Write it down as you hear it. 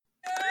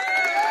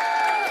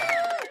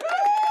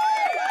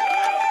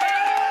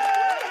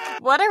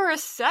What a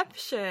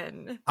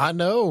reception. I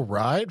know,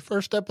 right?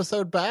 First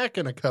episode back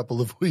in a couple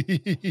of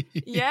weeks.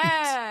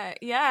 Yeah.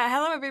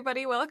 Hello,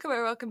 everybody.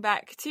 Welcome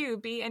back to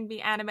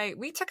B&B Anime.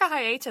 We took a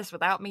hiatus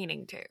without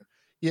meaning to.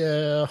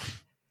 Yeah,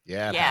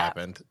 it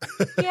happened.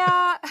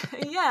 Yeah.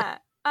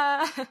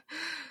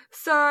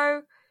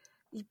 So,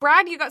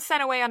 Brad, you got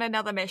sent away on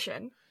another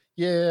mission.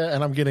 Yeah,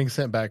 and I'm getting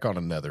sent back on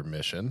another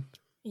mission.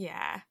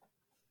 Yeah.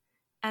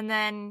 And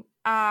then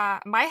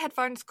my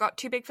headphones got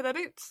too big for their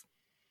boots.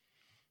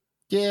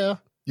 Yeah,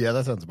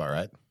 that sounds about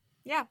right.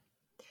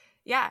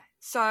 Yeah.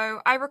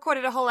 So I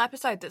recorded a whole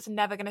episode that's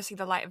never going to see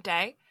the light of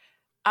day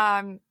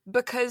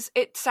because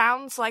it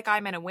sounds like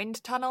I'm in a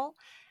wind tunnel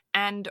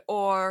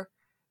or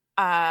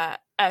a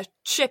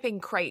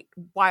shipping crate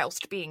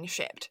whilst being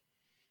shipped.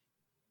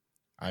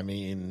 I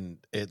mean,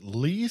 at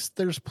least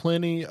there's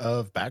plenty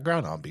of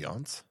background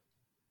ambiance.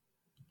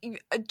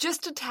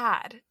 Just a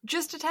tad,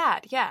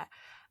 yeah.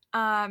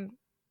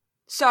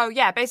 So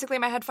yeah, basically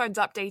my headphones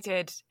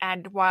updated,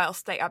 and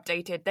whilst they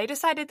updated, they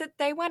decided that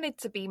they wanted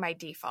to be my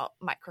default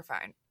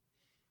microphone.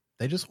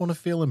 They just want to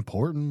feel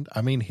important.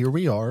 I mean, here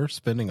we are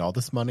spending all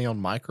this money on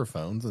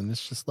microphones, and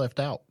it's just left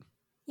out.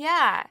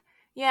 Yeah.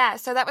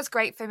 So that was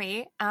great for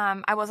me.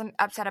 I wasn't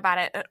upset about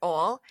it at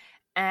all,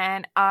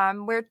 and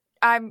that's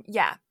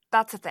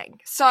a thing.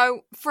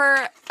 So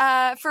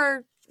that's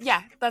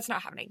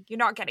not happening. You're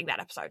not getting that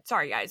episode.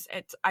 Sorry, guys.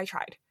 I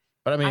tried.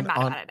 But I mean, I'm mad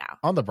about it now.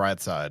 On the bright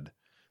side,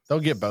 they'll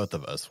get both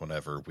of us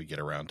whenever we get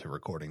around to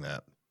recording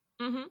that.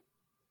 Mm-hmm.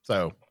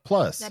 So,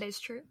 plus. That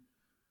is true.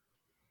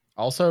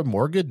 Also,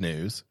 more good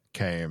news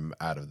came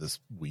out of this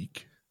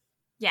week.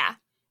 Yeah.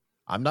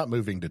 I'm not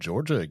moving to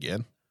Georgia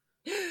again.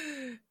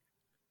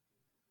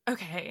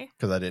 Okay.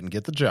 Because I didn't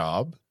get the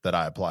job that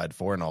I applied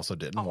for and also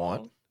didn't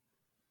want.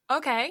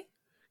 Okay.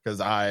 Because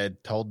I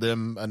had told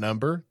them a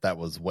number that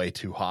was way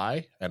too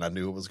high, and I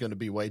knew it was going to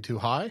be way too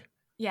high.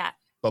 Yeah.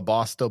 But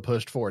boss still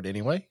pushed for it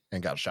anyway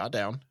and got shot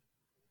down.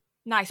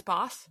 Nice,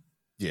 boss.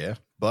 Yeah.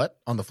 But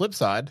on the flip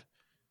side,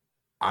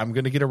 I'm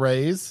going to get a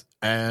raise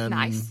and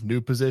new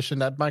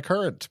position at my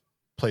current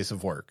place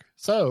of work.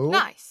 So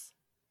nice.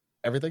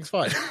 Everything's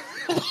fine.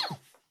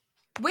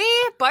 We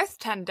both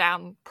turned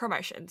down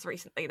promotions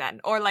recently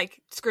then, or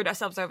like screwed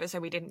ourselves over so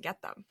we didn't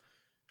get them.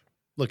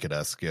 Look at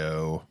us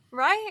go.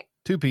 Right?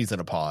 2 peas in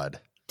a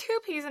pod. 2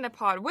 peas in a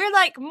pod. We're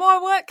like,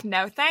 more work?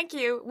 No, thank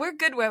you. We're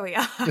good where we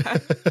are.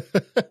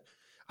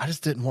 I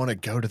just didn't want to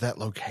go to that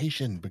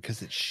location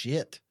because it's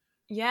shit.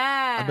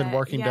 Yeah. I've been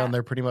working down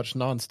there pretty much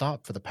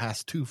nonstop for the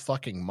past 2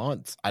 fucking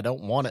months. I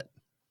don't want it.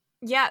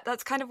 Yeah,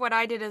 that's kind of what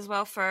I did as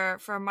well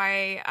for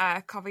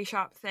my coffee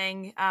shop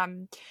thing.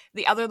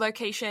 The other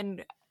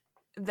location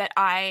that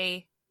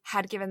I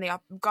had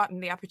gotten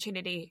the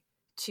opportunity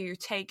to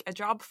take a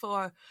job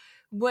for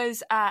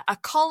was a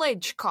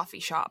college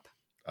coffee shop.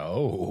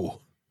 Oh.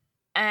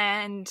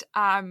 And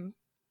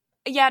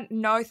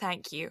no,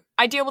 thank you.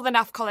 I deal with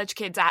enough college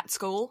kids at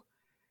school.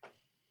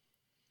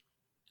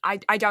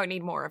 I don't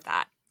need more of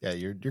that. Yeah,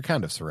 you're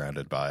kind of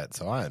surrounded by it,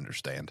 so I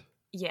understand.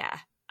 Yeah.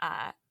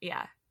 That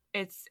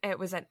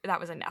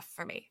was enough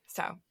for me.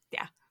 So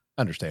yeah.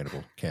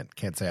 Understandable.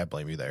 Can't say I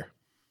blame you there.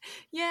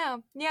 Yeah.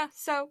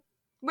 So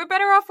we're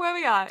better off where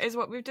we are, is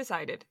what we've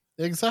decided.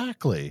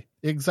 Exactly.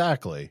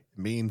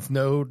 Means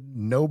no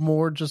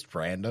more just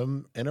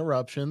random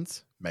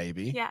interruptions,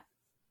 maybe.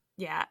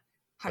 Yeah.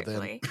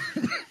 Hopefully.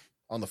 Then,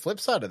 on the flip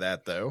side of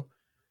that, though,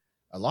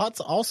 a lot's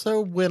also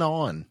went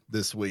on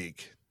this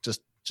week.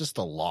 Just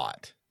a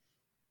lot.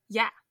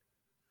 Yeah.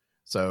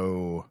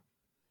 So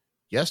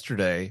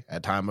yesterday,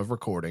 at time of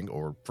recording,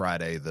 or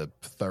Friday the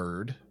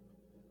 3rd,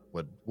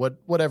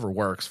 whatever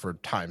works for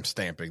time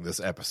stamping this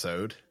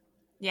episode.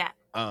 Yeah.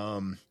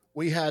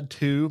 We had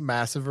 2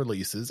 massive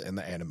releases in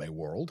the anime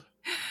world.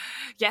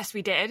 Yes,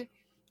 we did.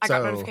 I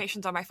got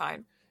notifications on my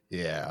phone.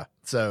 Yeah.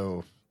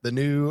 So the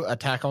new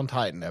Attack on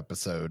Titan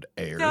episode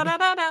aired.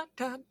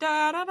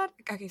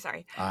 Okay,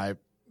 sorry.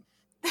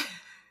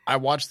 I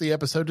watched the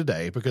episode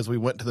today because we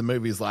went to the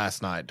movies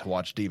last night to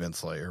watch Demon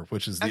Slayer,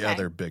 which is the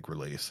other big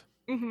release.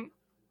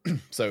 Mm-hmm.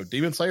 So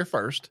Demon Slayer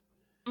first.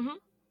 Mm-hmm.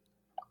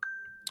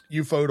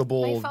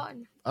 Ufotable. My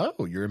phone.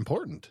 Oh, you're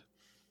important.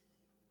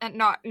 And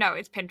no,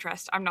 it's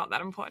Pinterest. I'm not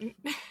that important.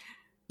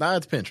 Nah,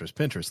 it's Pinterest.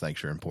 Pinterest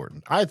thinks you're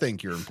important. I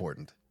think you're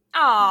important.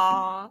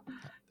 Aww.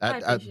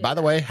 By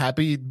the way,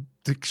 happy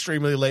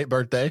extremely late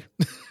birthday.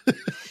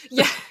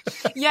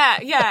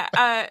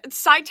 Yeah.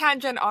 Side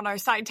tangent on our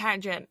side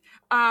tangent.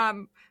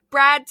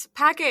 Brad's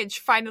package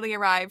finally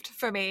arrived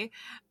for me.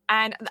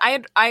 And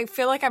I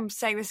feel like I'm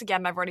saying this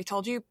again, and I've already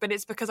told you, but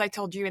it's because I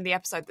told you in the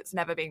episode that's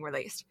never being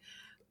released.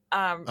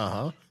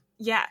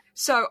 Yeah.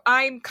 So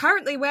I'm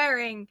currently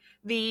wearing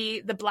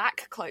the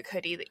black cloak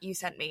hoodie that you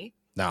sent me.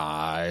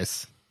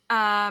 Nice.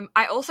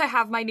 I also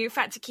have my new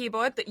fancy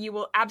keyboard that you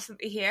will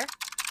absolutely hear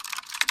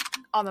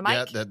on the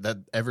mic. Yeah,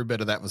 that every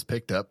bit of that was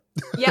picked up.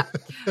 Yeah.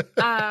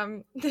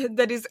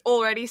 That is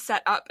already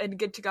set up and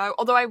good to go.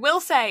 Although I will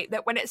say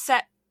that when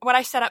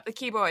I set up the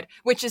keyboard,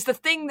 which is the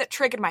thing that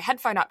triggered my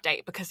headphone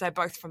update because they're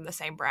both from the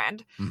same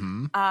brand,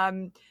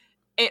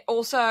 it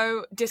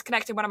also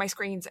disconnected one of my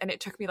screens, and it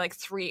took me like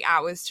 3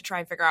 hours to try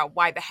and figure out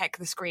why the heck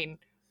the screen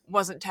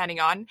wasn't turning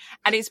on.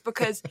 And it's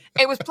because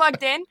it was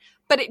plugged in,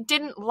 but it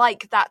didn't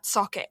like that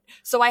socket.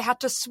 So I had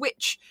to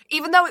switch,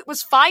 even though it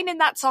was fine in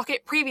that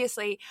socket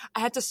previously,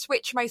 I had to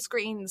switch my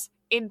screens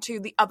into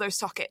the other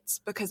sockets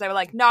because they were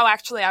like, no,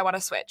 actually, I want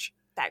to switch.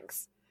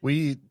 Thanks.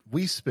 We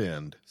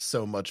spend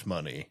so much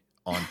money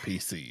on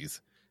PCs,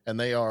 and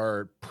they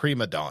are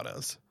prima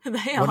donnas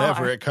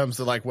whenever it comes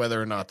to like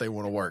whether or not they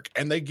want to work,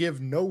 and they give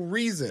no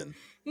reason.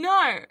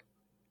 No.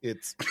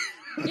 It's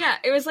yeah,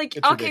 it was like,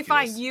 it's okay,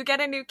 ridiculous. fine, you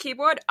get a new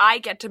keyboard, I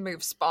get to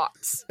move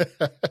spots.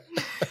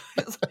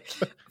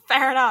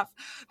 Fair enough.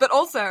 But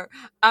also,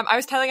 I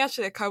was telling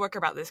actually a coworker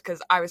about this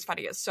because I was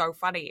funny. It's so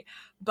funny.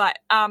 But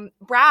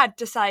Brad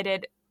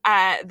decided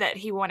that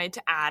he wanted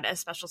to add a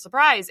special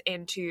surprise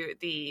into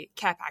the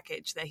care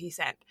package that he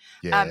sent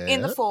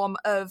in the form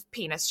of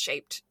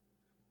penis-shaped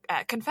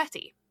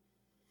confetti.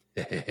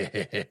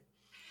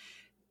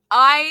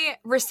 I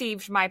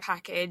received my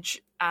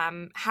package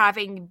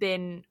having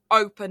been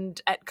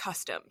opened at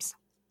customs.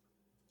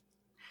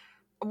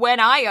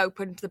 When I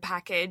opened the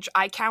package,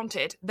 I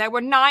counted. There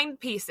were 9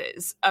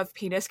 pieces of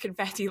penis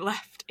confetti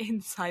left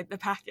inside the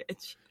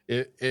package.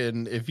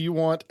 And if you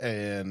want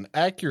an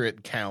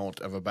accurate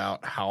count of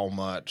about how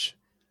much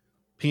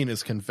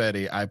penis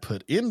confetti I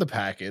put in the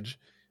package,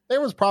 there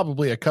was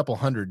probably a couple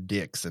hundred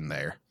dicks in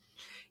there.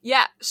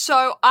 Yeah,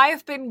 so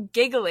I've been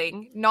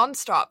giggling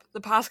nonstop the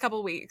past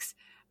couple weeks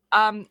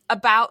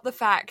about the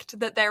fact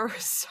that there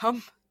was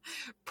some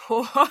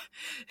poor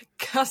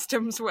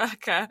customs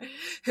worker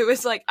who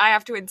was like, I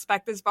have to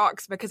inspect this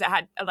box because it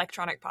had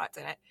electronic parts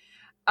in it.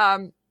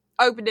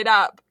 Opened it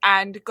up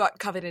and got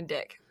covered in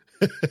dick.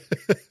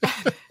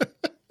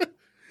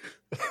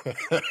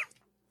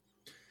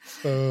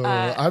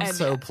 I'm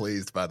so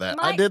pleased by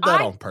that. I did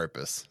that on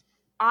purpose.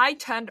 I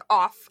turned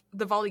off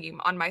the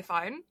volume on my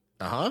phone.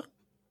 Uh-huh.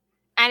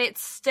 And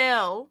it's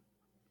still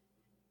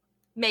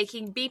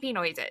making beepy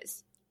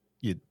noises.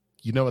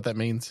 You know what that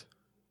means?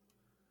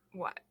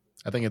 What?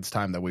 I think it's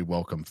time that we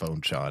welcome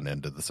Phone Chan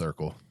into the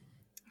circle.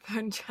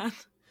 Phone Chan.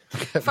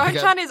 Phone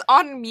Chan is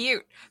on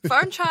mute.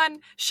 Phone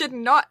Chan should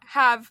not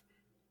have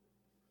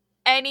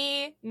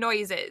any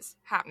noises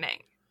happening.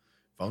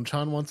 Phone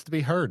Chan wants to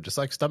be heard, just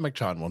like Stomach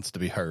Chan wants to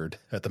be heard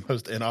at the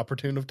most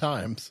inopportune of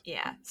times.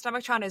 Yeah.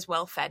 Stomach Chan is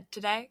well fed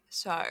today,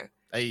 so.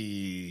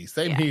 Hey,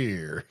 same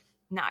here.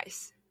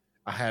 Nice.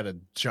 I had a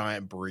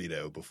giant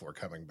burrito before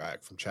coming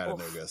back from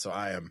Chattanooga, so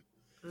I am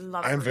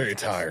burritos. Very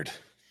tired.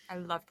 I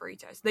love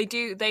burritos.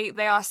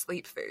 They are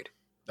sleep food.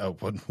 Oh,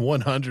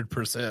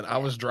 100%. I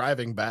was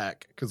driving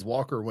back because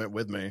Walker went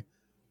with me,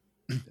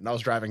 and I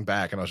was driving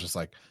back, and I was just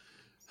like,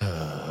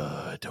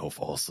 don't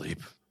fall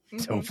asleep.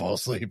 Don't fall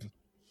asleep.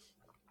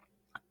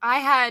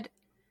 I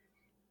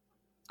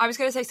was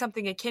going to say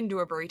something akin to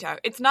a burrito.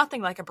 It's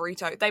nothing like a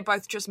burrito. They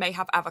both just may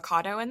have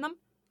avocado in them.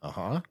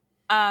 Uh-huh.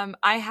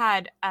 I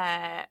had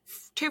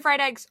 2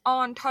 fried eggs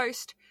on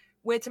toast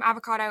with some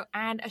avocado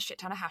and a shit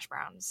ton of hash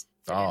browns.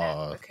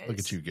 Oh, look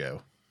at you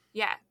go.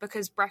 Yeah,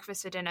 because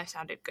breakfast for dinner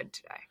sounded good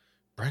today.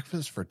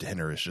 Breakfast for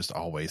dinner is just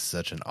always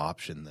such an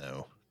option,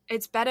 though.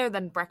 It's better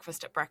than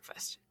breakfast at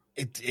breakfast.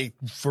 It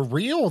for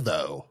real,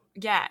 though.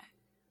 Yeah.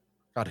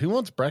 God, who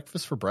wants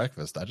breakfast for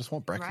breakfast? I just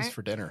want breakfast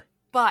for dinner.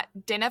 But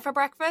dinner for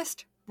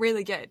breakfast,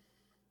 really good.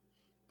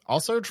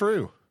 Also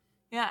true.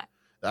 Yeah.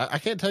 I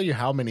can't tell you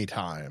how many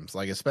times,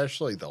 like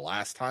especially the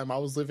last time I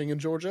was living in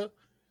Georgia,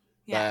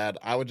 that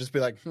I would just be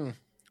like,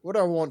 what do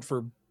I want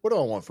for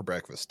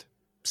breakfast?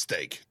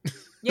 Steak.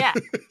 Yeah.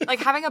 Like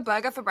having a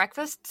burger for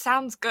breakfast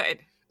sounds good.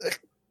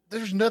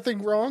 There's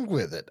nothing wrong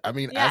with it. I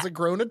mean, as a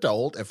grown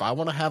adult, if I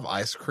want to have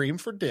ice cream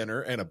for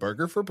dinner and a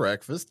burger for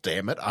breakfast,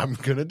 damn it, I'm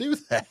going to do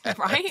that.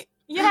 Right?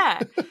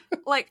 Yeah.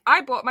 Like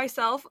I bought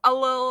myself a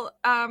little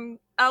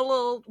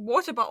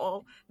water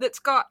bottle that's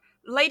got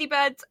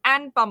ladybirds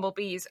and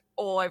bumblebees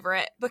all over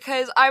it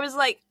because I was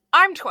like,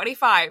 I'm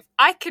 25.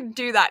 I can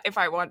do that if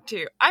I want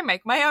to. I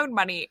make my own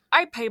money.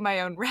 I pay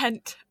my own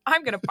rent.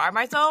 I'm going to buy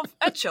myself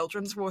a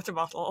children's water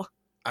bottle.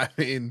 I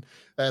mean,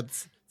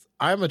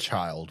 I'm a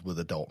child with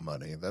adult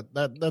money.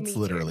 That's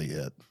literally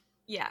it.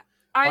 Yeah.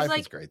 I was Life like,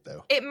 is great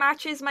though. It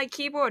matches my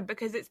keyboard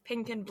because it's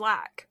pink and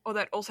black,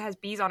 although it also has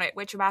bees on it,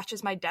 which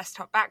matches my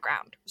desktop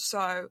background.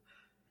 So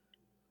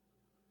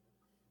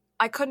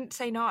I couldn't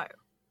say no.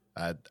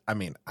 I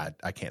mean,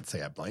 I can't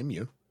say I blame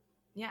you.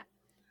 Yeah.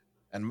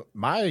 And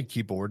my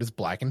keyboard is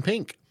black and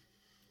pink.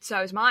 So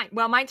is mine.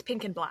 Well, mine's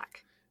pink and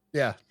black.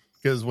 Yeah,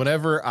 because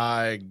whenever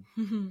I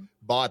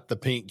bought the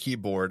pink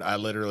keyboard, I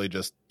literally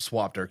just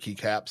swapped our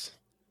keycaps.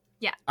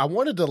 Yeah. I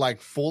wanted to like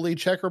fully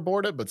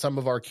checkerboard it, but some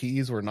of our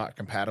keys were not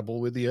compatible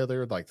with the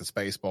other, like the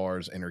space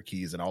bars, enter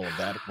keys, and all of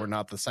that were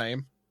not the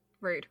same.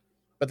 Rude.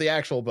 But the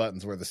actual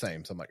buttons were the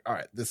same. So I'm like, all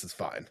right, this is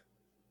fine.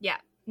 Yeah.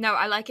 No,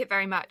 I like it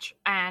very much.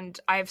 And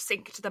I've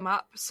synced them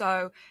up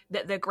so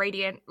that the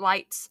gradient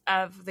lights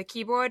of the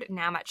keyboard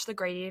now match the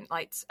gradient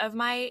lights of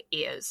my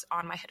ears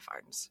on my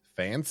headphones.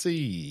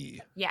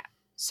 Fancy. Yeah.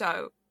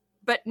 So,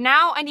 but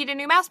now I need a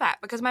new mouse mat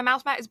because my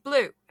mouse mat is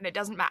blue and it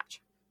doesn't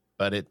match.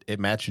 But it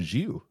matches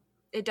you.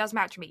 It does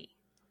match me.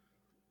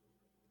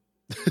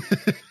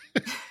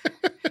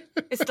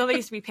 It still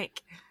needs to be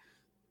pink.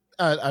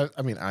 I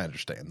mean, I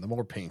understand. The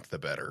more pink, the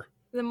better.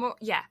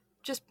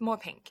 Just more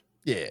pink.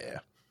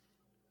 Yeah.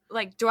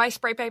 Like, do I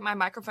spray paint my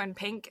microphone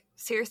pink?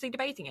 Seriously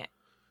debating it.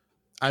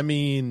 I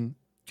mean,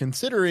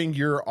 considering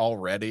you're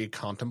already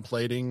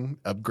contemplating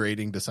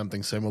upgrading to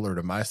something similar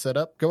to my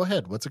setup, go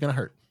ahead. What's it going to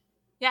hurt?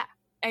 Yeah.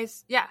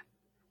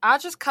 I'll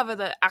just cover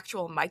the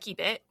actual Mikey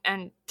bit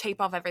and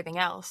tape off everything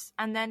else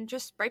and then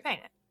just spray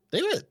paint it.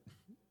 Do it.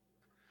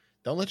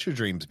 Don't let your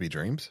dreams be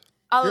dreams.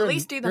 I'll at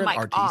least do the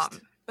mic arm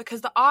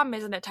because the arm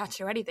isn't attached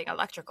to anything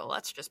electrical.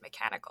 That's just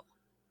mechanical.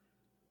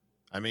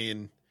 I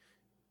mean,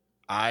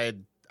 I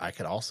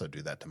could also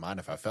do that to mine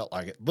if I felt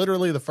like it.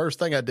 Literally, the first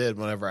thing I did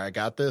whenever I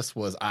got this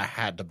was I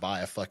had to buy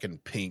a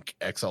fucking pink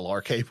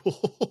XLR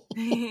cable.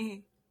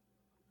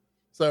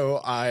 So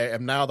I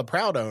am now the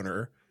proud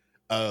owner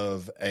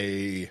of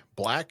a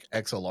black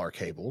XLR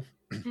cable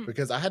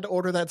because I had to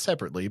order that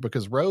separately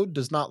because Rode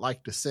does not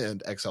like to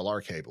send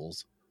XLR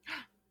cables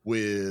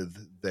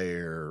with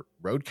their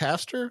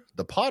Rodecaster,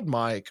 the pod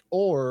mic,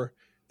 or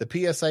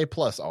the PSA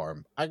Plus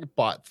arm. I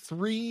bought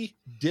 3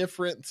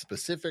 different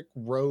specific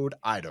Rode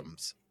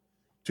items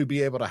to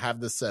be able to have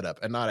this set up,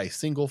 and not a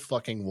single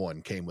fucking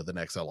one came with an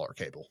XLR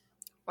cable.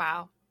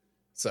 Wow.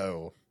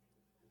 So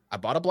I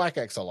bought a black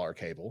XLR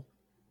cable,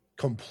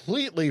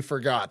 completely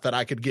forgot that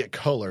I could get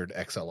colored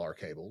XLR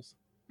cables.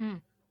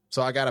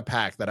 So I got a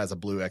pack that has a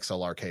blue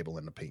XLR cable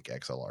and a pink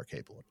XLR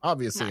cable.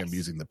 Obviously, nice. I'm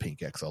using the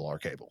pink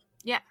XLR cable.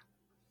 Yeah.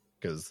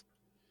 Because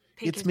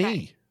it's me.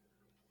 Better.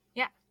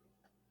 Yeah.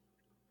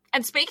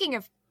 And speaking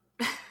of...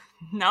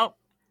 no.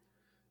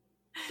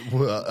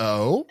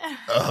 Well,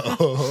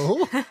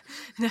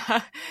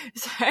 No,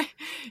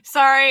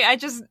 sorry. I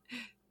just...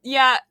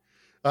 Yeah.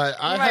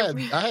 I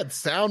had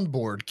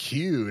soundboard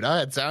queued. I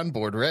had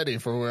soundboard ready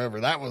for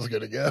wherever that was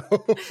going to go.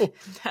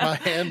 My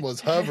hand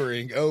was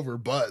hovering over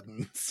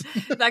buttons.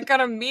 That got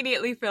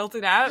immediately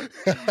filtered out.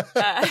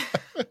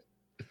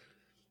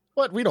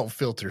 What? We don't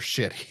filter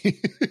shit.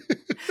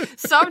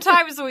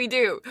 Sometimes we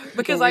do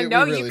because I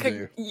know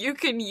really you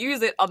can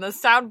use it on the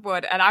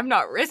soundboard, and I'm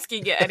not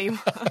risking it anymore.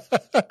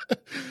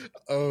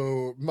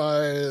 Oh,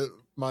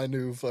 my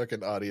new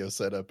fucking audio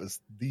setup is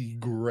the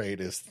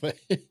greatest thing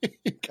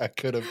I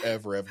could have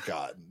ever have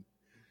gotten.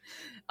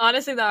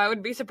 Honestly, though, I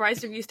would be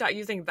surprised if you start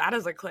using that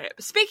as a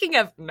clip. Speaking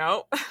of,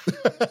 no.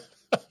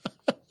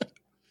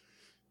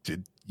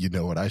 Did you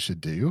know what I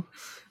should do?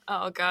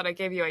 Oh, God, I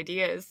gave you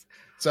ideas.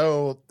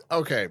 So,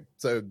 okay.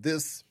 So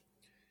this,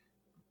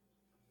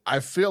 I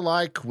feel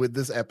like with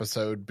this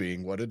episode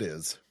being what it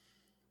is,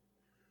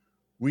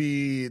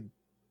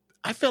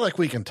 I feel like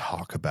we can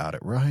talk about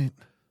it, right?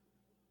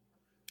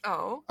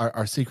 Oh.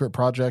 Our secret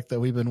project that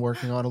we've been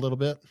working on a little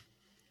bit.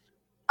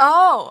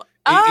 Oh.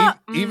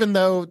 Even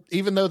though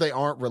they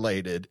aren't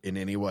related in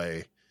any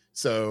way.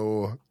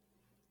 So,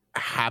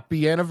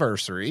 happy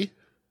anniversary.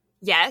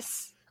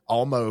 Yes.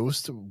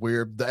 Almost.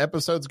 The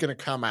episode's going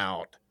to come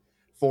out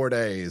 4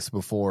 days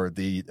before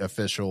the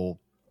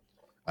official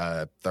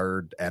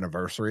 3rd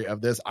anniversary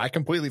of this. I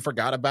completely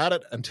forgot about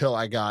it until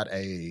I got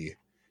a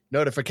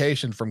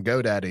notification from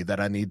GoDaddy that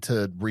I need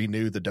to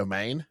renew the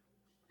domain.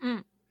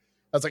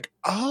 I was like,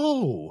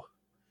 oh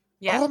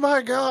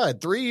my God,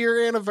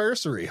 3-year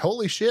anniversary.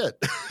 Holy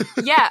shit.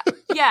 Yeah.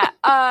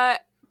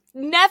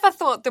 Never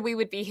thought that we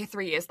would be here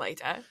 3 years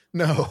later.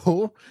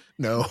 No.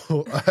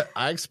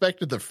 I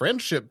expected the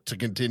friendship to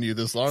continue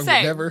this long,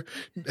 Same. but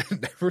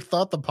never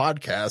thought the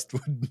podcast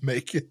would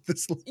make it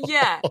this long.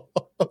 Yeah.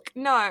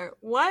 No.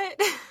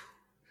 What?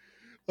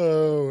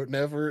 Oh,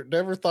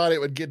 never thought it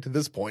would get to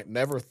this point.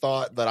 Never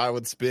thought that I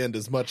would spend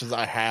as much as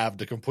I have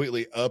to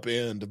completely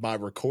upend my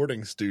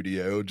recording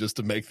studio just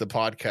to make the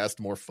podcast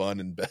more fun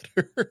and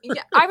better.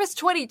 Yeah, I was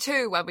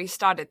 22 when we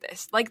started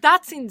this. Like,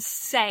 that's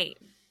insane.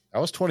 I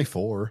was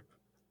 24.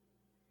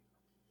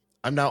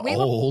 I'm now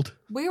old.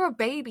 We were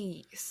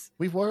babies.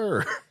 We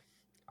were.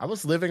 I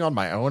was living on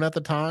my own at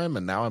the time,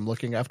 and now I'm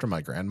looking after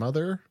my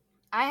grandmother.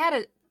 I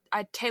had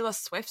a Taylor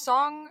Swift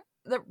song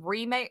that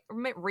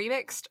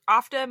remixed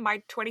after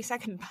my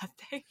 22nd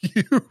birthday.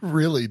 You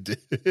really did.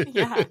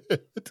 Yeah.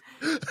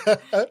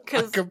 I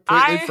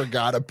completely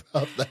forgot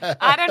about that.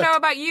 I don't know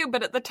about you,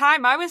 but at the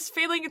time I was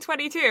feeling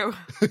 22.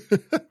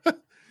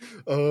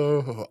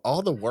 Oh,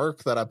 all the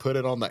work that I put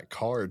in on that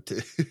card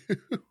too.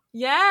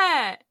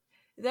 Yeah.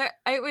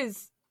 I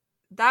was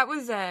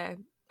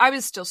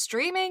still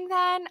streaming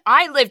then.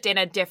 I lived in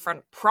a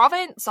different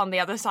province on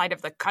the other side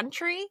of the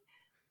country.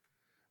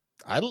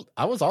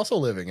 I was also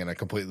living in a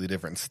completely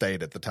different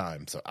state at the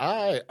time, so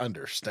I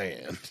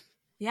understand.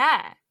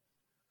 Yeah.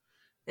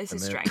 This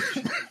is strange.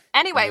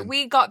 Anyway,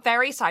 we got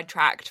very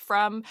sidetracked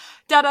from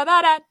da da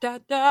da da da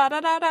da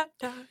da da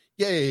da.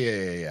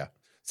 Yeah.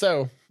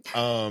 So,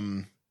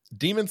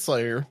 Demon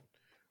Slayer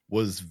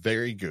was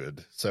very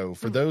good. So,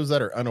 for those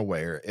that are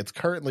unaware, it's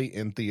currently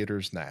in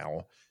theaters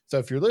now. So,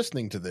 if you're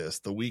listening to this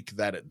the week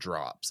that it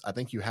drops, I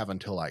think you have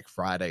until like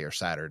Friday or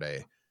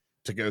Saturday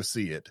to go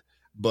see it.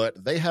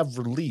 but they have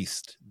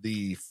released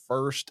the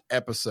first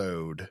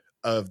episode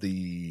of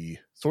the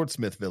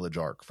Swordsmith Village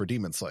arc for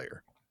Demon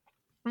Slayer,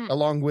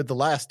 along with the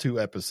last 2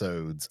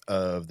 episodes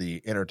of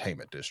the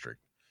Entertainment District,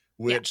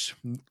 which,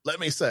 let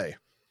me say,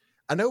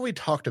 I know we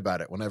talked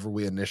about it whenever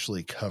we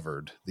initially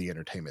covered the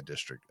Entertainment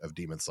District of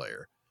Demon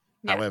Slayer.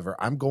 Yeah. However,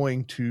 I'm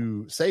going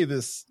to say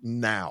this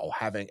now,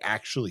 having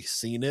actually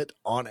seen it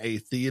on a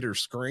theater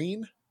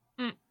screen.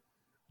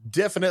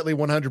 Definitely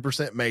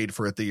 100% made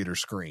for a theater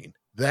screen.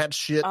 That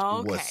shit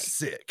was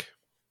sick.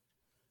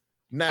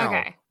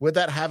 Now, with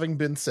that having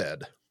been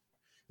said,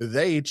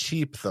 they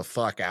cheap the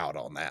fuck out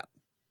on that.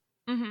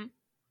 Mm-hmm.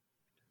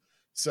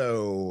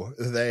 So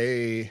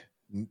they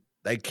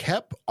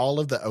kept all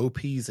of the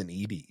OPs and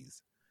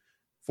EDs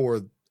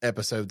for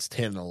episodes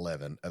 10 and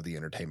 11 of the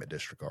Entertainment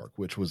District arc,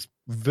 which was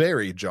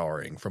very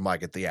jarring from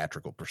like a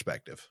theatrical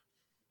perspective.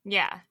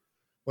 Yeah.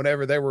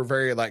 Whenever there were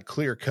very like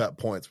clear cut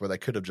points where they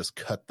could have just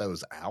cut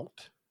those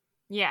out.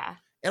 Yeah.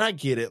 And I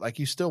get it. Like,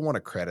 you still want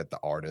to credit the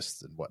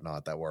artists and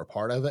whatnot that were a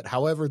part of it.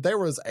 However, there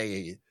was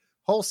a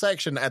whole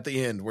section at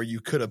the end where you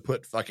could have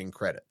put fucking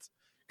credits.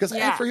 Because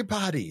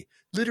everybody,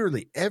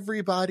 literally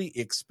everybody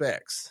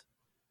expects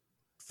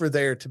for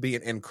there to be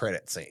an end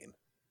credit scene.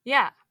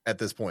 Yeah. At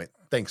this point.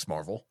 Thanks,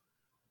 Marvel.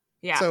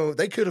 Yeah. So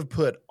they could have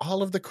put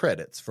all of the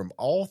credits from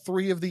all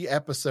 3 of the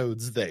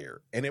episodes there,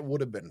 and it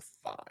would have been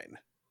fine.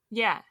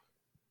 Yeah.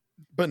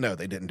 But no,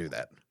 they didn't do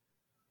that.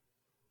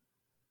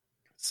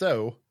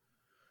 So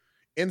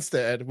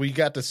instead, we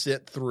got to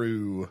sit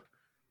through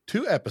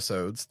 2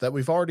 episodes that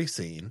we've already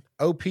seen,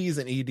 OPs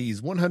and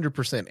EDs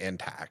 100%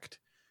 intact,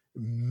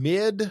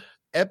 mid-episode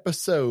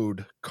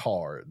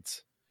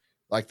cards,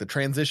 like the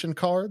transition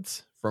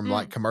cards from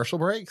like commercial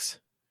breaks.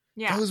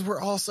 Yeah. Those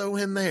were also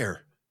in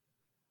there.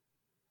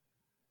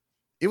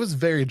 It was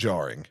very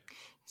jarring.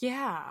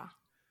 Yeah.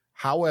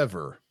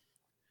 However,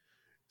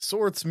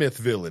 Swordsmith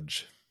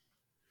Village,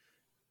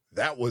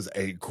 that was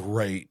a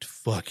great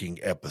fucking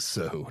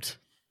episode.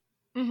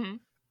 Mm-hmm.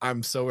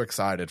 I'm so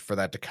excited for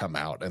that to come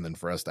out and then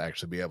for us to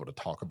actually be able to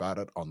talk about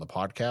it on the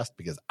podcast,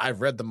 because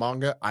I've read the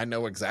manga. I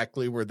know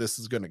exactly where this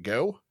is going to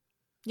go.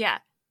 Yeah.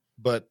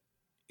 But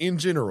in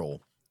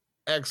general,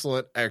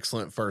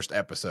 excellent first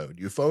episode.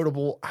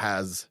 Ufotable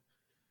has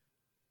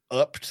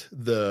upped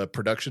the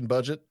production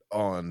budget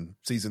on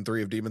season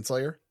 3 of Demon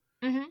Slayer.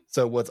 Mm-hmm.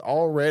 So what's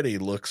already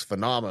looks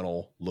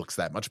phenomenal looks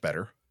that much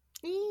better.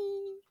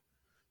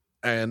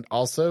 And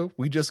also,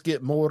 we just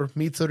get more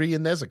Mitsuri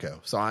and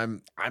Nezuko. So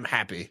I'm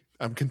happy.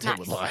 I'm content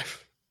with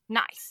life.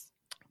 Nice.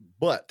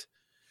 But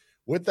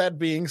with that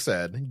being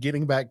said,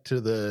 getting back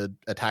to the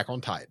Attack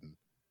on Titan,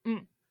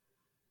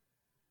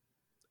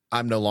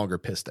 I'm no longer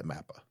pissed at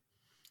MAPPA.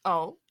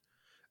 Oh.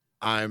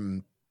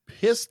 I'm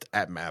pissed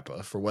at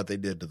MAPPA for what they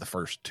did to the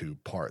first 2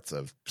 parts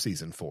of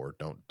season 4.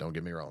 Don't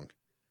get me wrong.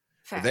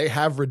 Fair. They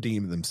have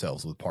redeemed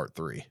themselves with part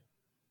 3.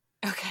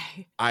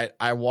 Okay.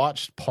 I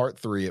watched part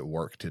 3 at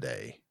work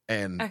today.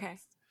 And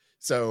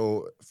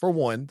so, for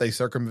one, they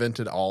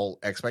circumvented all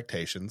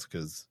expectations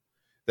because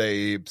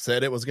they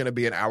said it was going to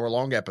be an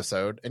hour-long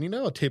episode.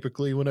 And,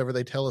 typically whenever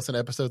they tell us an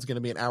episode's going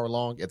to be an hour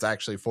long, it's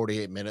actually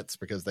 48 minutes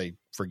because they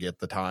forget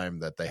the time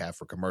that they have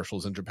for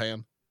commercials in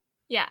Japan.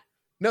 Yeah.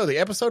 No, the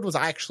episode was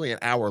actually an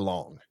hour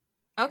long.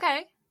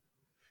 Okay.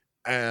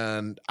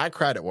 And I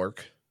cried at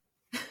work.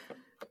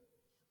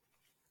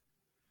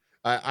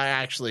 I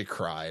actually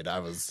cried. I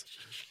was...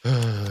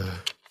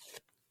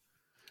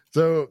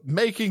 So,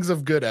 makings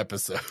of good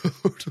episode.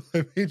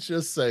 Let me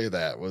just say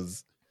that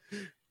was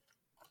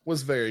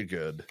very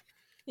good.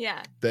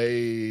 Yeah.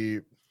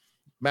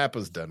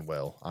 MAPPA's done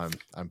well.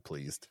 I'm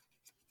pleased.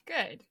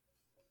 Good.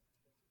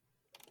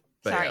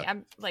 But sorry,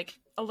 I'm like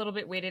a little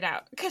bit weirded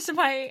out because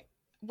my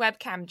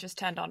webcam just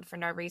turned on for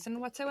no reason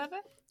whatsoever.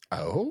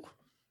 Oh?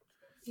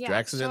 Yeah. Did you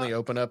accidentally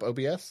open up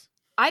OBS?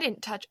 I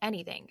didn't touch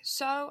anything,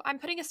 so I'm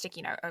putting a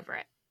sticky note over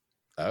it.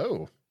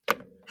 Oh.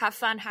 Have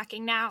fun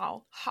hacking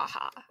now. Ha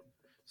ha.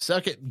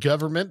 Suck it,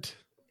 government.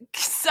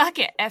 Suck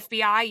it,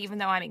 FBI, even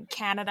though I'm in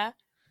Canada.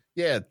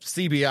 Yeah,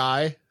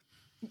 CBI.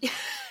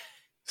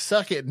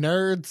 Suck it,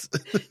 nerds.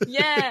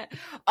 Yeah.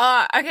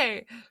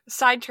 Okay,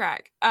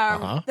 sidetrack.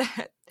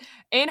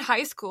 In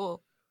high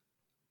school,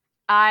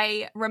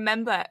 I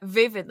remember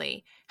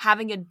vividly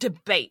having a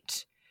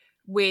debate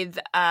with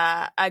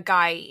a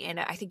guy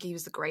I think he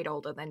was a grade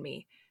older than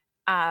me,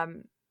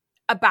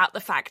 about the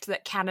fact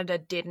that Canada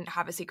didn't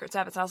have a secret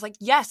service. And I was like,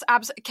 yes,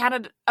 absolutely.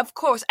 Canada, of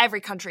course, every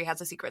country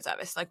has a secret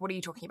service. Like, what are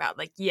you talking about?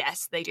 Like,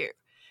 yes, they do.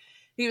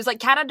 He was like,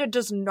 Canada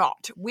does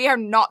not. We are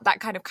not that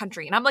kind of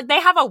country. And I'm like,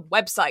 they have a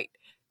website.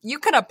 You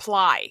can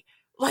apply.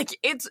 Like,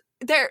 it's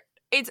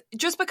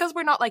just because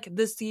we're not like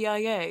the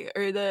CIA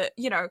or the,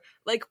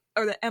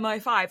 or the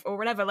MI5 or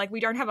whatever, like,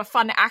 we don't have a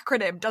fun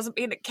acronym doesn't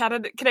mean that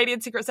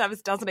Canadian Secret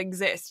Service doesn't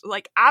exist.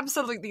 Like,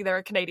 absolutely there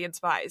are Canadian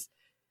spies.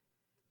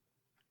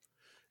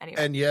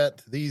 Anyway. And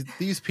yet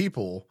these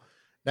people,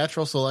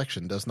 natural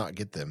selection does not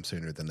get them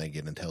sooner than they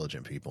get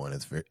intelligent people, and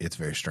it's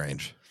very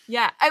strange.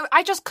 Yeah,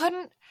 I just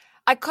couldn't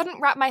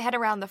wrap my head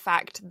around the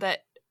fact that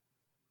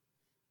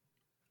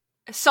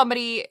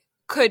somebody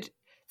could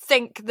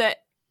think that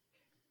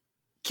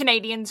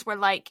Canadians were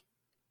like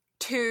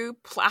too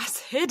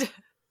placid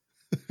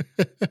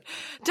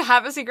to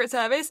have a secret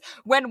service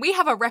when we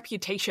have a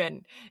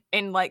reputation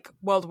in like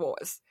world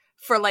wars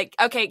for like,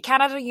 okay,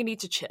 Canada, you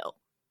need to chill.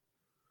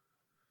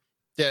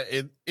 Yeah,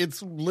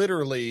 it's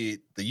literally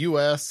the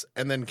U.S.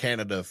 and then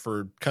Canada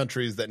for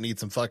countries that need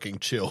some fucking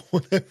chill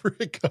whenever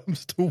it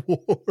comes to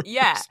war.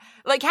 Yeah,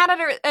 like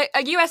Canada,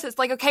 U.S. is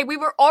like, okay, we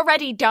were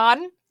already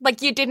done.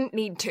 Like, you didn't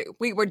need to.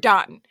 We were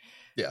done.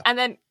 Yeah. And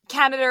then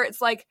Canada, it's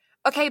like,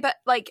 okay, but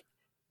like,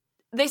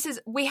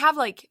 we have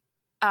like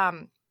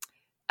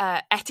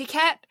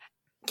etiquette.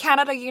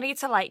 Canada, you need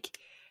to like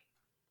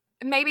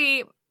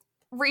maybe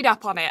read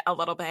up on it a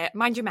little bit.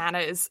 Mind your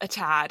manners a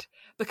tad,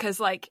 because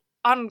like,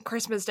 on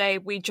Christmas Day,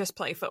 we just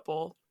play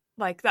football.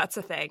 Like, that's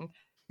a thing.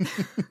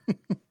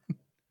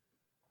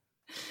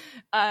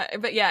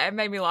 But yeah, it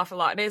made me laugh a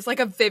lot. And it's like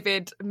a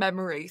vivid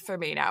memory for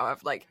me now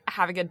of like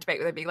having a debate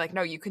with him being like,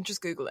 no, you can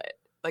just Google it.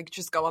 Like,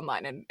 just go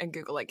online and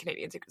Google like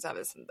Canadian Secret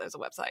Service, and there's a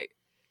website.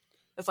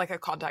 It's like a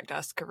contact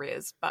us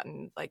careers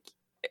button. Like,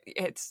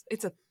 it's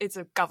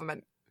a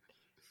government.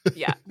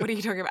 Yeah. What are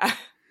you talking about?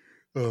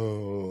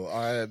 Oh,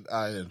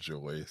 I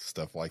enjoy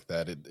stuff like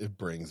that. It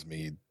brings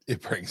me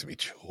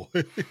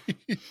joy.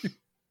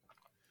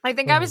 I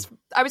think I was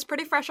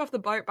pretty fresh off the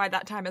boat by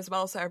that time as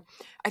well, so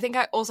I think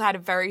I also had a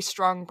very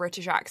strong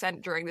British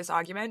accent during this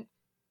argument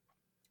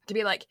to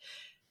be like,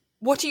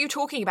 what are you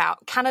talking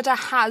about? Canada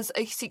has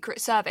a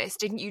secret service.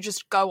 Didn't you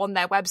just go on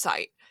their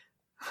website?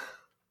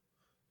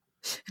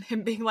 And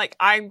him being like,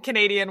 I'm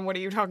Canadian, what are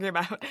you talking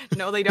about?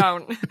 No, they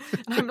don't.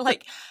 And I'm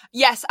like,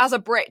 yes, as a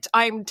Brit,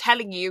 I'm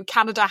telling you,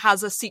 Canada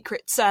has a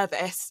secret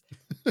service.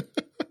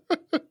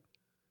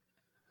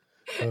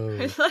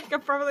 It's like I'm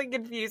probably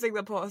confusing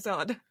the poor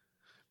sod.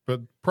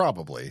 But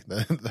probably.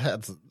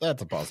 That's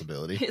a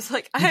possibility. It's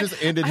like, he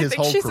just ended his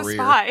whole she's career. A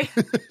spy.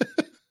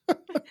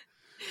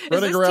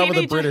 Running around with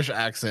a British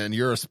accent,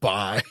 you're a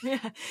spy.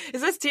 Yeah.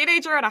 Is this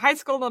teenager in a high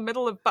school in the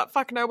middle of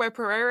buttfuck nowhere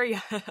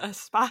Prairie a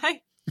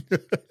spy?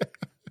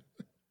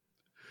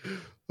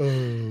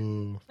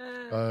 Oh,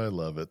 I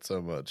love it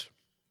so much.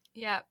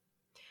 Yeah.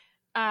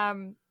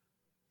 More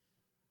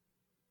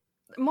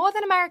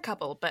than a married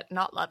couple, but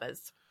not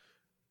lovers.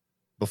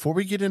 Before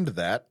we get into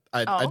that,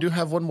 I do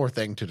have one more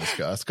thing to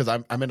discuss because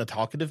I'm in a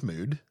talkative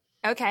mood.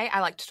 Okay, I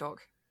like to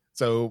talk.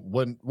 So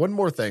one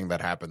more thing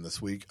that happened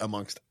this week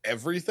amongst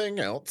everything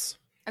else.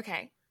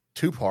 Okay.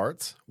 2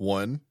 parts.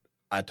 One,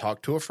 I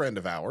talked to a friend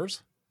of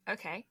ours.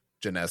 Okay.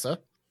 Janessa.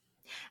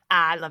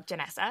 I love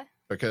Janessa.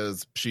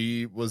 Because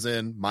she was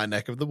in my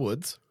neck of the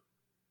woods.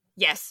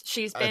 Yes,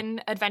 she's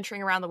been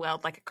adventuring around the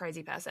world like a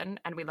crazy person,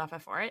 and we love her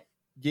for it.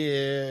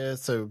 Yeah,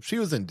 so she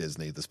was in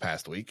Disney this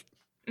past week.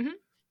 Mm-hmm.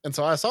 And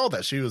so I saw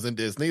that she was in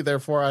Disney.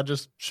 Therefore, I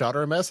just shot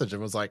her a message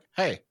and was like,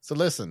 hey, so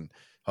listen,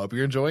 hope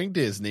you're enjoying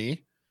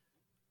Disney.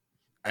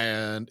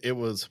 And it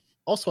was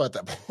also at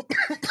that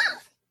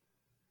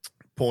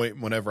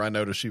point, whenever I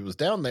noticed she was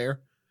down there,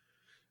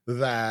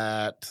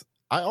 that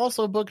I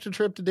also booked a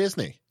trip to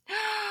Disney.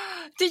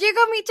 Did you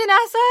go meet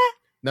Janessa?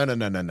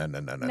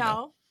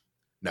 No.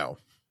 No.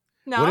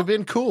 Would have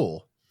been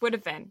cool. Would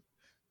have been.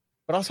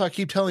 But also I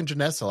keep telling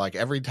Janessa, like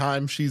every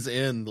time she's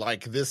in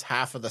like this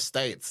half of the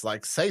States,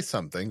 like say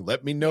something,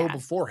 let me know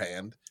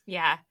beforehand.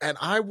 Yeah. And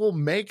I will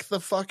make the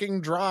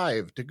fucking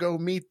drive to go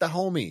meet the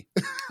homie.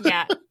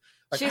 Yeah.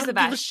 Like, she's the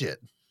give a best. Shit.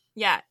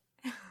 Yeah.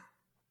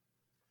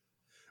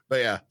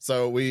 But yeah,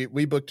 so we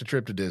booked a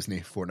trip to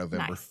Disney for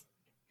November. Nice.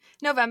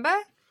 November?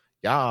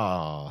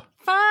 Yeah.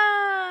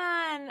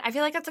 Fun. I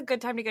feel like that's a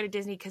good time to go to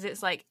Disney because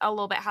it's like a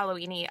little bit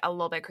Halloween-y, a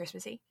little bit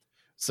Christmassy.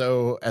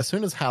 So as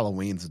soon as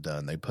Halloween's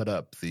done, they put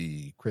up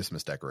the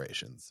Christmas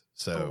decorations.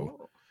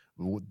 So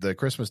the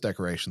Christmas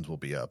decorations will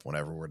be up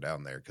whenever we're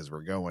down there because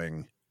we're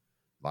going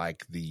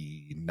like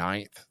the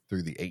 9th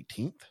through the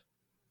 18th.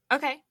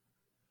 Okay.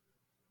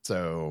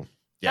 So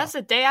yeah. That's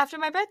the day after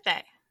my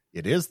birthday.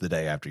 It is the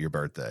day after your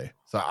birthday.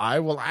 So I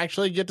will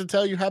actually get to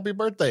tell you happy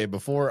birthday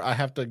before I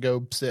have to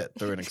go sit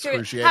through an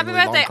excruciatingly happy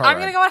birthday. long car I'm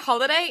going to go on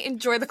holiday.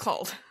 Enjoy the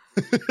cold.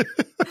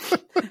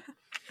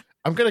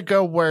 I'm going to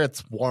go where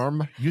it's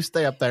warm. You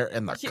stay up there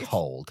in the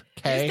cold.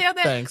 Okay?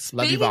 Thanks.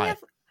 Love you. Bye.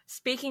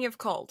 Speaking of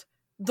cold,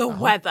 the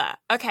weather.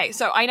 Okay,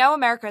 so I know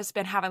America's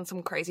been having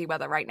some crazy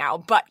weather right now,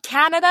 but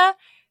Canada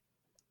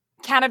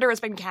has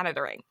been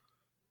Canadaing.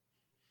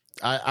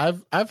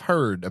 I've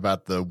heard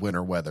about the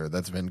winter weather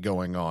that's been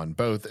going on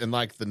both in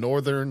like the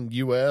northern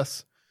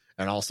US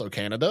and also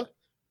Canada.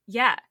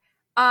 Yeah.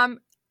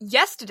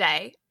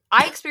 Yesterday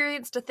I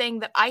experienced a thing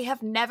that I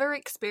have never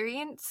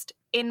experienced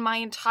in my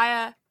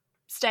entire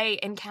stay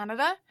in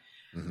Canada.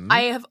 Mm-hmm.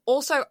 I have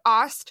also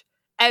asked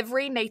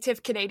every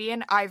native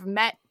Canadian I've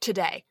met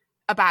today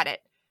about it.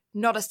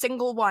 Not a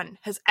single one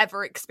has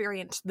ever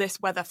experienced this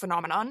weather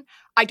phenomenon.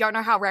 I don't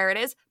know how rare it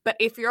is, but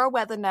if you're a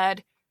weather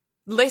nerd,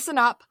 listen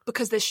up,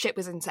 because this shit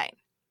was insane.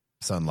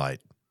 Sunlight.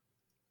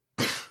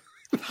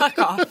 Fuck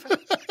off.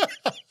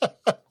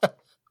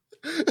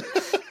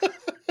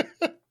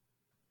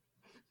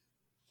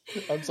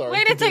 I'm sorry.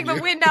 Way to take the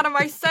wind out of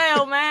my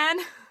sail, man.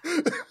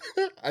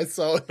 I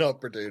saw an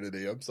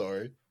opportunity. I'm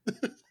sorry.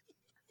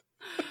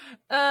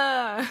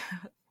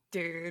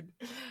 Dude.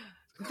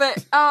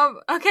 But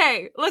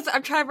okay,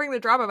 I'm trying to bring the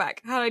drama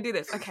back. How do I do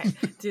this?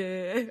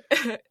 Okay.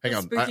 Hang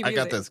on, I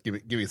got this. Give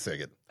me a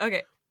second.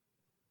 Okay.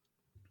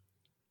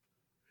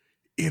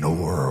 In a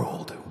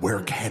world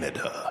where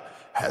Canada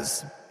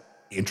has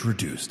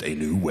introduced a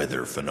new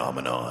weather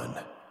phenomenon.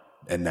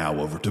 And now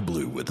over to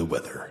Blue with the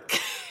weather.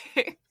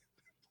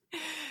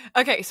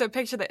 Okay, so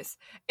picture this.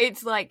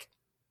 It's like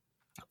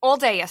all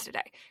day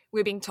yesterday,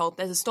 we're being told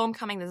there's a storm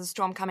coming, there's a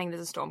storm coming,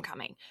 there's a storm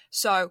coming.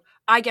 So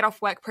I get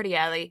off work pretty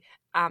early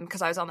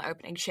because I was on the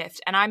opening shift,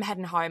 and I'm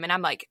heading home, and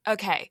I'm like,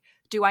 okay,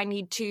 do I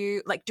need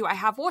to, like, do I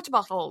have water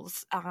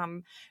bottles?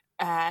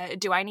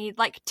 Do I need,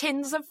 like,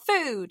 tins of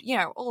food? You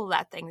know, all of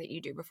that thing that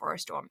you do before a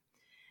storm.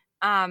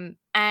 And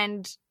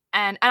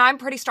I'm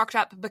pretty stocked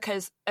up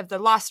because of the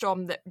last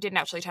storm that didn't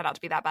actually turn out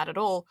to be that bad at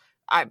all.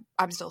 I'm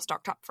still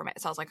stocked up from it.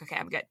 So I was like, okay,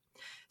 I'm good.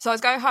 So I was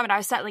going home and I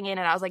was settling in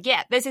and I was like,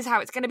 yeah, this is how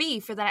it's going to be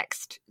for the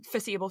next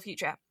foreseeable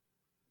future.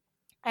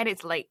 And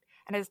it's late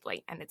and it's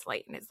late and it's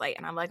late and it's late.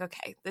 And I'm like,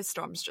 okay, this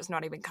storm's just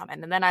not even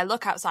coming. And then I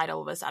look outside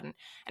all of a sudden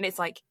and it's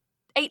like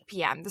 8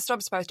 p.m. The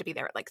storm's supposed to be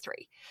there at like 3.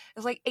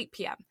 It's like 8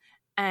 p.m.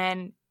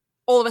 And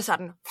all of a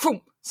sudden,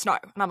 boom, snow.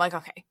 And I'm like,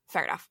 okay,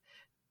 fair enough.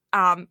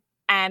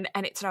 And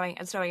it's snowing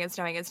and snowing and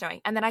snowing and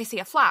snowing. And then I see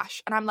a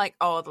flash and I'm like,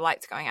 oh, the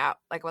light's going out.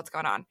 Like, what's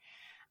going on?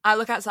 I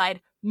look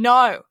outside.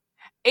 No,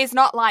 it's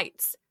not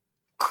lights.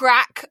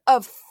 Crack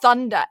of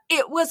thunder.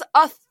 It was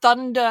a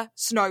thunder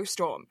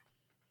snowstorm.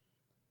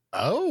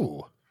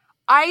 Oh.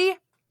 I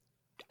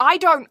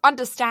don't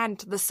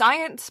understand the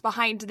science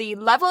behind the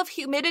level of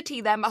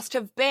humidity there must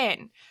have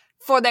been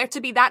for there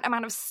to be that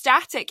amount of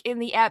static in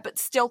the air, but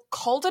still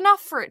cold enough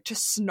for it to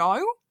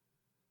snow.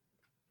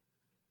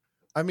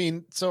 I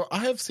mean, so I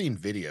have seen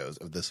videos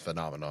of this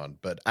phenomenon,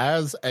 but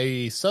as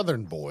a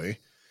Southern boy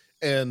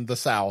in the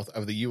South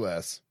of the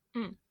U.S.,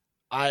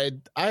 I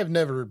have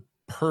never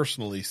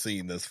personally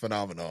seen this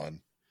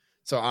phenomenon.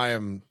 So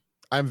I'm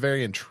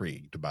very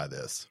intrigued by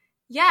this.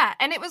 Yeah,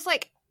 and it was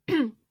like,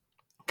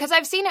 because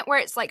I've seen it where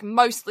it's like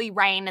mostly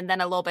rain and then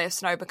a little bit of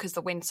snow because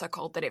the wind's so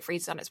cold that it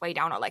freezes on its way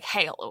down, or like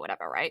hail or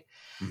whatever, right?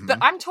 Mm-hmm. But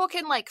I'm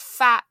talking like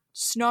fat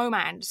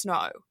snowman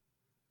snow.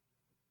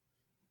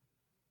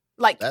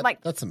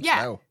 That's some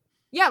snow.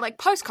 Yeah, like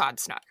postcard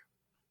snow.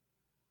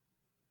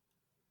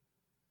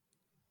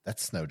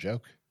 That's Snow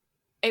Joke.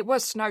 It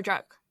was Snow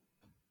Joke.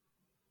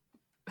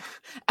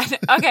 Okay,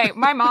 I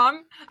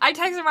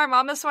texted my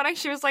mom this morning.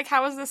 She was like,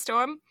 how was the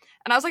storm?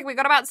 And I was like, we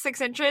got about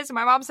 6 inches. And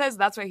my mom says,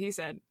 that's what he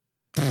said.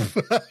 I'm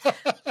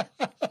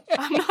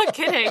not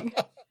kidding.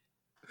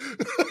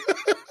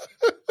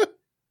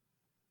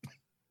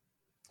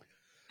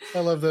 I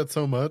love that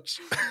so much.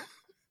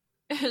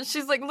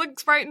 She's like,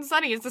 looks bright and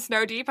sunny. Is the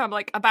snow deep? I'm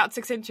like, about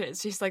 6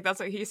 inches. She's like, that's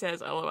what he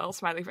says. LOL,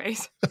 smiley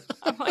face.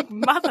 I'm like,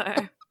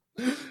 mother.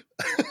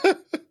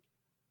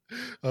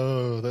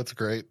 Oh, that's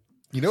great.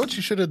 You know what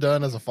you should have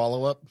done as a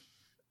follow-up?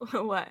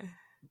 What?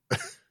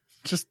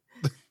 Just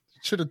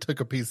should have took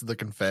a piece of the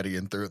confetti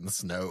and threw it in the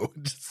snow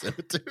and just sent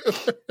it to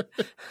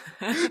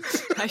her.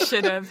 I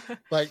should have.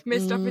 Like,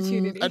 missed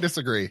opportunity. I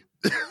disagree.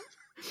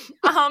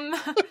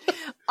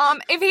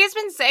 If he's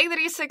been saying that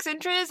he's 6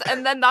 inches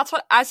and then that's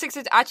what 6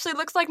 inches actually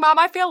looks like, Mom,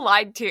 I feel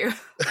lied to.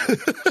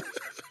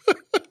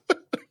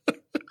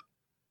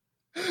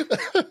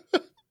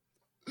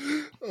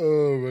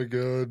 Oh my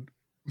god.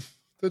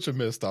 Such a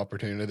missed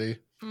opportunity.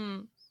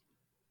 I'm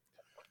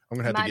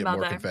gonna have to get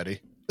more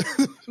confetti.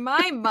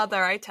 My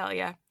mother, I tell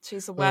you,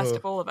 she's the worst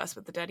of all of us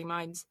with the dirty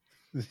minds.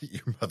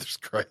 Your mother's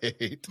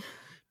great.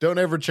 Don't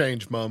ever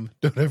change, Mom.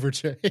 Don't ever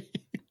change.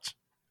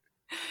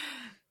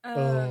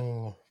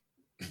 Yeah.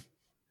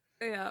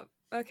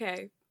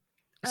 Okay.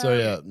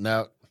 So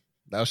now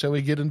shall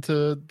we get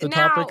into the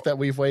topic that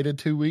we've waited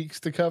 2 weeks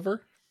to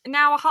cover?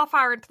 Now, a half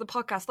hour into the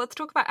podcast, let's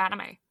talk about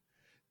anime.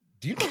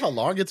 Do you know how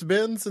long it's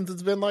been since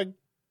it's been like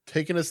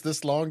taking us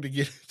this long to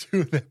get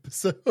to an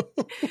episode?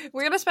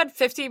 We're going to spend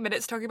 15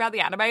 minutes talking about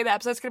the anime. The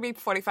episode's going to be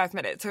 45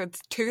 minutes, so it's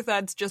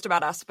 2/3 just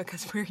about us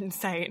because we're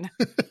insane.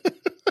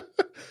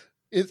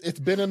 It's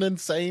been an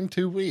insane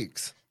 2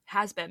 weeks.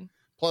 Has been.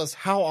 Plus,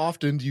 how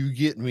often do you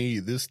get me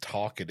this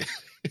talkative?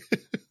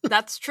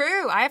 That's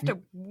true. I have to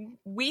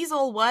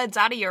weasel words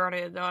out of you on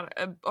it,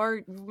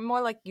 or more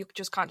like you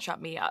just can't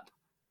shut me up.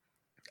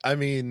 I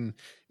mean,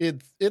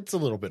 it's a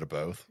little bit of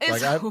both.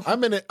 Like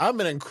I'm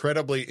an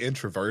incredibly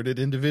introverted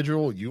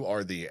individual. You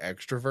are the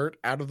extrovert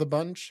out of the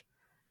bunch.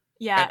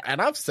 Yeah,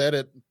 and I've said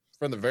it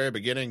from the very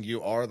beginning.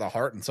 You are the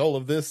heart and soul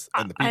of this,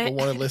 and the people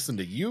want to listen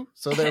to you.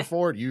 So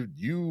therefore,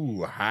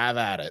 you have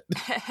at it.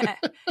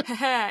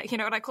 You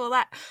know what I call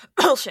that?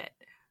 Bullshit.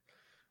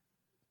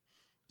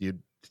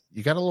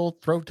 You got a little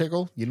throat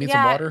tickle? You need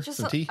some water,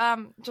 some tea?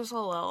 Just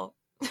a little.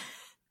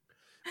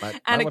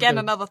 And again,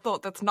 another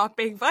thought that's not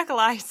being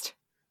vocalized.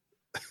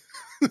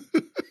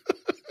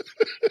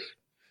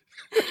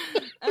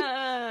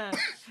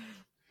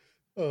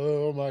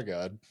 Oh my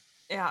god.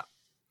 Yeah.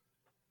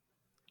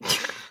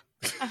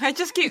 I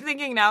just keep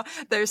thinking now,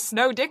 there's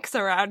no dicks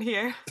around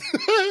here.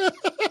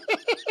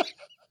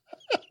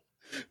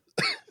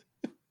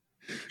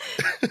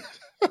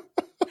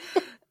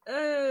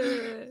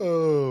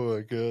 Oh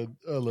my god,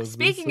 I love this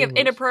Speaking so of much.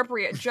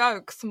 inappropriate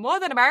jokes, more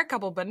than a married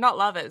couple, but not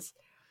lovers.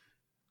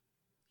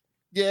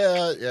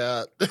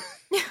 Yeah.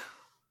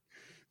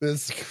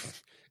 This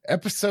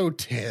episode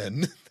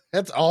 10.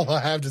 That's all I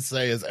have to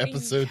say is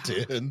episode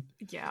 10.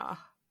 Yeah.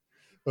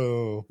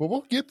 Oh, but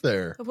we'll get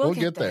there. We'll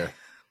get there.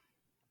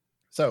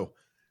 So,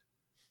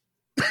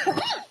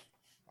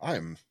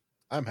 I'm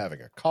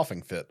having a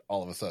coughing fit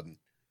all of a sudden.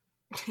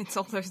 It's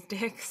all those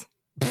dicks.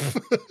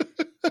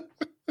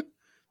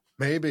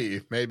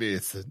 Maybe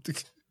it's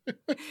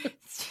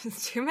It's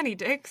just too many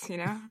dicks, you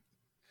know?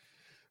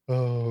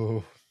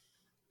 oh,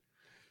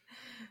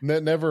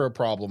 never a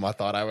problem I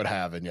thought I would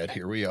have, and yet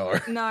here we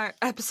are. No,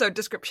 episode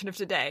description of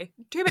today.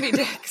 Too many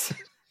dicks.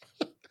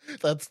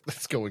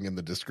 That's going in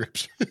the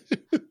description.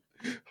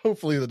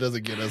 Hopefully that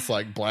doesn't get us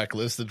like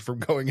blacklisted from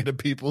going into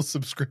people's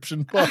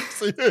subscription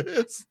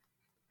boxes.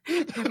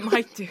 It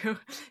might do.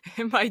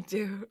 It might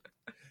do.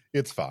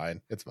 It's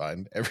fine.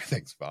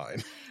 Everything's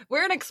fine.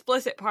 We're an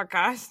explicit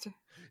podcast.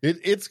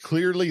 It's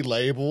clearly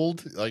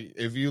labeled. Like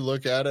if you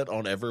look at it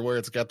on everywhere,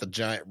 it's got the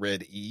giant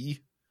red E.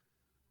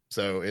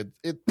 So it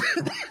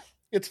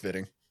it's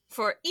fitting.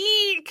 For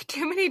eek,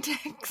 too many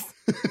dicks.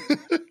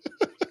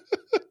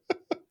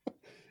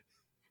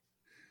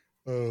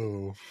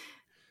 Oh.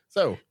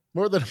 So,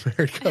 More Than a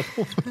Married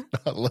Couple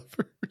But Not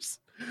Lovers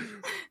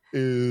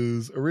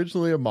is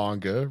originally a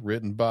manga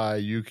written by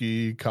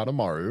Yuki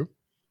Kanemaru.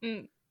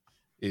 Mm.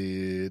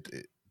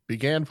 It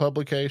began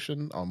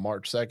publication on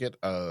March 2nd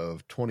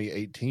of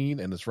 2018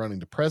 and is running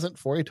to present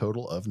for a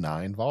total of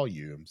 9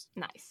 volumes.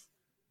 Nice.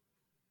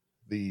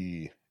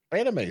 The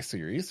anime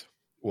series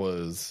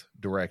was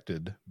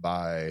directed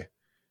by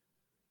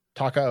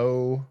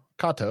Takao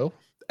Kato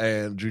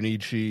and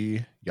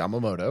Junichi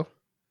Yamamoto.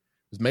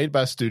 It was made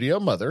by Studio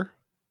Mother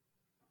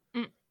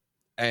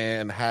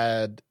and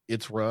had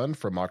its run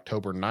from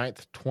October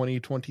 9th,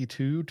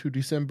 2022 to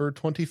December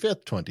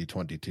 25th,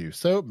 2022.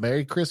 So,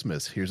 Merry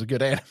Christmas. Here's a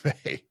good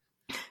anime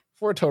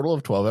for a total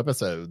of 12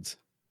 episodes.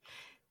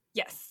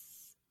 Yes.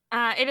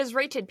 It is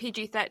rated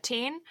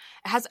PG-13. It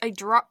has a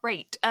drop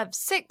rate of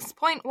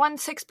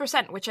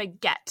 6.16%, which I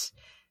get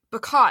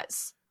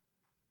because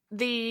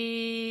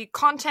the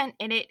content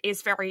in it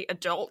is very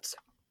adult.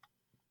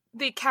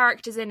 The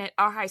characters in it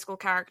are high school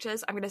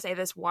characters. I'm going to say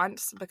this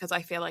once because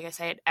I feel like I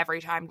say it every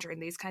time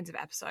during these kinds of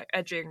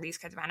during these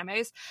kinds of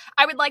animes.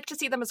 I would like to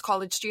see them as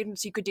college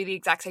students. You could do the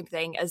exact same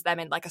thing as them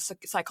in like a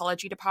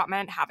psychology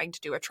department having to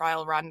do a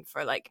trial run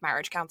for like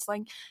marriage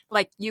counseling.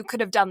 Like you could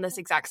have done this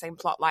exact same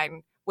plot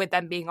line with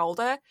them being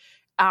older.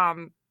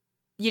 You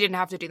didn't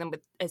have to do them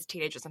as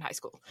teenagers in high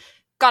school.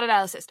 Got it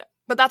out of the system.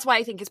 But that's why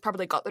I think it's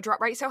probably got the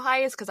drop rate so high,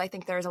 is because I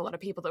think there's a lot of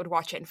people that would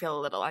watch it and feel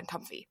a little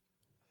uncomfy.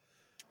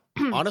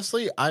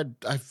 Honestly, I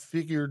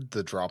figured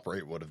the drop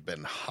rate would have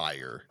been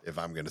higher if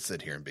I'm going to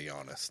sit here and be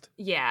honest.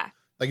 Yeah.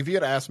 Like if you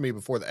had asked me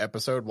before the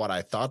episode what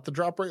I thought the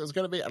drop rate was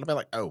going to be, I'd be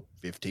like, oh,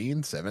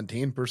 15,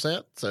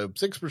 17%. So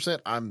 6%,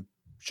 I'm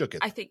shook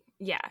it. I think,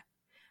 yeah.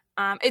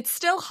 It's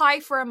still high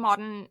for a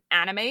modern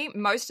anime.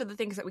 Most of the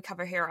things that we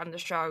cover here on the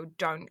show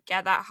don't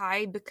get that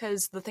high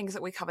because the things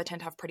that we cover tend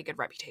to have pretty good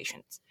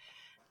reputations.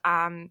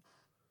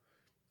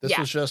 This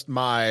was just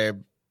my,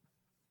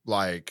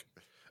 like,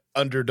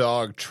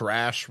 underdog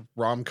trash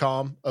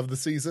rom-com of the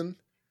season.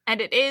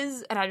 And it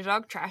is an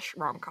underdog trash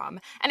rom-com.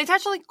 And it's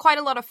actually quite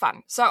a lot of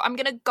fun. So I'm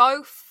going to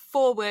go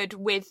forward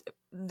with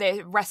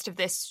the rest of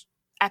this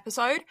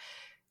episode,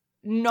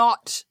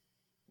 not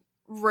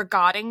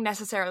regarding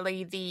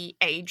necessarily the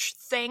age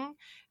thing,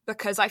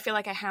 because I feel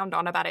like I hound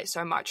on about it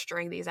so much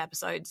during these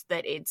episodes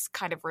that it's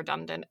kind of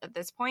redundant at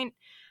this point.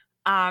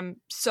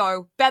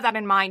 So bear that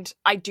in mind.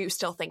 I do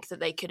still think that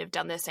they could have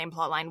done the same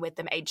plotline with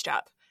them aged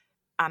up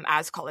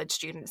as college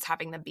students,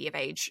 having them be of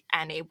age,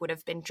 and it would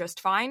have been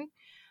just fine.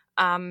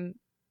 I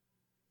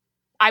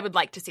would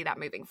like to see that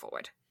moving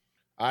forward.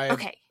 I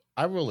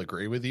will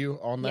agree with you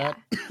on that.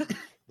 Yeah.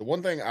 The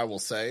one thing I will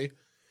say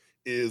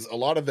is a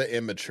lot of the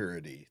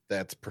immaturity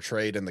that's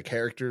portrayed in the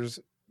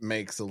characters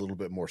makes a little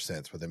bit more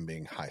sense with them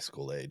being high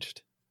school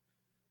aged.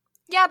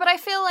 Yeah, but I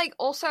feel like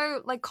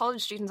also like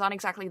college students aren't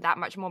exactly that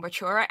much more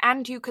mature,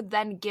 and you could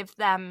then give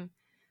them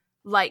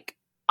like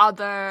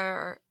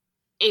other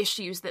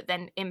issues that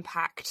then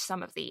impact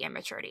some of the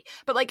immaturity.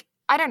 But like,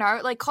 I don't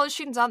know, like college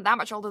students aren't that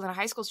much older than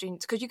high school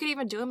students, because you could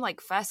even do them like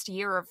first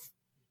year of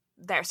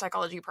their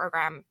psychology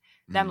program,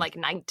 them like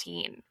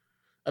 19.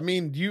 I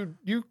mean,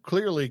 you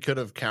clearly could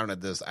have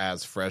counted this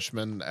as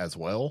freshmen as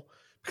well,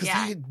 because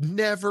they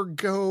never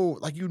go,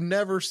 like you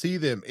never see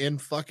them in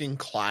fucking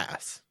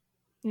class.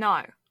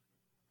 No.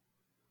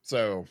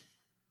 So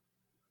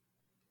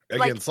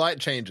again, like, slight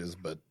changes,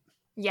 but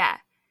yeah.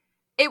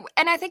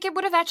 And I think it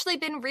would have actually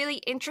been really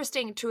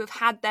interesting to have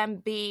had them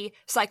be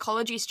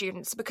psychology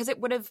students, because it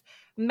would have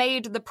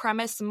made the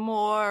premise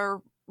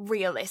more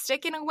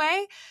realistic in a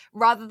way,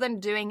 rather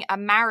than doing a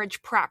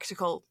marriage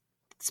practical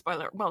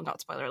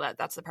not spoiler alert,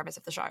 that's the premise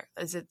of the show.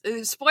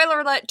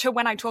 Spoiler alert to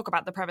when I talk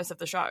about the premise of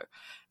the show.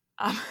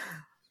 But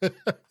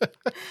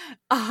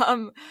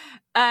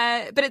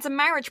it's a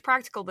marriage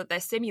practical that they're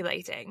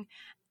simulating.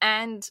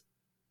 And,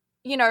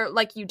 you know,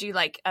 like you do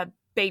like a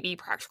baby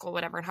practical,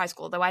 whatever, in high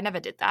school, though I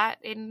never did that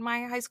in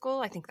my high school.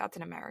 I think that's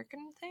an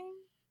American thing.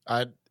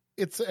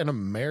 It's an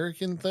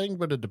American thing,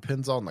 but it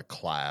depends on the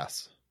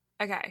class.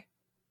 Okay.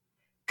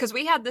 Because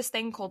we had this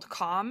thing called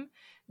CALM,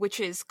 which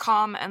is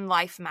Calm and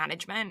Life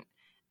Management.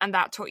 And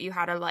that taught you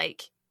how to,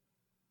 like,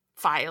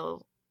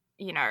 file,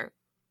 you know,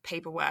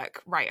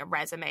 paperwork, write a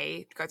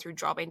resume, go through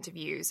job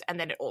interviews. And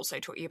then it also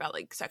taught you about,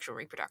 like, sexual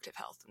reproductive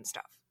health and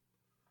stuff.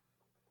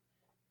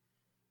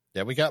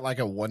 Yeah, we got like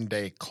a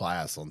 1-day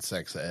class on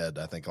sex ed,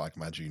 I think, like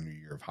my junior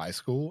year of high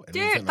school. And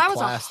dude, it was in that a was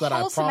class a that I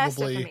whole semester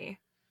for probably me.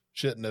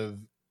 shouldn't have.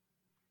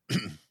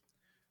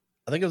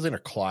 I think it was in a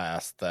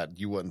class that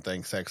you wouldn't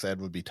think sex ed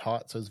would be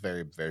taught, so it's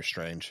very, very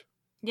strange.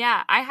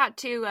 Yeah, I had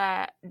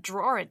to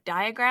draw a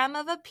diagram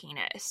of a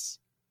penis.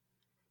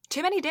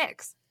 Too many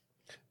dicks.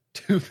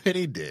 Too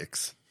many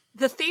dicks.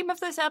 The theme of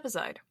this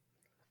episode.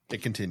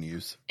 It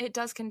continues. It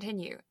does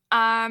continue.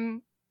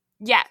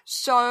 Yeah,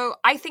 so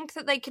I think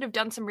that they could have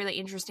done some really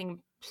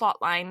interesting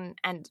plotline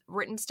and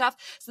written stuff.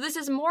 So this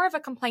is more of a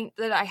complaint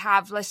that I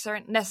have less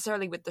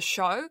necessarily with the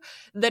show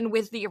than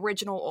with the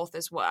original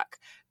author's work,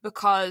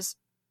 because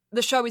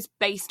the show is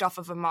based off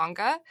of a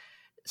manga.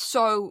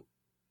 So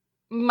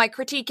my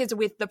critique is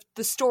with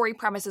the story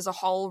premise as a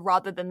whole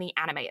rather than the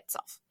anime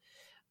itself.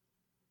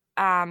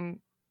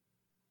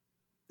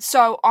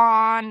 So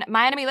on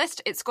My Anime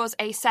List, it scores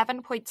a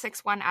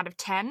 7.61 out of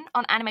 10.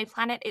 On Anime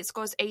Planet, it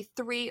scores a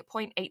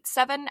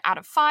 3.87 out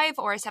of 5,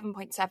 or a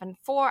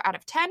 7.74 out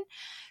of 10.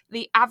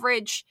 The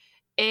average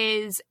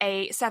is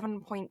a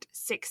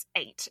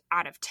 7.68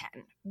 out of 10,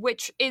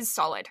 which is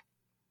solid.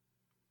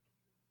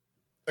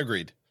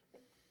 Agreed.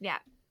 Yeah.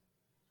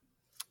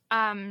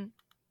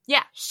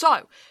 Yeah,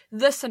 so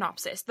the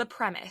synopsis, the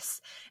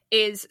premise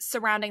is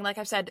surrounding, like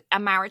I've said, a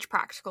marriage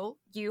practical.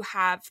 You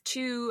have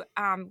to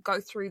go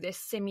through this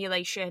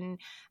simulation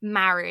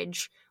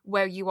marriage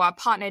where you are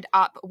partnered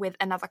up with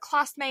another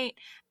classmate,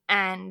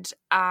 and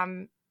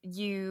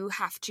you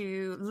have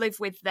to live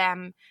with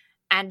them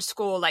and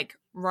score like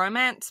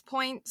romance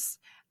points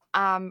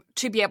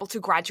to be able to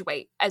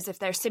graduate, as if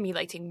they're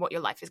simulating what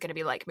your life is going to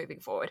be like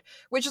moving forward,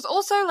 which is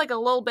also like a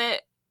little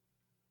bit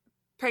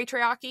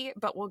patriarchy,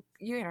 but well,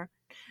 you know.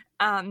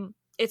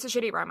 It's a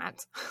shitty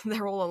romance.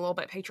 They're all a little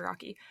bit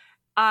patriarchy.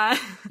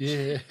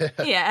 Yeah.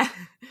 Yeah.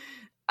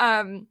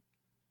 And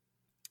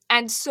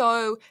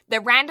so they're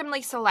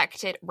randomly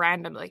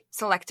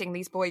selecting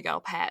these boy-girl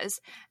pairs.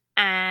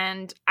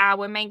 And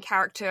our main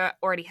character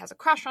already has a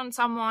crush on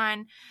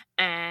someone.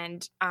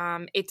 And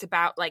it's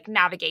about like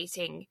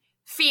navigating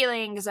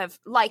feelings of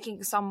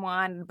liking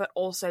someone but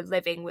also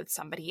living with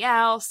somebody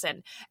else,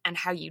 and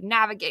how you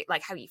navigate,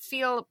 like how you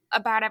feel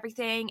about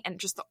everything, and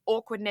just the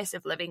awkwardness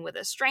of living with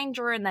a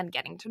stranger and then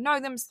getting to know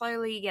them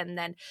slowly, and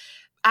then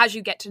as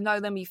you get to know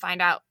them you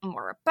find out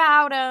more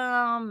about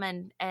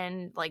them,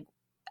 and like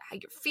how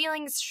your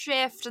feelings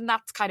shift. And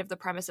that's kind of the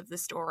premise of the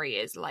story,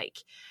 is like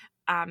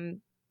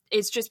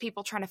it's just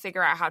people trying to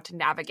figure out how to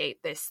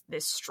navigate this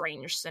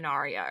strange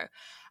scenario.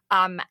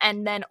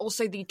 And then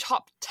also the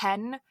top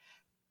 10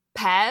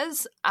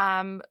 pairs,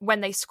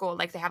 when they score,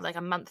 like they have like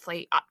a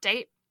monthly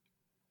update,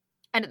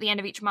 and at the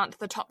end of each month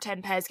the top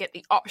 10 pairs get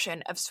the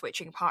option of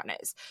switching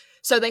partners.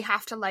 So they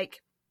have to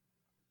like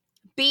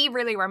be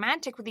really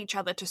romantic with each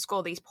other to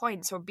score these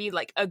points, or be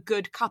like a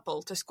good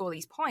couple to score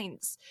these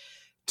points,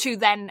 to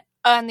then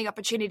earn the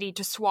opportunity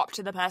to swap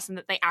to the person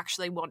that they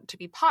actually want to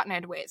be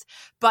partnered with.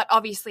 But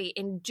obviously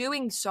in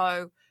doing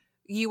so,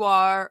 you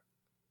are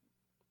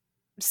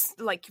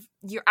like,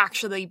 you're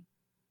actually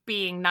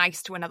being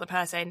nice to another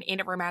person in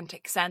a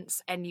romantic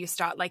sense, and you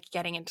start like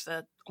getting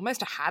into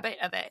almost a habit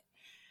of it,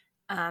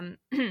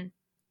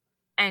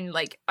 and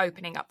like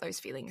opening up those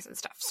feelings and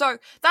stuff. So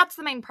that's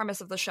the main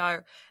premise of the show.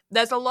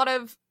 There's a lot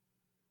of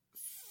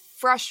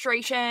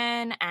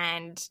frustration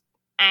and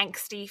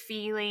angsty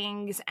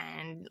feelings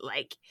and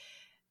like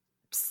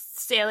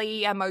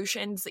silly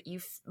emotions that you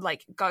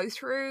like go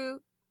through,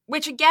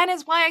 which again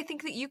is why I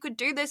think that you could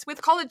do this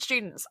with college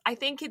students. I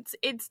think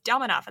it's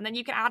dumb enough. And then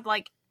you can add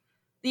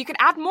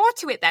more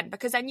to it then,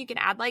 because then you can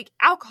add like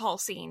alcohol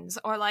scenes,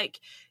 or like,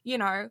 you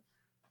know,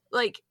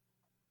 like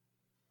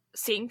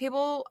seeing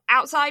people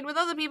outside with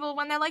other people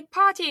when they're like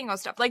partying or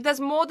stuff. Like there's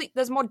more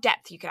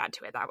depth you could add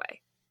to it that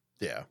way.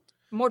 Yeah.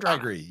 More drama. I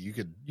agree. You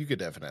could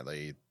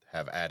definitely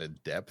have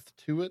added depth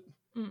to it.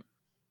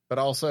 But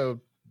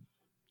also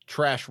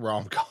trash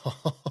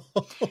rom-com.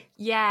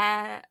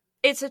 Yeah.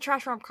 It's a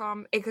trash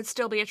rom-com. It could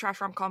still be a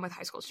trash rom-com with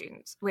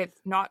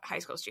not high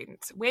school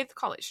students, with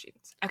college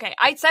students. Okay,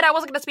 I said I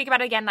wasn't going to speak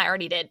about it again, and I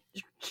already did.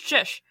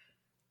 Shush.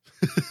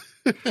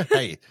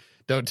 Hey,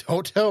 don't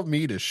tell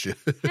me to shush.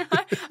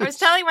 I was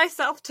telling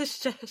myself to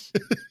shush.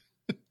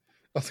 I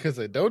was going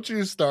to say, don't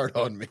you start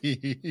on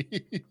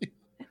me.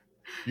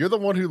 You're the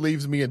one who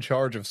leaves me in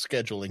charge of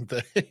scheduling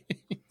things.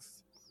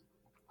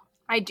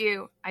 I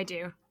do.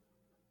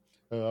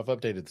 I've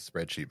updated the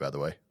spreadsheet, by the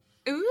way.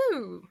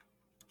 Ooh.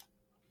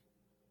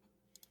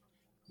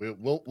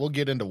 We'll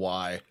get into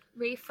why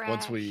Refresh.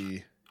 once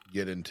we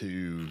get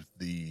into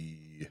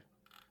the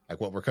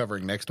what we're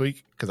covering next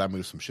week, because I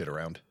moved some shit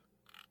around.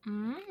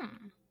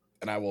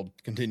 And I will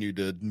continue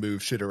to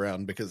move shit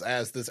around because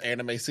as this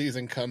anime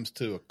season comes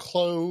to a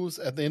close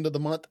at the end of the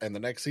month and the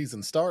next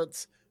season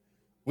starts,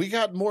 we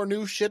got more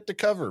new shit to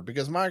cover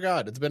because, my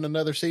God, it's been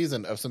another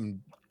season of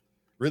some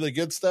really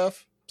good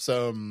stuff,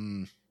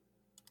 some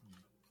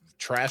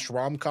trash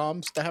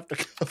rom-coms to have to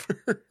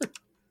cover,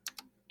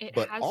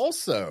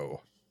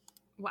 also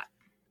what?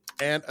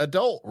 An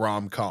adult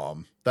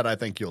rom-com that I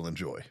think you'll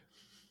enjoy.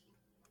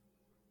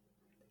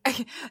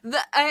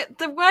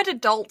 The word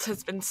adult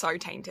has been so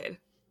tainted.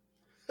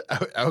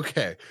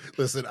 Okay,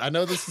 listen, I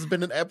know this has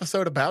been an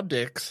episode about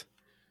dicks.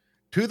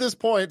 To this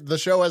point, the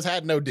show has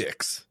had no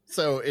dicks.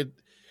 So it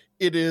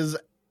is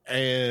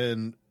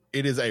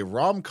a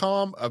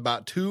rom-com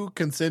about two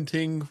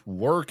consenting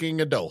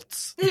working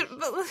adults. This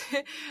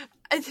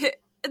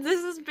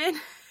has been...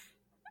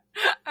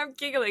 I'm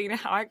giggling now.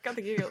 I got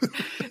the giggles.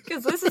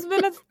 Because this has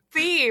been a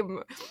theme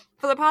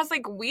for the past,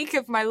 week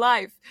of my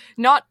life.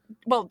 Not,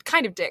 well,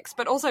 kind of dicks,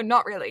 but also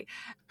not really.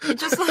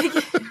 Just,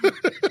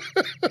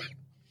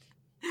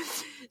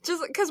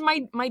 just because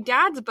my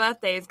dad's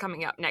birthday is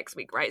coming up next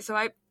week, right?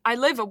 So I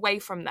live away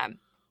from them.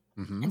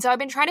 Mm-hmm. And so I've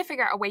been trying to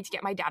figure out a way to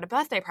get my dad a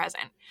birthday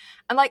present.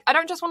 And, I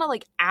don't just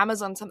want to,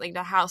 Amazon something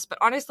to house, but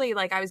honestly,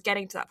 I was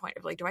getting to that point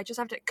of, do I just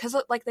have to... Because,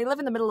 they live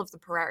in the middle of the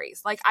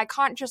prairies. I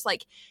can't just,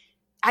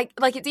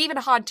 it's even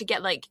hard to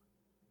get,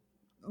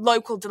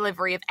 local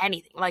delivery of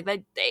anything.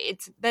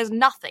 There's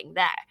nothing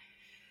there.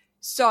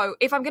 So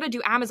if I'm going to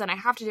do Amazon, I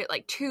have to do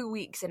it, 2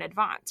 weeks in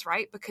advance,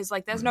 right? Because,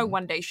 there's no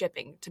one-day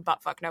shipping to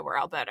buttfuck nowhere,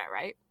 Alberta,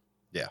 right?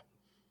 Yeah.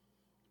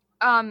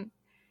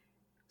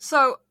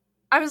 So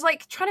I was,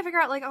 trying to figure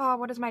out,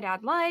 what does my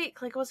dad like?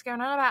 What's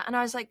going on about? And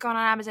I was, going on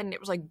Amazon, and it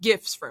was,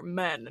 gifts for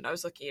men. And I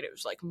was looking at it, it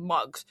was,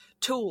 mugs,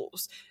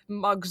 tools,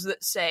 mugs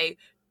that say,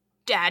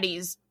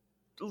 Daddy's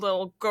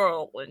little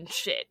girl and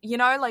shit,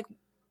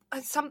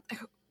 some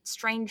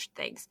strange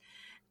things.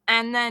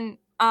 And then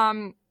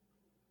and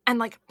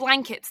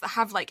blankets that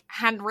have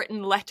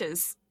handwritten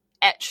letters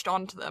etched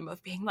onto them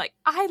of being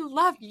I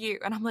love you,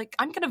 and I'm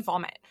I'm gonna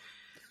vomit.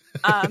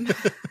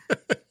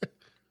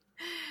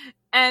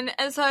 and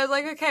so I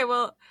was okay,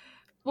 well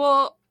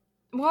what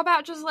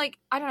about just I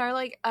don't know,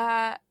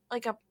 a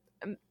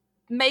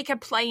make a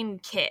plane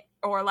kit,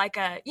 or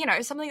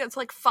a something that's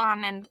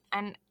fun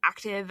and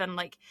active, and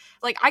I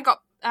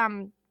got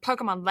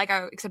Pokemon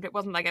Lego, except it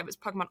wasn't Lego, it was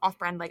Pokemon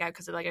off-brand Lego,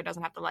 because the Lego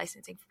doesn't have the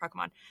licensing for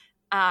Pokemon,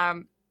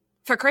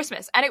 for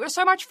Christmas, and it was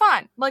so much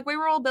fun. We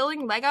were all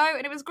building Lego,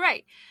 and it was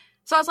great.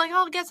 So I was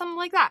I'll get something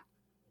like that.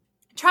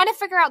 Trying to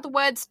figure out the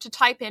words to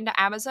type into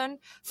Amazon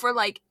for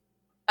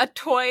a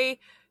toy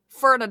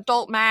for an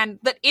adult man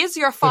that is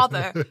your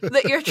father,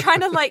 that you're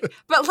trying to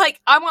but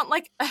I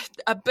want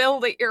a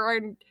build at your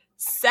own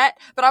set,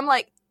 but I'm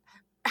a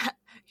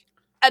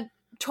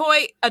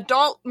toy,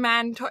 adult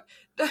man toy,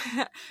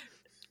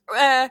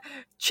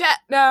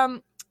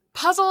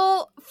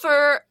 puzzle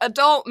for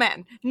adult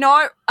men.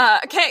 No,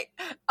 okay,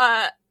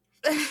 I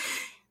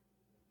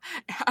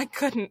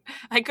couldn't,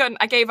 I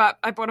gave up.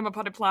 I bought him a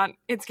potted plant.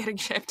 It's getting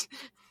shipped.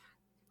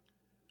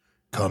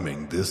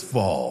 Coming this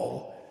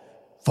fall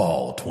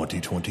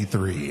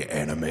 2023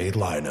 anime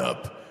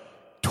lineup.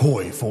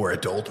 Toy for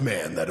adult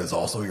man that is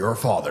also your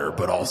father,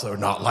 but also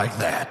not like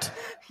that.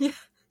 Yeah.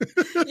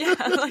 Yeah,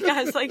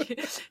 I was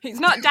he's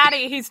not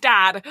daddy, he's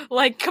dad.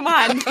 Come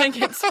on.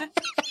 It's... come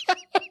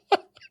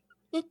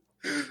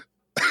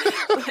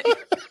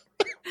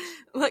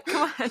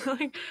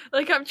on.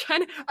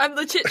 I'm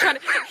legit trying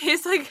to...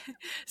 He's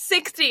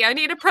 60. I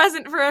need a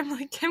present for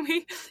him. Can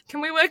we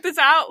work this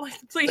out?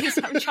 Please,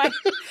 I'm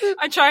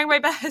trying my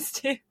best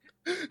to...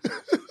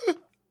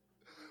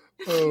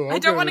 Oh, okay. I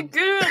don't want to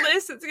Google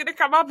this. It's going to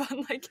come up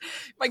on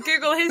my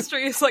Google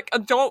history is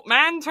adult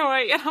man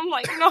toy, and I'm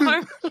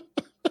no.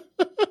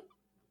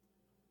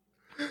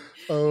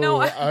 Oh, no.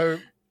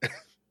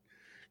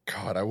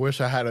 God, I wish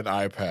I had an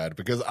iPad,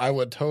 because I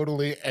would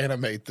totally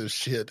animate this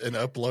shit and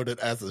upload it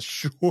as a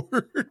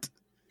short.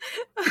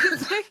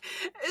 It's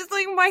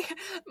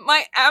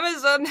my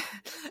Amazon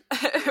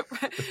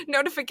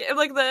notification,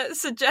 the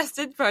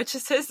suggested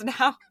purchases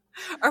now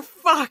are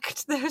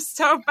fucked. They're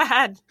so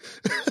bad.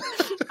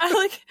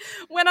 I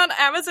went on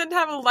Amazon to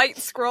have a light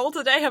scroll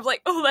today of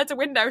oh, that's a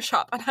window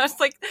shop, and I was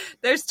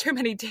there's too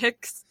many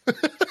dicks.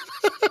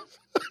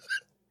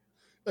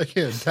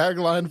 Again,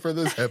 tagline for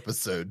this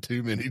episode: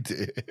 too many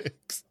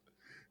dicks.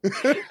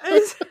 I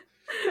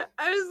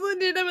was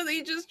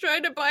legitimately just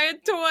trying to buy a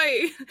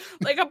toy,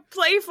 a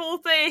playful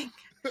thing.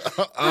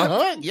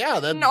 Yeah,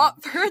 that's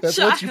not for a that's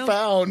child. What you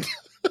found.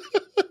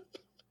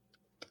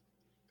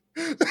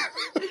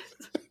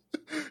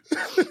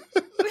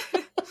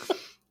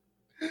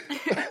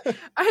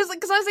 I was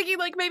because I was thinking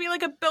maybe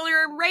a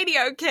billiard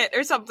radio kit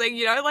or something,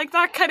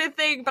 that kind of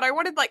thing. But I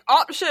wanted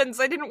options.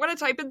 I didn't want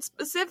to type in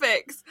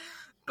specifics.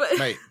 But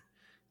mate,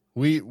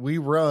 We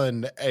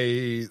run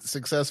a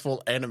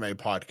successful anime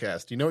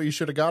podcast. You know what you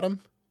should have got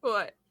him?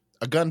 What?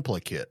 A gunplay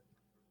kit.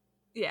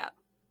 Yeah.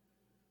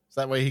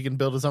 So that way he can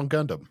build his own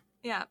Gundam.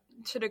 Yeah.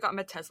 Should have got him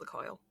a Tesla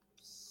coil.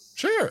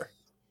 Sure.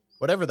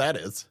 Whatever that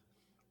is.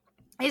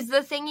 Is the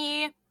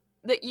thingy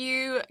that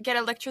you get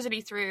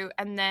electricity through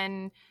and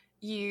then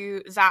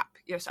you zap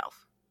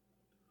yourself.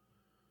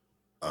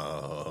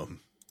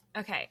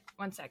 Okay,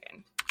 1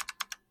 second.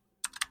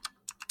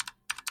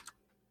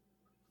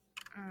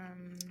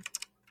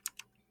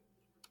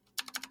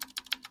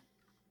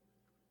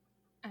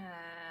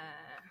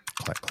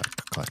 Clack, clack,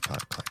 clack,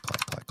 clack, clack,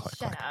 clack, clack,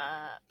 Shut clack.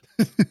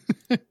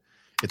 up.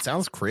 It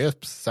sounds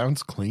crisp.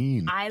 Sounds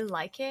clean. I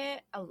like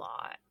it a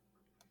lot.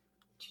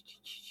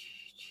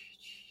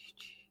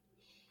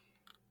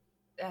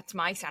 That's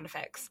my sound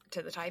effects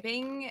to the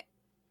typing.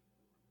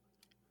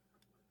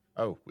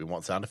 Oh, we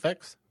want sound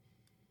effects?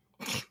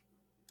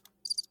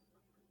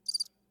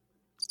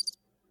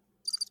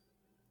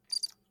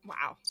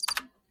 Wow.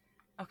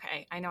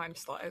 Okay, I know I'm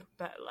slow,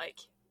 but like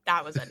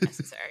that was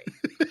unnecessary.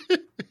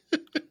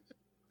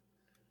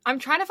 I'm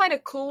trying to find a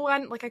cool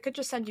one. Like I could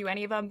just send you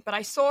any of them, but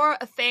I saw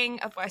a thing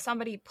of where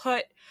somebody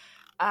put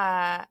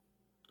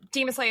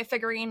Demon Slayer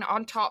figurine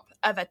on top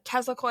of a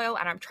Tesla coil,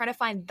 and I'm trying to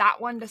find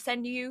that one to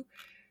send you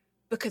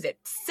because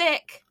it's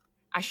sick.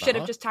 I should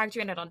have just tagged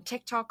you in it on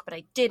TikTok, but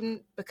I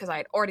didn't because I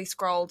had already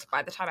scrolled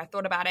by the time I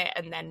thought about it,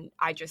 and then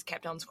I just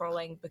kept on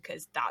scrolling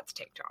because that's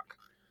TikTok.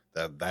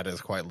 That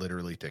is quite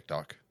literally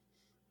TikTok.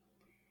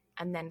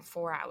 And then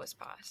 4 hours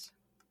passed.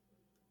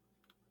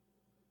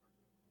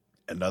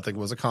 And nothing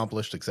was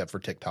accomplished except for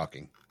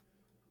TikToking.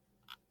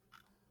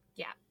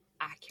 Yeah,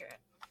 accurate.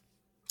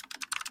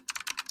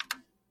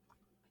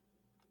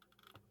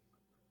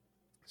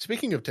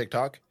 Speaking of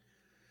TikTok,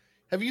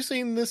 have you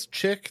seen this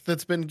chick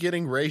that's been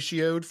getting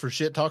ratioed for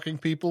shit-talking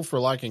people for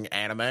liking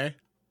anime?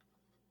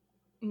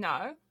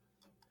 No.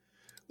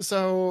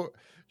 So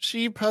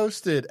she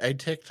posted a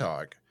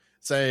TikTok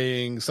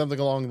saying something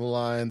along the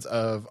lines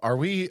of, are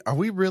we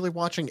really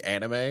watching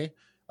anime?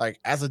 Like,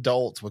 as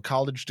adults with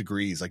college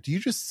degrees, like, do you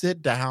just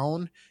sit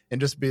down and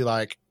just be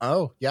like,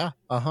 oh, yeah,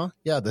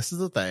 yeah, this is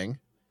the thing.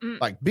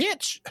 Like,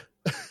 bitch.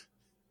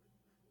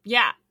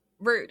 Yeah,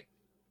 rude.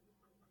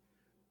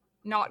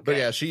 Not good. But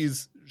yeah,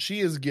 she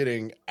is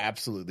getting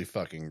absolutely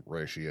fucking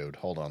ratioed.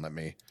 Hold on, let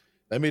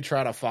me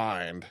try to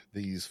find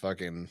these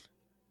fucking...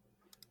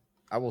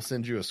 I will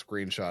send you a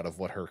screenshot of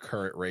what her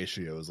current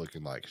ratio is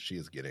looking like. She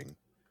is getting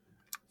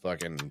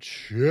fucking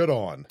shit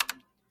on.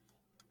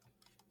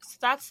 So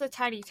that's the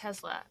Tiny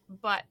Tesla,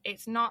 but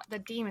it's not the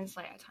Demon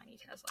Slayer Tiny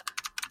Tesla.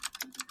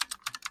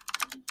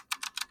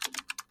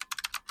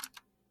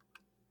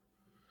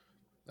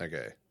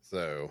 Okay,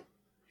 so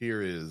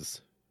here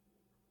is...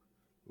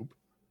 Oop.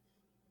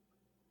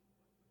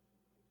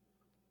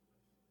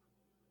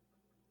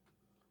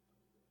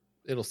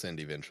 It'll send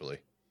eventually.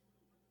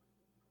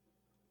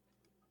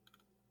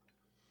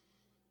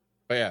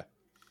 But yeah,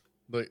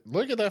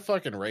 look at that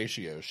fucking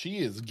ratio. She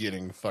is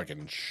getting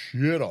fucking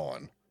shit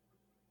on.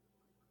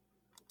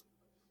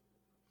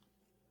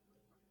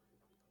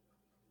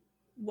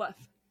 Woof.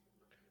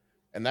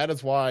 And that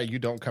is why you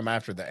don't come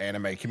after the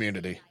anime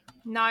community.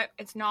 No,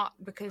 it's not,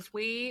 because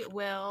we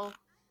will...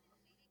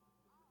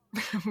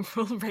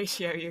 we'll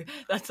ratio you.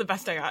 That's the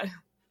best I got.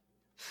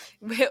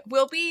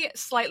 We'll be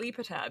slightly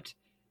perturbed.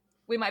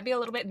 We might be a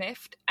little bit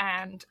miffed,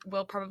 and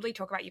we'll probably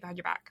talk about you behind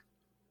your back.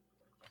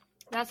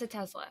 That's a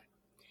Tesla.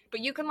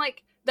 But you can,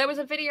 like, there was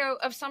a video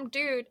of some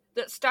dude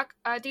that stuck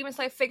a Demon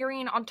Slayer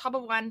figurine on top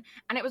of one,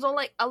 and it was all,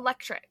 like,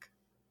 electric.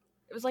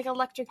 It was, like,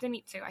 electric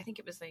Zenitsu. I think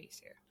it was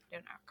Zenitsu. I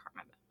don't know. I can't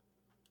remember.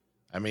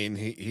 I mean,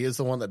 he is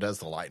the one that does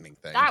the lightning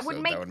thing. That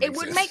would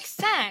make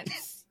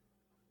sense.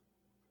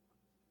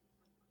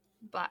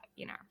 But,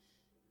 you know.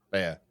 But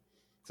yeah.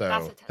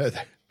 So,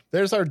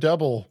 there's our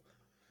double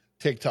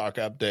TikTok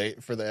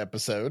update for the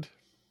episode.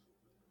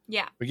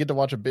 Yeah. We get to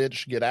watch a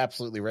bitch get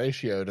absolutely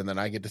ratioed, and then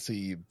I get to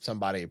see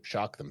somebody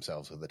shock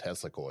themselves with a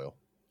Tesla coil.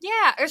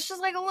 Yeah, it's just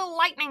like a little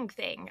lightning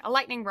thing. A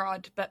lightning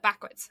rod, but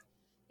backwards.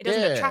 It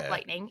doesn't attract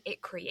lightning,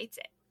 it creates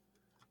it.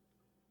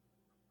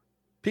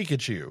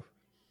 Pikachu.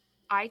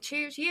 I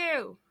choose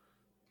you.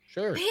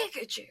 Sure.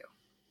 Pikachu.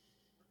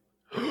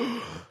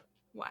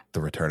 What?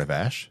 The Return of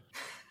Ash.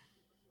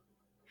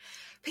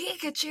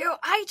 Pikachu,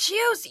 I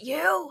choose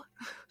you.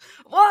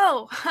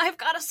 Whoa, I've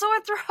got a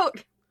sore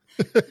throat.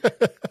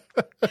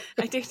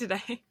 I do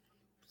today.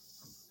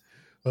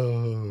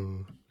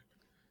 Oh.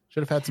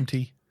 Should have had some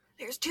tea.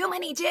 There's too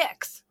many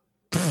dicks.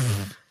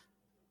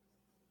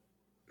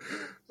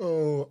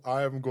 Oh,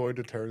 I am going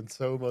to turn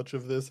so much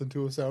of this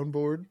into a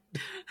soundboard.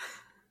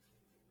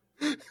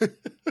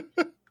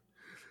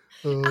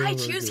 I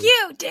choose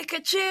you,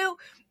 Dickachu.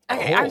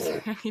 Okay, I'm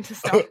sorry. I need to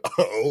stop.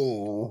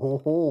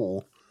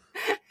 Oh.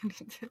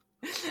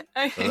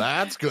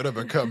 That's going to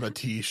become a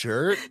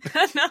t-shirt.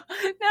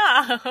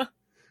 No.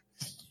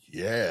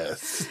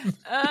 Yes.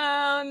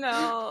 Oh,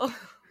 no.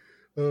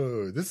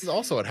 Oh, this is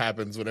also what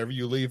happens whenever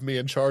you leave me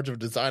in charge of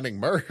designing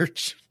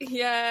merch.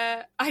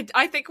 Yeah,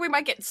 I think we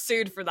might get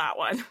sued for that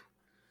one.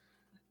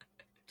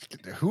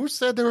 Who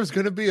said there was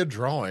going to be a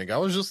drawing? I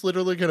was just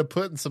literally going to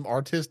put in some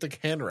artistic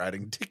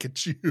handwriting.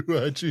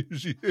 Pikachu, I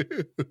choose you.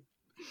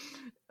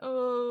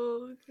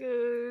 Oh,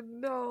 good.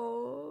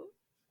 No.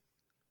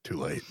 Too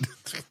late.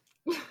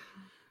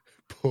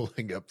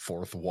 Pulling up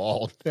fourth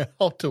wall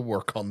now to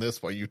work on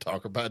this while you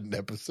talk about an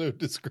episode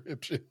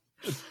description.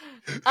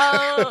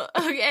 Oh,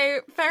 okay.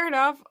 Fair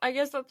enough. I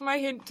guess that's my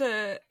hint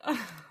to...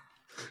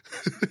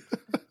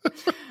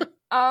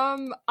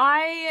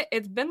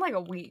 It's been like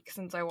a week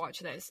since I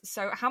watched this,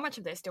 so how much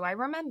of this do I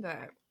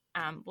remember?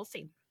 We'll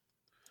see.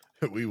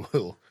 We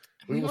will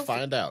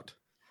find out.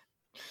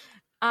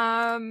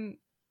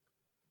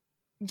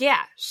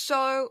 Yeah,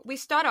 so we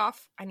start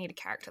off, I need a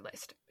character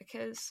list,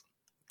 because,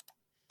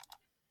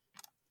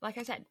 like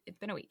I said, it's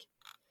been a week.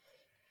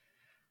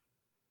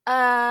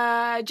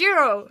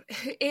 Jiro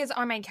is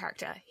our main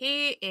character.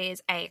 He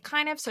is a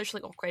kind of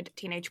socially awkward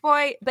teenage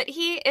boy, but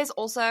he is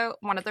also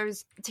one of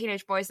those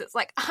teenage boys that's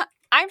like,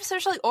 I'm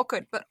socially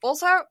awkward, but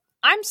also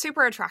I'm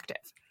super attractive.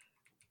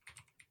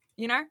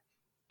 You know?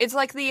 It's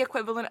like the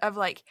equivalent of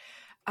like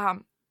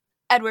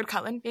Edward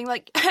Cullen being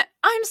like,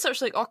 I'm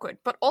socially awkward,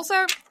 but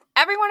also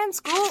everyone in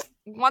school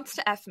wants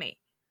to F me.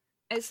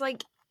 It's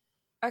like,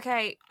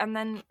 okay, and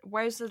then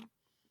where's the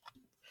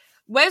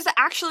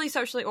actually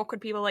socially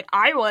awkward people like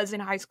I was in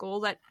high school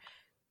that...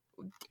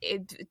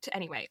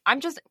 anyway, I'm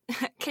just...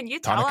 Can you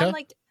tell Tanaka? I'm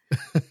like...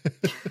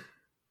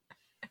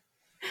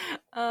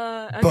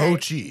 okay.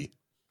 Bochi.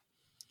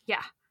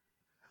 Yeah.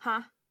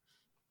 Huh?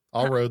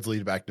 All roads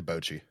lead back to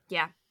Bochi.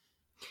 Yeah.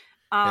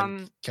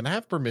 And can I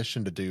have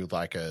permission to do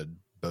like a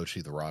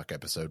Bochi the Rock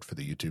episode for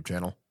the YouTube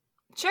channel?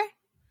 Sure.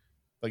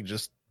 Like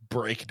just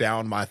break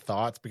down my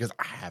thoughts because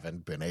I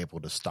haven't been able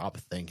to stop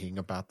thinking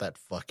about that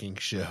fucking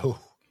show.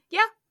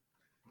 Yeah.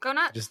 Go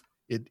nuts.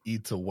 It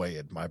eats away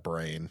at my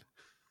brain.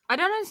 I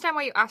don't understand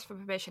why you asked for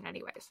permission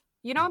anyways.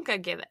 You know I'm gonna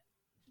give it.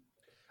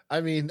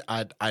 I mean,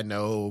 I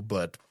know,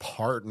 but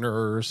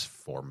partners,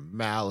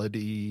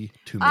 formality,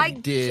 too many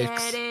dicks.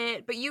 I get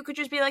it, but you could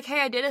just be like,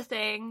 hey, I did a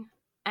thing.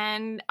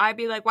 And I'd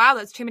be like, wow,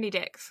 that's too many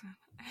dicks.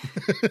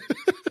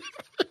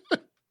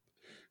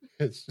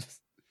 It's just,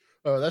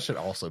 oh, that should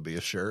also be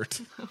a shirt.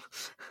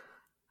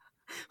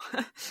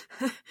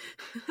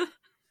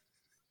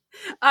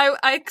 I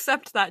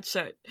accept that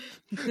shirt.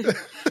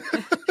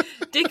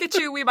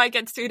 Pikachu, we might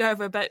get sued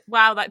over, but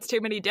wow, that's too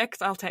many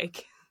dicks. I'll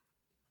take.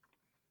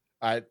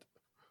 I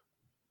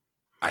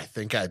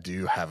think I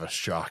do have a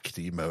shocked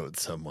emote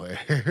somewhere.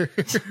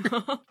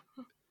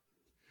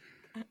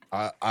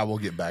 I will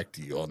get back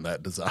to you on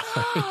that design.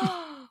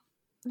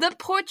 The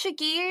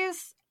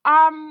Portuguese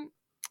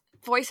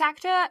voice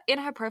actor in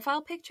her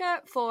profile picture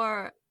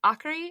for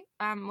Akari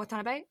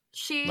Watanabe,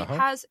 she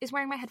is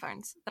wearing my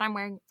headphones that I'm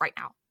wearing right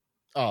now.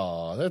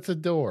 Oh, that's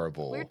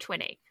adorable. We're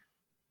twinning.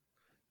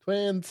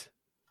 Twins.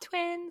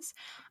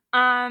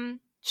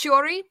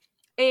 Shiori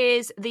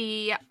is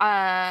the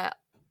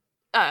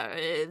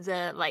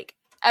like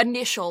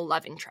initial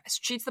love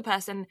interest. She's the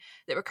person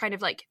that we're kind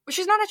of like, well,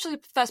 she's not actually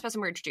the first person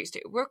we're introduced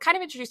to. We're kind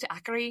of introduced to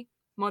Akari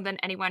more than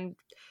anyone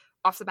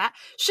off the bat.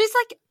 She's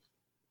like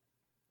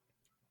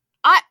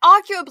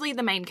arguably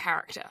the main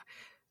character.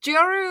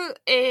 Jioru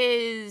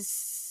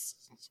is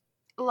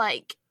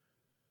like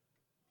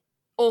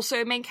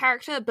also main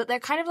character, but they're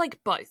kind of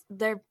like both.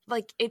 They're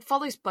like, it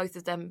follows both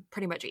of them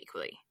pretty much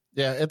equally.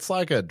 Yeah, it's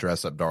like a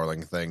dress up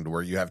darling thing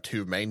where you have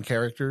two main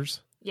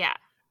characters. Yeah.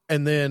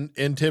 And then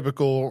in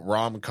typical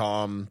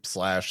rom-com /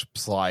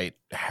 slight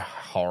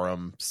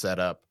harem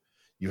setup,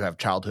 you have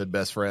childhood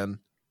best friend.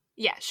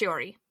 Yeah,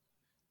 Shiori.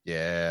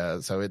 Yeah,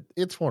 so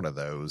it's one of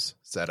those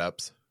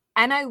setups.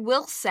 And I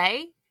will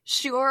say,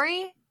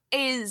 Shiori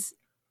is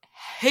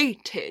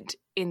hated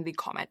in the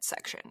comment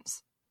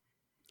sections.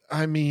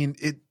 I mean,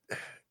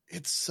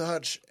 it's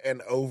such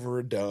an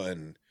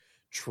overdone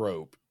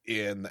trope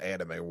in the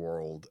anime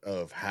world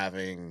of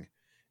having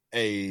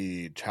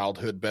a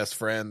childhood best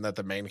friend that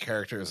the main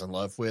character is in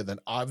love with and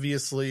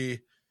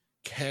obviously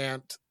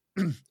can't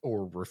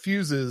or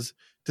refuses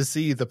to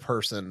see the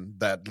person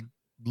that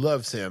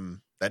loves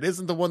him that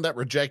isn't the one that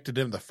rejected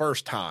him the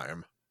first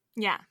time.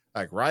 Yeah.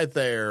 Like right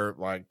there,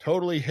 like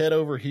totally head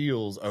over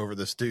heels over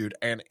this dude.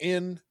 And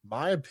in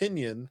my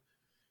opinion,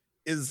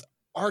 is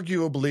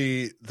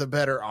arguably the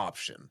better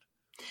option.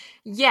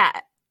 Yeah.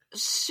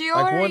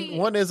 Shiori... Like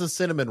one is a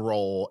cinnamon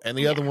roll and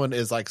the other one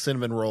is like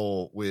cinnamon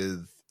roll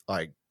with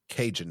like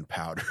Cajun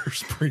powder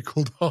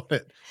sprinkled on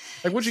it.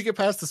 Like once you get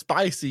past the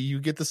spicy, you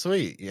get the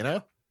sweet, you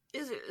know?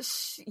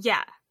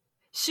 Yeah.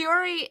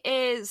 Shiori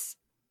is...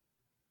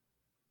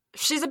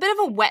 She's a bit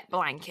of a wet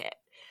blanket.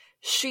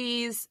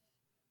 She's...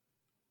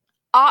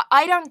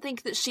 I don't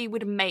think that she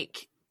would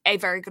make a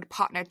very good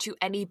partner to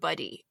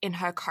anybody in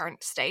her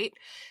current state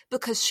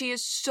because she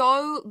is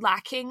so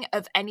lacking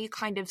of any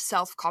kind of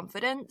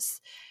self-confidence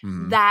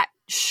that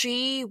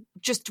she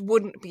just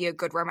wouldn't be a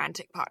good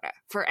romantic partner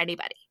for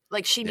anybody.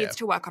 Like, she needs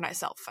to work on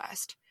herself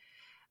first.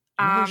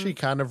 You know who she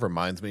kind of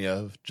reminds me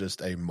of?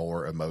 Just a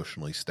more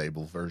emotionally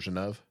stable version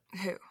of?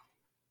 Who?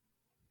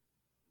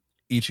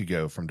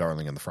 Ichigo from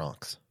Darling in the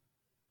Franxx.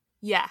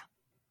 Yeah.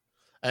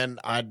 And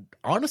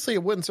honestly,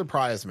 it wouldn't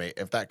surprise me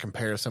if that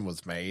comparison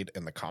was made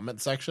in the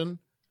comment section.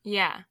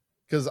 Yeah.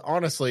 Because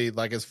honestly,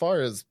 like as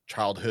far as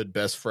childhood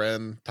best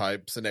friend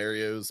type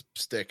scenarios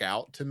stick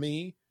out to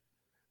me,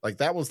 like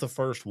that was the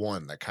first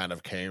one that kind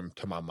of came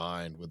to my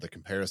mind with the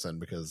comparison.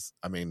 Because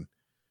I mean,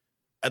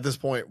 at this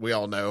point, we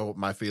all know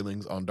my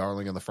feelings on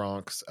Darling in the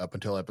Franxx up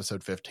until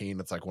episode 15.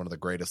 It's like one of the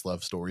greatest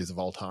love stories of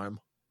all time,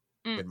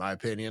 in my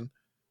opinion.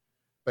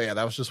 But yeah,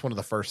 that was just one of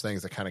the first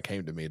things that kind of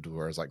came to me to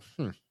where I was like,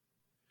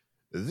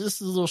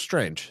 this is a little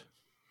strange.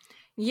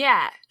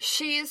 Yeah,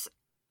 she's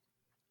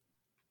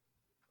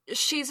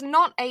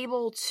not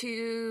able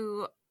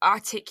to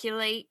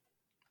articulate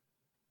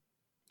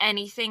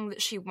anything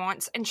that she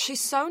wants, and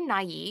she's so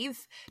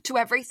naive to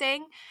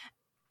everything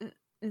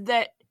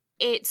that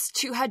it's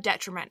to her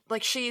detriment.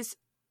 Like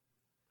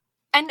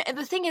and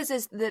the thing is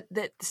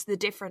that the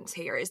difference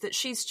here is that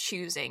she's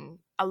choosing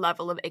a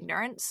level of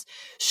ignorance.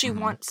 She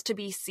wants to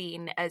be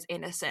seen as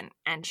innocent,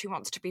 and she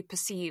wants to be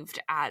perceived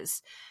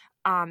as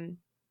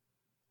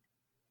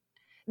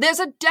there's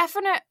a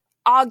definite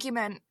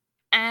argument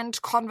and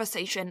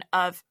conversation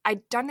of, I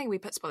don't think we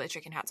put spoiler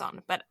chicken hats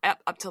on, but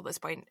up till this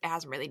point it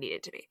hasn't really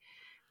needed to be.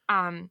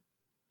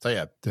 So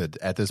yeah,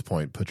 at this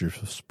point, put your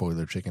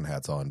spoiler chicken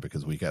hats on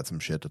because we got some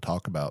shit to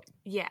talk about.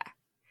 Yeah.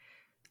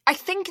 I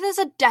think there's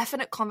a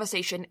definite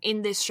conversation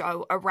in this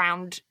show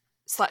around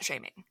slut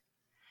shaming.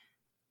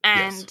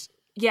 And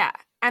yeah,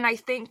 and I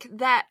think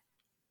that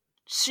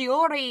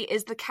Shiori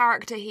is the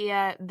character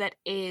here that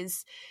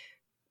is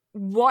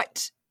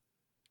what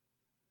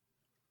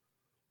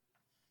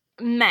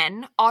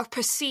men are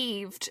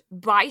perceived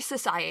by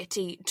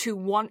society to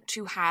want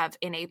to have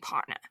in a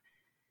partner.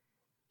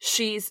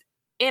 She's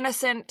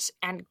innocent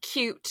and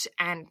cute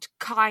and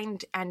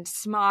kind and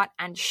smart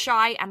and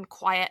shy and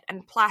quiet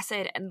and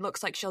placid and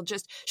looks like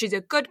she's a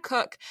good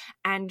cook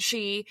and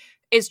she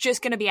is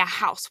just going to be a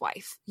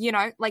housewife, you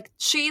know? Like,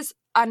 she's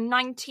a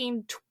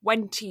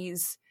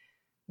 1920s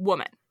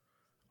woman.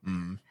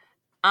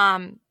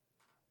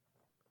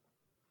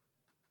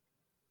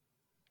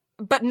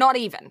 But not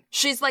even.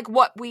 She's like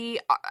what we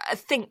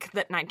think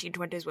that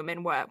 1920s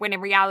women were, when in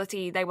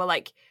reality they were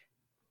like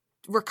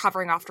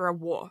recovering after a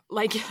war.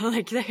 Like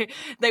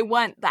they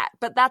weren't that.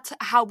 But that's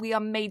how we are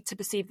made to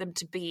perceive them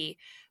to be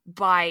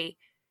by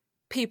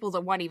people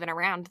that weren't even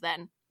around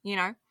then, you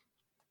know?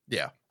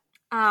 Yeah.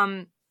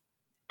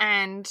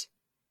 And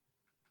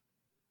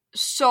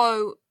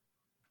so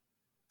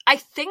I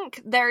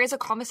think there is a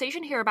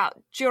conversation here about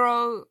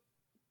Jiro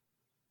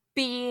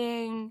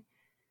being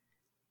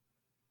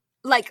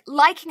like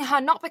liking her,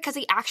 not because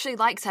he actually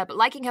likes her, but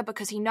liking her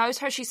because he knows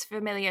her, she's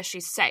familiar,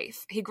 she's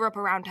safe. He grew up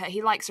around her,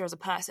 he likes her as a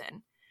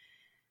person.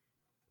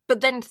 But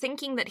then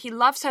thinking that he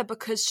loves her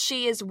because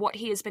she is what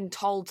he has been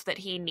told that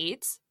he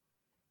needs.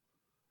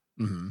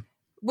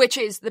 Which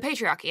is the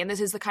patriarchy. And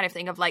this is the kind of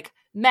thing of like,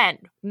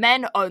 men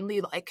only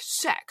like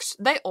sex.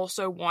 They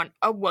also want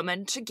a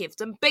woman to give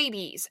them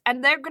babies.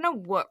 And they're gonna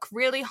work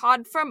really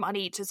hard for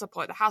money to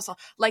support the household.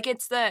 Like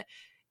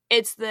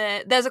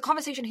there's a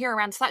conversation here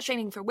around slut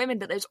shaming for women,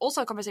 but there's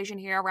also a conversation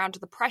here around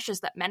the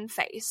pressures that men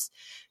face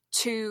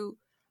to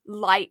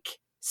like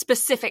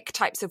specific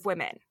types of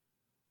women.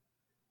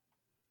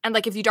 And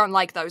like, if you don't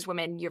like those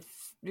women,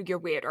 you're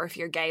weird, or if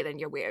you're gay, then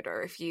you're weird,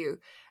 or if you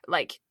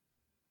like,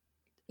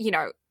 you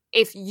know,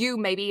 if you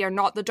maybe are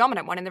not the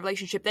dominant one in the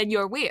relationship, then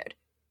you're weird.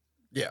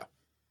 Yeah.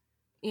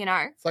 You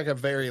know? It's like a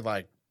very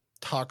like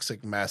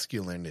toxic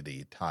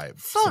masculinity type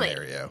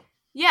scenario.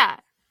 Yeah.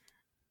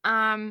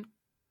 And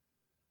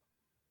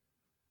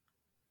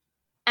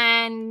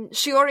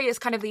Shiori is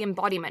kind of the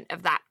embodiment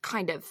of that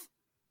kind of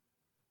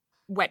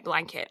wet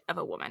blanket of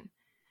a woman.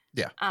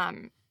 Yeah.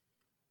 And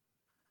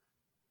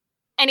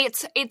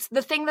it's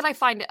the thing that I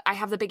find I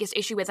have the biggest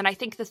issue with, and I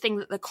think the thing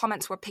that the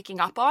comments were picking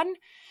up on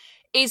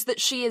is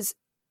that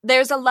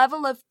there's a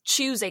level of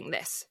choosing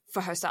this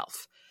for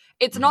herself.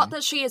 It's not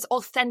that she is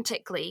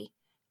authentically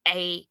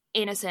a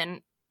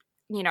innocent,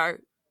 you know,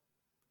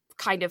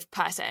 kind of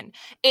person.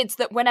 It's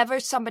that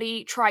whenever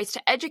somebody tries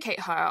to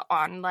educate her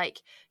on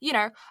like, you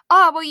know,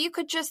 well, you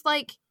could just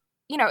like,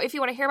 you know, if you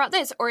want to hear about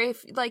this, or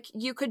if like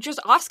you could just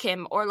ask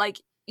him, or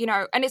like, you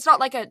know, and it's not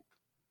like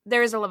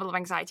there is a level of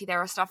anxiety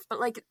there or stuff,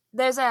 but like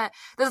there's a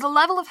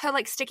level of her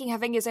like sticking her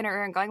fingers in her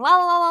ear and going la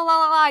la la la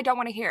la la, I don't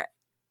want to hear it.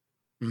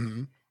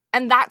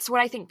 And that's what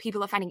I think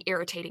people are finding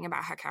irritating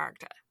about her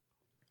character.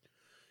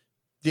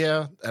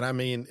 Yeah, and I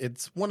mean,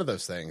 it's one of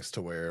those things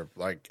to where,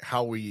 like,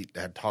 how we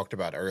had talked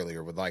about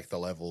earlier with, like, the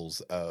levels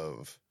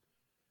of,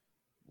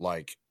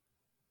 like,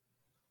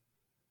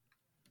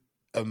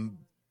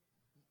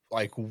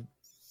 I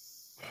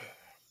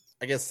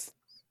guess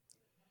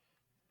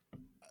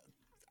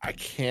I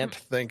can't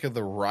think of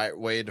the right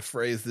way to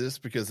phrase this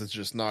because it's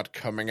just not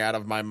coming out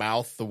of my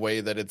mouth the way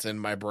that it's in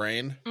my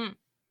brain.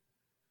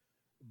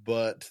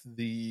 But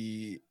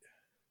the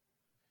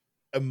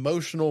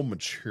emotional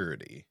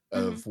maturity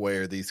of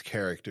where these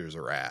characters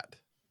are at.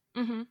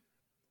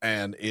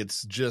 And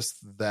it's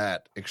just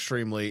that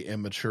extremely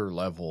immature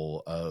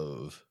level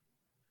of,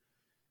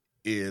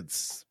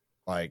 it's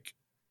like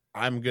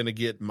I'm going to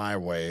get my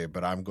way,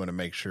 but I'm going to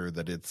make sure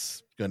that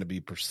it's going to be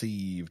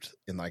perceived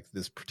in like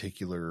this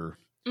particular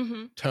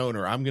tone,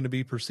 or I'm going to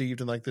be perceived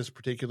in like this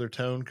particular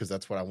tone because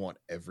that's what I want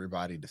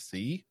everybody to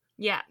see.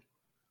 Yeah.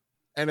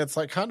 And it's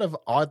like kind of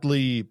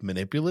oddly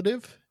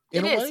manipulative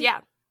in a way. Yeah.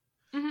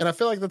 And I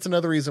feel like that's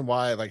another reason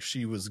why like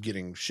she was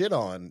getting shit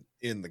on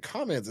in the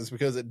comments, is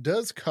because it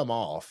does come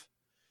off,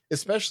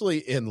 especially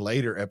in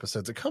later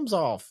episodes, it comes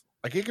off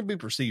like it can be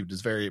perceived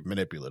as very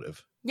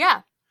manipulative.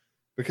 Yeah.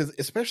 Because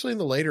especially in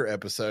the later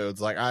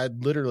episodes, like I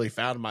literally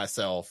found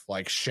myself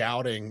like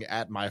shouting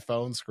at my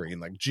phone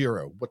screen, like,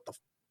 Jiro, what the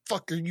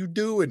fuck are you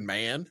doing,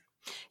 man?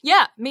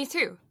 Yeah, me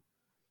too.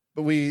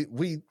 But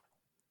we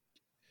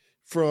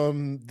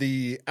from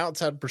the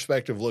outside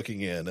perspective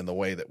looking in and the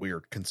way that we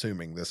are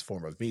consuming this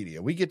form of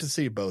media, we get to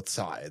see both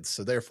sides.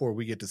 So therefore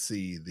we get to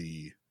see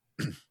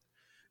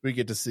we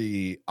get to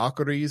see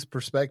Akari's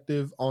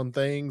perspective on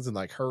things and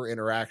like her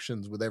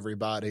interactions with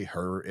everybody,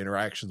 her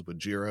interactions with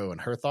Jiro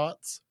and her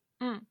thoughts.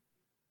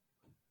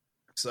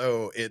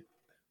 So it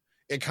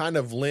kind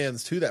of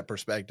lends to that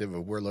perspective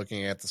of we're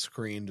looking at the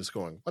screen just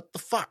going, what the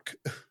fuck?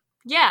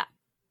 Yeah.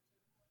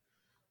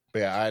 But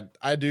yeah,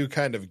 I do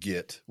kind of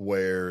get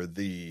where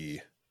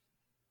the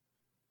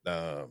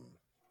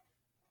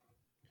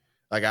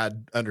like I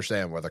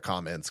understand where the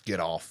comments get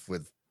off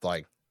with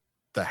like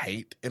the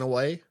hate in a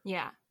way.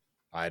 Yeah.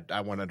 I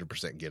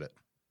 100% get it.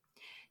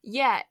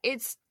 Yeah,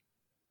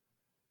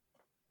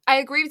 I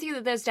agree with you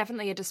that there's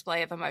definitely a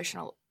display of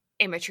emotional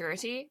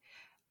immaturity.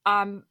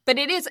 But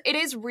it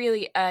is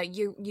really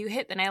you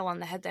hit the nail on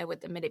the head there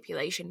with the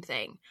manipulation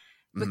thing,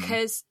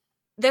 because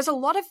there's a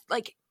lot of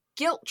like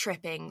guilt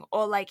tripping,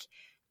 or like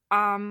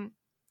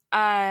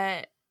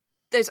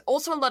there's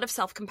also a lot of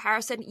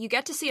self-comparison. You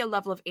get to see a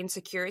level of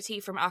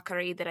insecurity from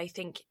Akari that I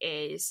think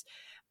is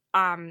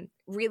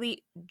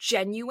really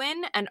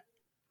genuine and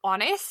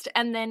honest,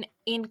 and then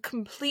in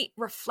complete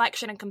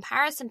reflection and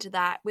comparison to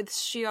that with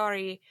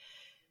Shiori,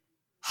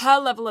 her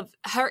level of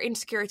her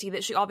insecurity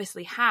that she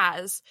obviously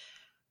has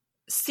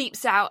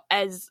seeps out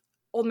as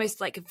almost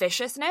like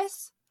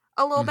viciousness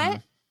a little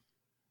bit,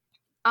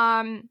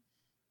 or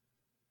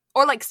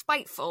like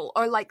spiteful,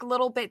 or like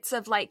little bits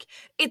of like,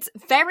 it's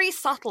very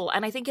subtle,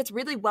 and I think it's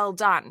really well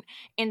done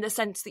in the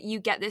sense that you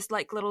get this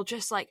like little,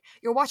 just like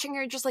you're watching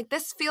her just like,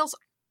 this feels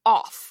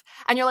off,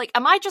 and you're like,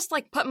 am I just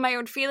like putting my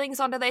own feelings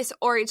onto this,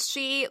 or is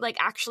she like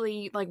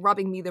actually like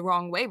rubbing me the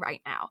wrong way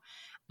right now?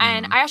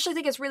 And I actually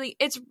think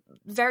it's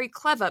very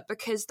clever,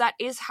 because that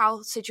is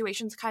how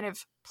situations kind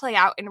of play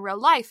out in real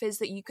life, is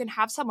that you can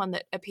have someone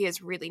that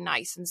appears really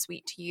nice and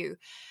sweet to you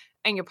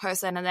and your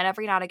person, and then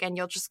every now and again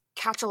you'll just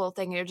catch a little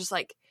thing and you're just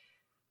like,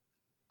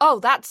 oh,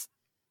 that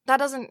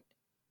doesn't,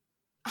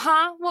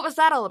 what was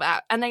that all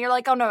about? And then you're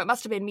like, oh no, it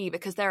must have been me,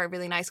 because they're a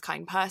really nice,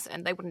 kind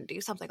person. They wouldn't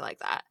do something like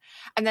that.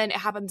 And then it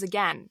happens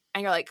again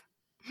and you're like,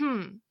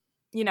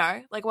 you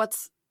know, like what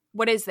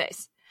is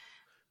this?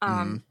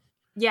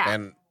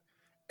 Yeah.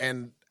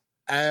 And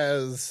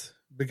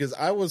because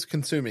I was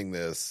consuming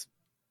this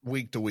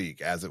week to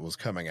week as it was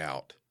coming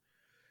out.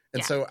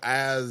 And so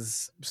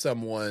as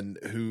someone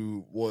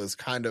who was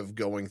kind of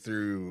going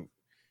through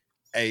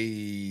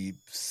a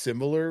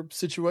similar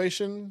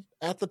situation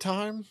at the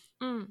time,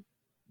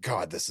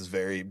 God, this is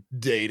very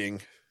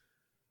dating.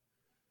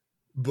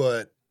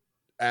 But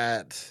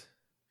at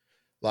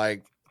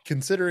like,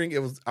 considering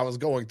I was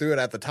going through it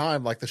at the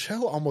time, like the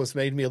show almost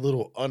made me a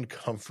little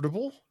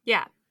uncomfortable.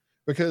 Yeah.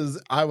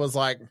 Because I was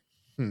like,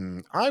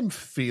 I'm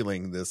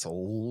feeling this a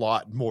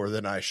lot more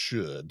than I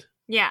should.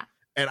 Yeah.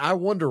 And I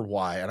wonder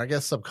why. And I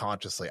guess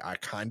subconsciously I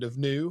kind of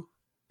knew.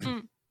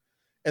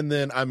 And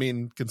then, I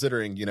mean,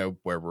 considering, you know,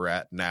 where we're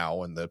at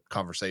now and the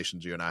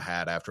conversations you and I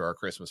had after our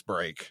Christmas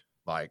break,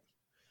 like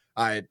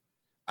I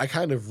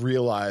kind of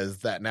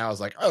realized that now. I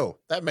was like, oh,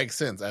 that makes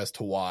sense as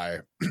to why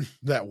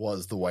that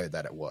was the way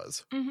that it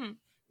was.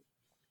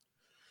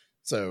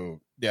 So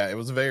yeah, it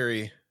was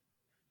very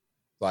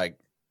like,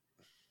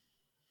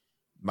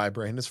 my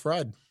brain is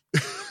fried.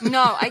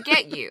 No, I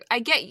get you.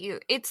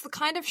 It's the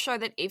kind of show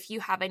that if you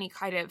have any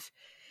kind of,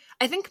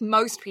 I think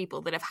most people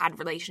that have had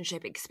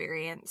relationship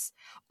experience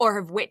or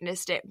have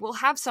witnessed it will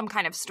have some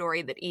kind of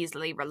story that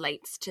easily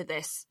relates to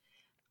this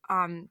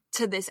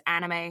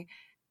anime.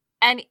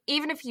 And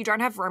even if you don't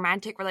have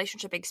romantic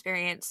relationship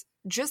experience,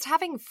 just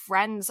having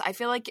friends, I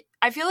feel like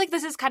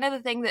this is kind of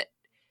the thing that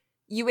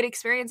you would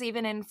experience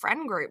even in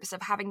friend groups,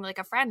 of having like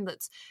a friend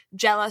that's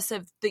jealous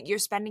of that you're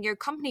spending your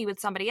company with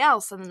somebody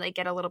else, and then they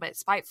get a little bit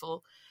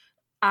spiteful.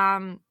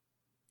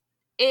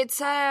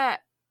 It's a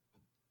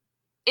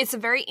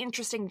very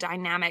interesting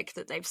dynamic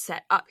that they've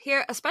set up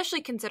here, especially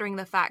considering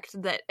the fact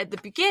that at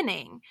the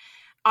beginning,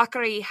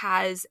 Akari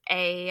has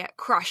a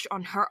crush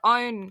on her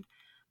own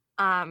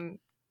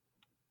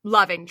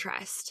love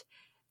interest,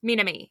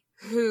 Minami,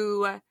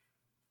 who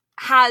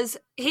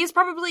he's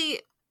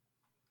probably,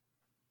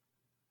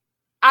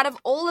 out of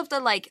all of the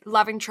like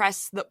love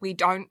interests that we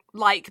don't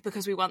like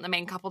because we want the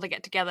main couple to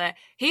get together,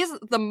 he's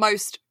the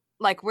most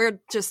like,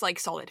 we're just like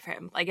solid for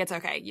him. Like, it's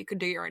okay, you can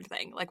do your own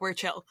thing. Like, we're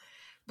chill.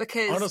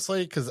 Because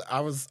honestly, because I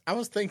was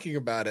thinking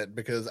about it,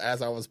 because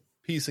as I was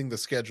piecing the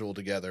schedule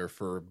together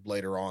for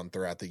later on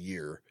throughout the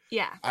year,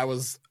 yeah. I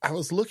was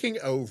looking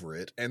over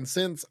it, and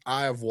since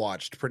I have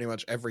watched pretty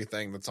much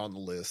everything that's on the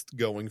list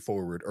going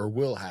forward, or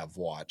will have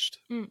watched,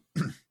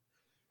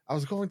 I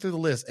was going through the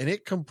list, and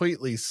it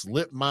completely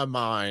slipped my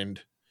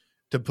mind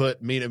to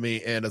put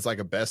Minami in as like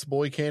a best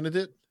boy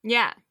candidate.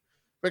 Yeah.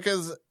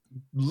 Because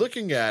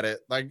looking at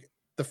it, like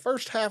the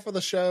first half of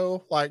the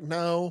show, like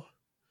no,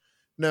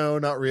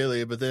 not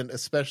really. But then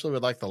especially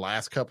with like the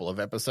last couple of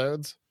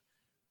episodes,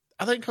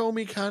 I think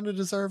Homie kind of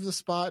deserves a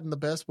spot in the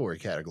best boy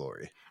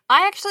category.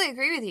 I actually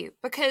agree with you,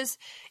 because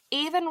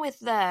even with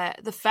the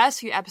first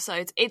few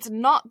episodes, it's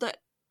not that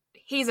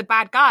he's a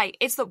bad guy,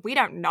 it's that we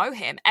don't know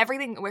him.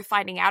 Everything that we're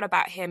finding out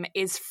about him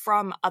is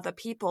from other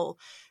people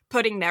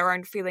putting their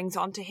own feelings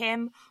onto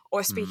him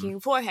or speaking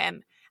for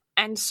him.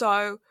 And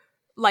so,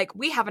 like,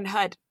 we haven't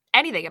heard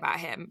anything about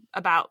him,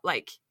 about,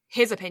 like,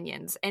 his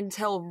opinions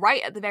until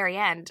right at the very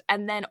end.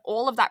 And then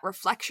all of that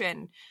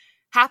reflection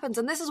happens.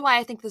 And this is why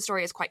I think the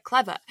story is quite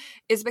clever,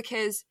 is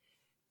because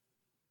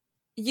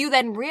you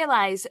then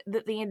realize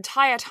that the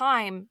entire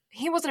time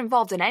he wasn't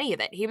involved in any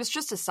of it. He was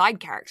just a side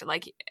character.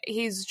 Like,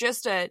 he's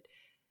just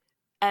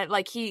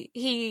like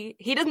he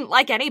didn't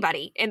like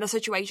anybody in the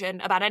situation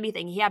about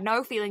anything. He had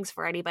no feelings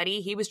for anybody.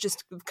 He was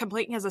just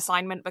completing his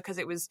assignment because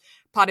it was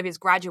part of his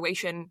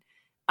graduation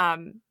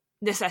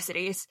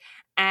necessities,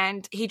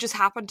 and he just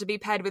happened to be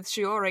paired with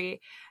Shiori,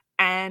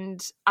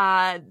 and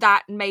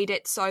that made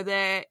it so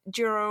that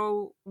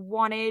Jiro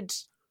wanted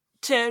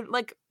to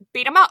like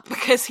beat him up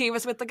because he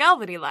was with the girl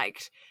that he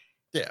liked.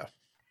 Yeah.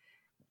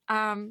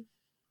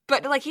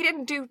 But like he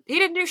didn't do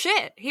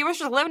shit. He was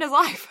just living his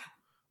life.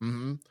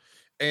 Mm-hmm.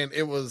 And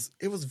it was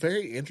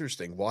very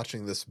interesting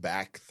watching this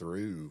back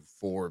through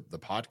for the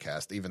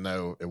podcast, even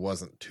though it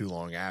wasn't too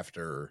long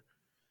after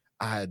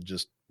I had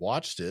just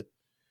watched it.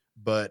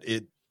 But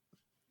it's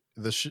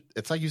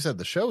like you said,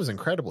 the show is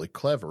incredibly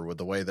clever with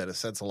the way that it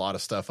sets a lot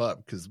of stuff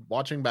up. Because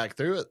watching back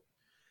through it,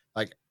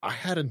 like I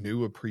had a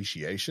new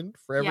appreciation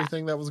for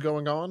everything that was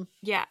going on.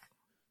 Yeah.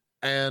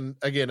 And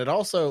again, it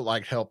also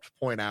like helped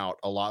point out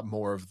a lot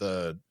more of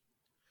the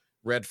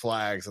red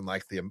flags and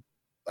like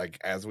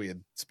as we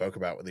had spoke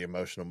about with the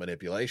emotional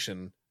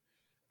manipulation.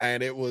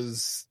 And it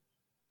was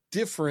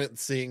different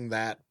seeing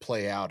that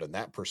play out in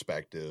that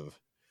perspective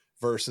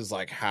versus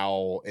like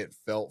how it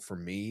felt for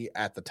me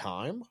at the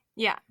time.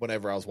 Yeah.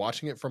 Whenever I was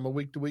watching it from a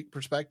week to week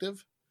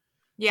perspective.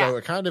 Yeah. So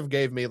it kind of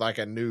gave me like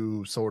a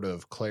new sort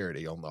of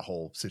clarity on the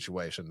whole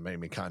situation, made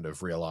me kind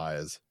of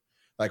realize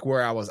like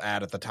where I was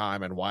at the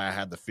time and why I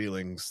had the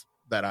feelings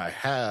that I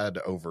had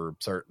over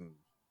certain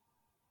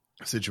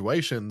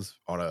situations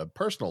on a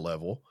personal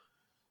level.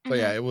 So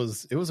yeah, it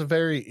was a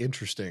very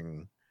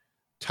interesting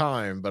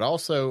time, but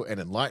also an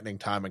enlightening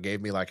time. It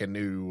gave me like a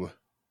new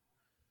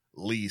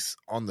lease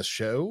on the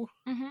show.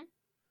 Mm-hmm.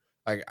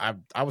 Like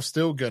I was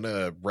still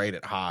gonna rate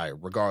it high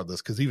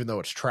regardless, because even though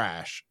it's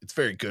trash, it's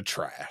very good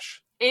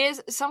trash. It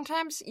is.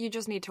 Sometimes you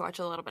just need to watch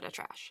a little bit of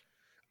trash.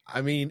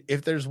 I mean,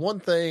 if there's one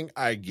thing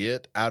I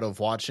get out of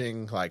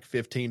watching like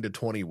 15 to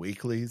 20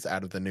 weeklies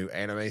out of the new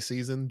anime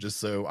season, just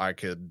so I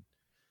could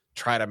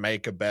try to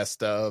make a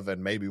best of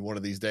and maybe one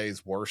of these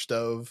days worst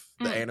of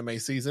the anime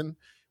season,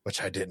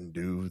 which I didn't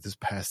do this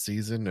past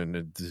season,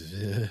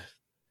 and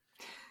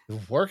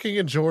working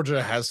in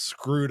Georgia has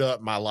screwed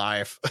up my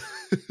life.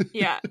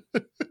 Yeah.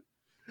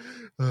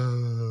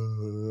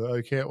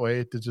 I can't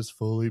wait to just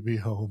fully be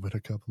home in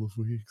a couple of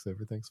weeks.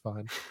 Everything's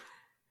fine.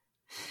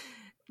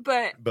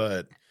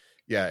 But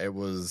yeah,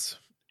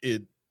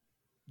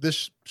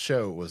 this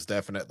show was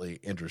definitely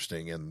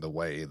interesting in the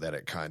way that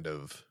it kind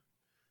of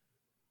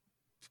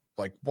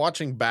like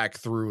watching back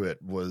through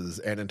it was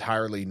an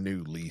entirely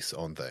new lease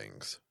on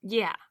things.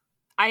 Yeah,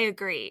 I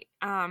agree.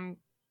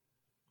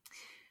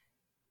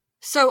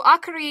 So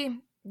Akari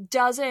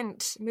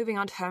doesn't, moving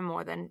on to her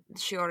more than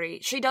Shiori,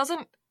 she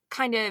doesn't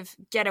kind of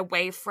get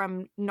away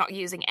from not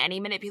using any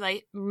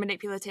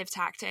manipulative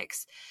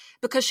tactics,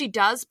 because she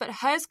does, but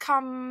hers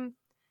come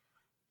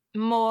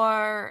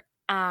more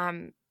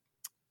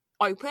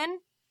open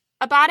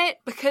about it,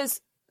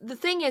 because the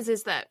thing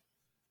is that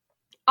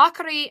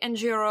Akari and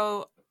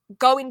Jiro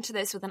go into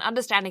this with an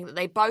understanding that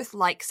they both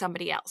like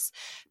somebody else,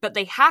 but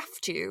they have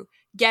to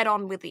get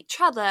on with each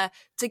other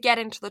to get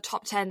into the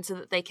top 10 so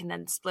that they can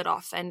then split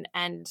off and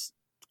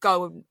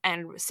go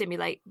and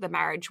simulate the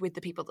marriage with the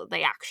people that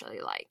they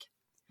actually like.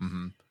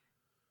 Mm-hmm.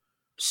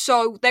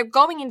 So they're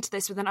going into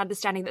this with an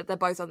understanding that they're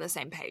both on the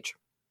same page.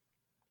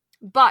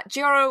 But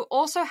Jiro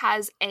also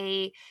has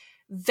a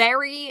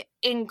very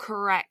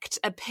incorrect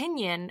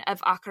opinion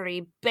of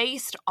Akari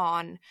based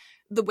on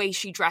the way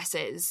she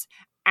dresses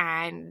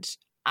and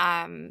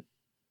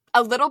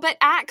a little bit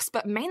acts,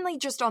 but mainly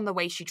just on the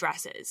way she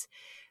dresses.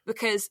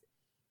 Because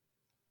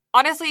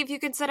honestly, if you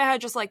consider her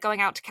just like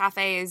going out to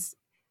cafes,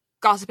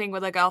 gossiping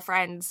with her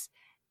girlfriends,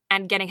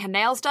 and getting her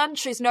nails done,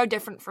 she's no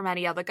different from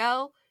any other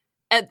girl.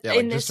 Like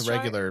just a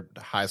regular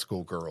high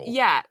school girl.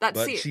 Yeah, that's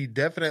but it. She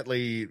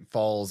definitely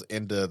falls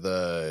into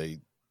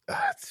the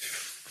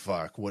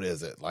fuck, what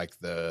is it? Like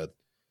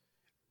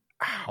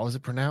how is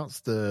it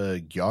pronounced?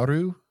 The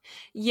Gyaru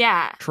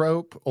Yeah.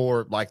 trope,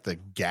 or like the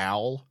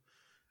gal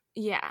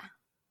Yeah.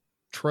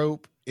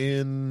 trope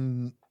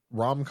in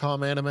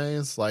rom-com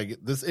animes. Like,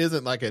 this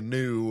isn't like a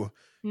new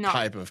No.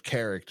 type of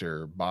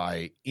character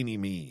by any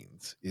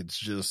means. It's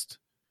just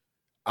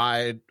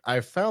I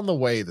found the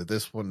way that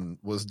this one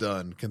was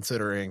done,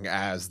 considering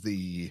as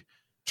the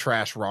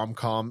trash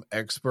rom-com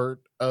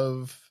expert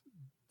of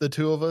the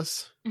two of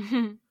us.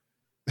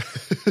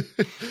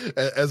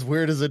 As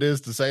weird as it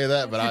is to say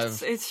that,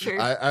 but it's true.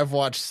 I've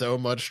watched so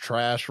much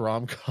trash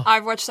rom-com.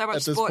 I've watched so much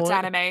at this sports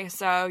point. anime,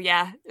 so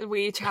yeah,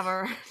 we each have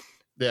our...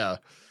 Yeah.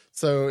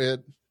 So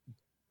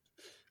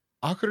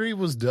Akari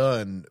was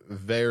done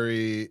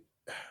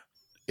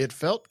it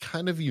felt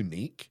kind of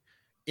unique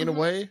in a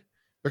way,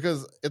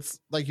 because it's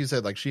like you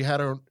said, like she had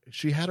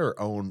her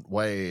own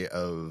way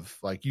of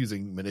like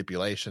using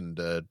manipulation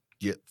to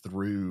get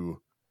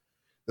through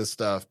the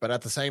stuff, but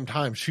at the same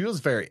time she was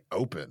very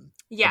open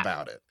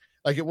about it.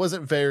 Like, it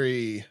wasn't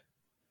very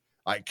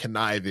like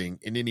conniving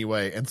in any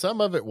way, and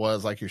some of it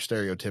was like your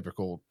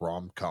stereotypical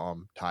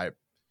rom-com type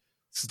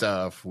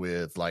stuff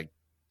with like,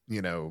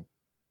 you know,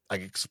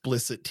 like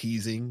explicit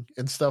teasing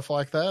and stuff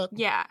like that.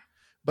 Yeah.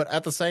 But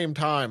at the same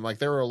time, like,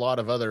 there were a lot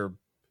of other,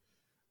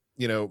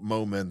 you know,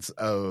 moments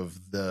of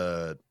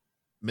the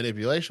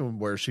manipulation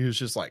where she was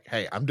just like,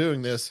 hey, I'm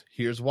doing this,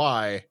 here's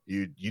why,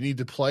 you need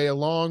to play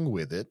along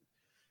with it.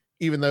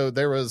 Even though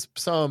there was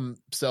some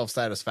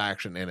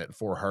self-satisfaction in it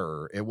for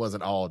her, it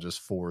wasn't all just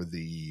for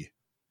the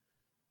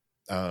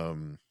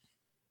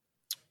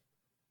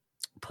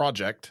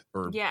project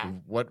or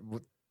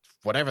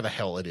whatever the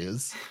hell it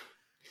is.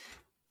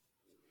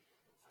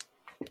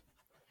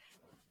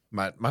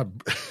 My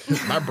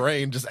my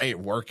brain just ain't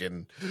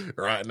working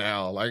right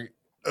now. Like,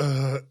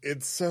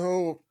 it's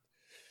so...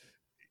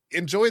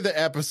 Enjoy the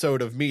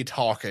episode of me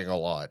talking a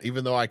lot,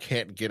 even though I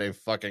can't get a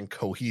fucking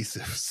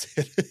cohesive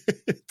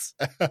sentence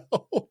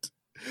out.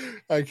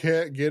 I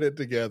can't get it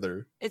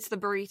together. It's the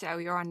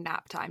burrito. You're on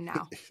nap time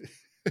now.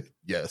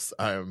 Yes,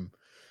 I am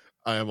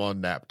on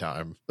nap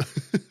time.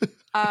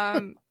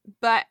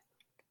 But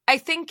I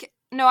think,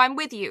 no, I'm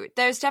with you.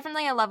 There's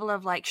definitely a level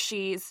of like,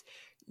 she's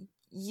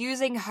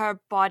using her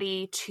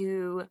body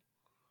to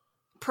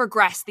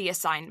progress the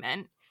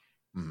assignment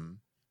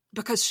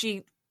because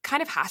she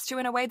kind of has to,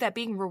 in a way. They're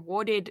being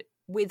rewarded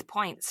with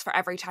points for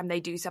every time they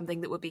do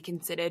something that would be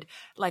considered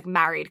like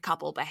married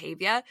couple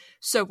behavior.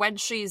 So when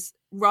she's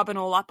rubbing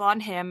all up on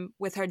him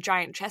with her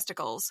giant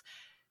chesticles,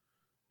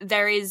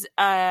 there is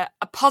a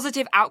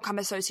positive outcome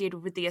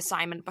associated with the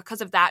assignment because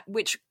of that,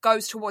 which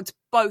goes towards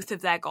both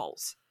of their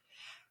goals.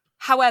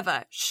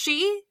 However,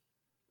 she,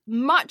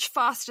 much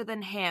faster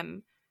than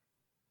him,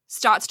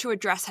 starts to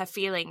address her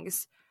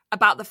feelings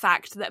about the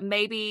fact that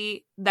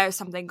maybe there's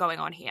something going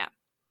on here.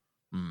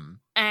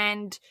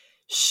 And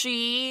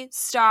she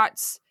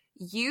starts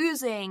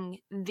using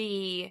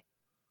the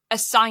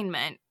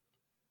assignment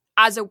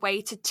as a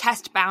way to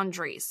test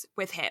boundaries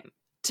with him.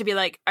 To be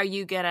like, are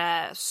you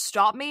gonna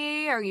stop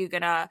me? Are you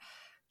gonna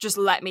just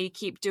let me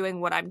keep doing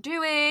what I'm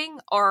doing?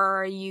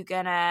 Or are you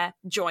gonna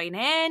join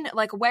in?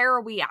 Like, where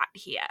are we at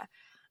here?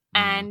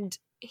 And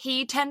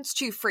he tends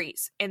to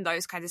freeze in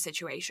those kinds of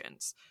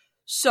situations.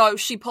 So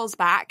she pulls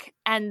back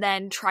and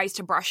then tries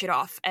to brush it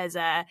off as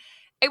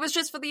it was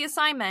just for the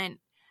assignment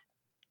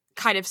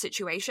kind of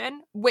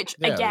situation, which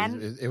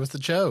again... It was the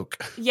joke.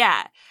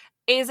 Yeah.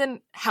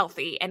 Isn't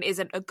healthy and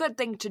isn't a good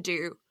thing to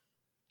do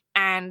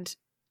and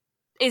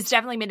is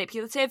definitely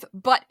manipulative,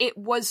 but it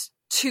was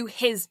to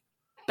his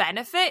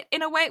benefit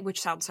in a way,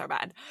 which sounds so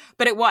bad.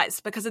 But it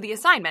was because of the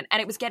assignment, and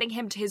it was getting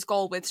him to his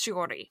goal with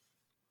Shiori.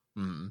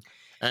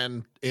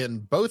 And in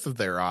both of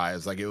their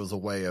eyes, like, it was a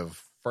way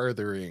of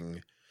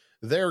furthering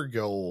their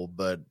goal,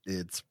 but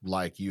it's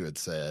like you had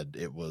said,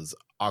 it was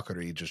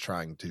Akari just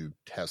trying to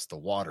test the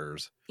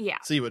waters,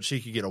 see what she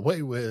could get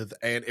away with.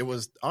 And it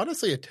was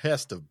honestly a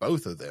test of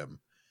both of them,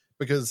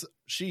 because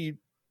she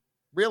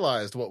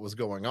realized what was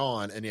going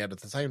on, and yet at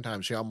the same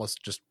time she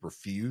almost just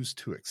refused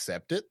to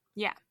accept it.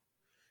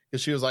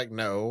 Because she was like,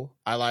 no,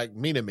 I like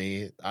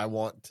Minami, I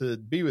want to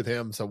be with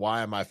him, so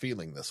why am I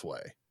feeling this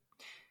way?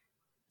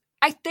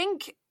 I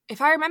think,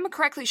 if I remember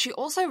correctly, she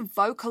also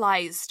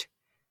vocalized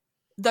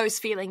those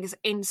feelings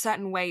in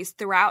certain ways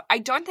throughout. I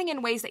don't think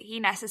in ways that he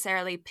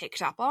necessarily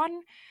picked up on,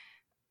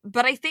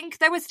 but I think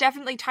there was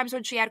definitely times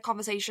when she had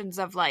conversations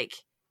of like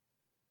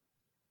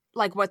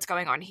what's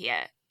going on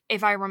here,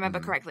 if I remember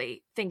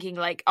correctly, thinking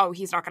like, oh,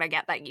 he's not going to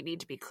get that, you need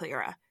to be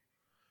clearer.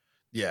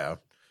 Yeah.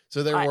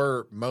 So there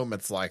were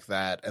moments like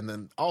that, and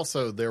then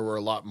also there were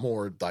a lot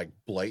more like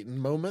blatant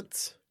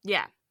moments.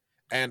 Yeah.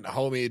 And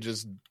homie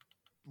just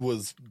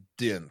was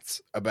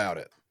dense about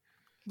it.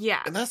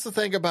 Yeah. And that's the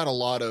thing about a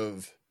lot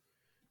of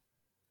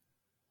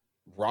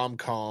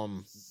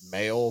rom-com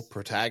male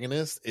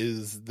protagonists,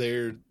 is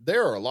there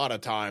are a lot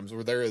of times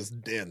where they're as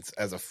dense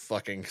as a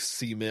fucking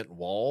cement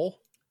wall.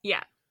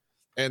 Yeah.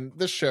 And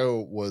this show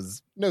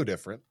was no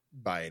different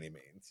by any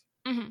means.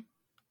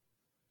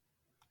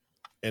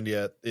 And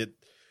yet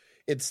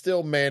it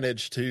still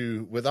managed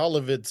to, with all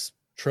of its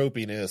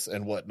tropiness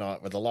and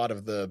whatnot, with a lot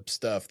of the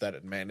stuff that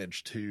it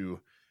managed to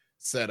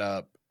set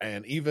up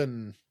and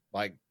even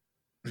like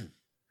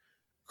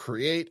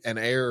create an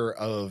air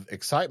of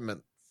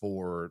excitement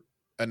for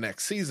a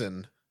next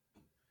season.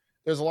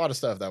 There's a lot of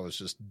stuff that was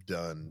just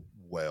done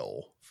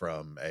well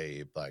from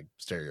a like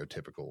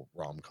stereotypical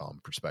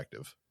rom-com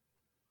perspective.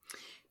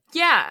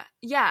 Yeah.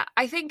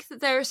 I think that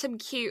there are some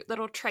cute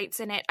little traits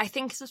in it. I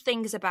think the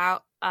things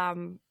about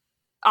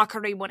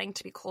Akari wanting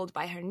to be called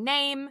by her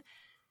name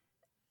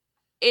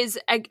is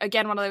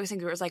again one of those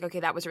things where it's like, okay,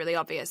 that was really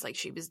obvious. Like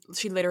she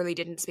literally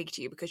didn't speak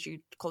to you because you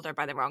called her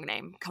by the wrong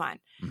name. Come on.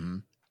 Mm-hmm.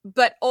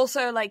 But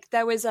also like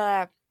there was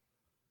I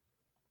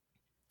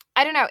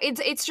don't know.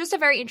 It's just a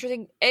very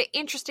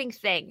interesting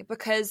thing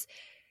because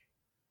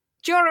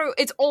Jiro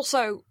is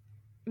also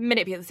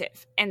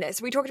manipulative in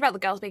this. We talked about the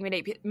girls being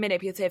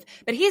manipulative,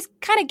 but he's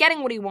kind of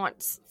getting what he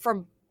wants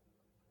from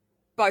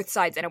both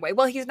sides in a way.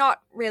 Well, he's not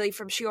really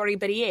from Shiori,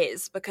 but he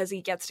is because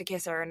he gets to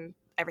kiss her and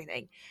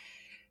everything.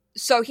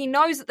 So he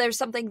knows that there's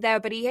something there,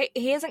 but he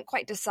isn't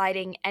quite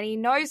deciding, and he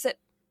knows that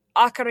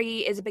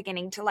Akari is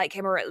beginning to like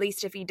him, or at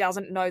least if he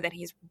doesn't know, that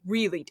he's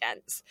really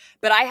dense.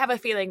 But I have a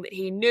feeling that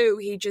he knew,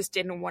 he just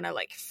didn't want to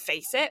like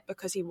face it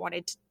because he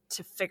wanted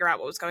to figure out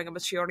what was going on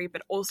with Shiori,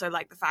 but also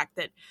like the fact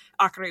that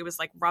Akari was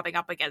like rubbing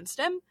up against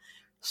him.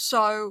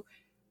 So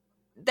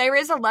there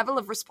is a level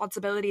of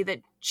responsibility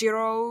that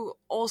Jiro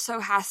also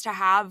has to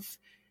have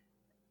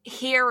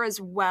here as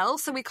well.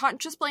 So we can't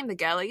just blame the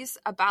girlies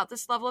about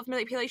this level of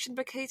manipulation,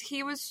 because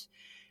he was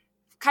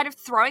kind of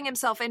throwing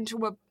himself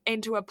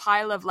into a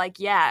pile of like,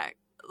 yeah,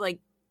 like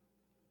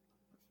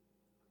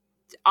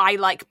I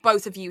like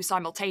both of you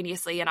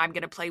simultaneously and I'm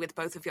going to play with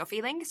both of your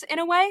feelings in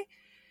a way.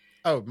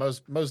 Oh,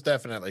 most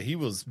definitely. He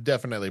was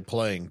definitely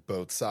playing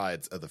both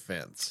sides of the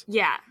fence.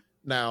 Yeah.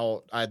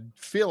 Now, I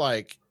feel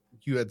like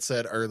you had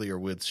said earlier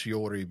with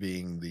Shiori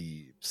being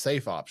the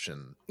safe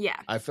option. Yeah.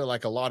 I feel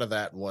like a lot of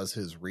that was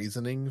his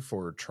reasoning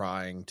for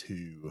trying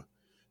to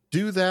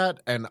do that.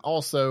 And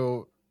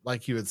also,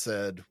 like you had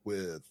said,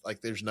 with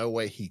like, there's no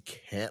way he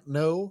can't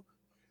know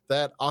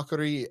that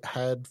Akari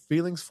had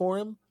feelings for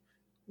him.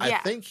 Yeah. I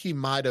think he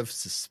might have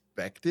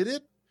suspected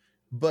it,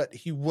 but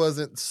he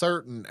wasn't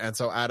certain. And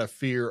so out of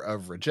fear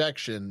of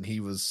rejection, he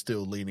was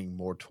still leaning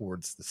more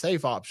towards the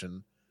safe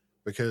option,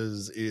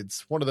 because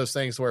it's one of those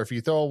things where if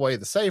you throw away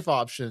the safe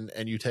option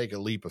and you take a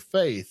leap of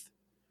faith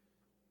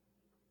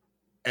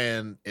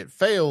and it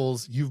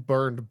fails, you've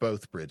burned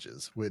both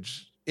bridges,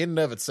 which in and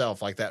of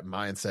itself, like that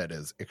mindset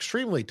is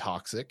extremely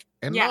toxic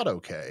and not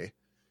okay.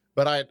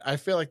 But I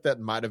feel like that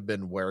might have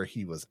been where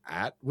he was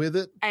at with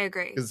it. I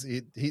agree. Because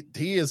he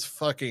is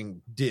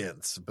fucking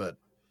dense, but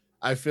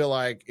I feel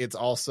like it's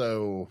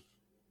also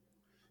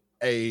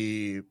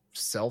a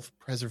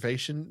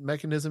self-preservation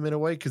mechanism in a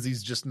way, because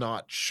he's just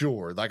not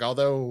sure. Like,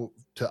 although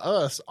to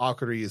us,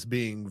 Akari is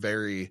being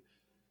very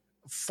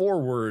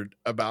forward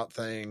about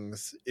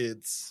things,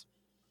 it's,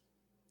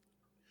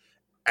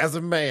 as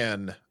a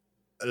man,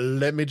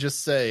 let me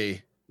just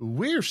say,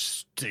 we're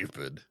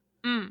stupid.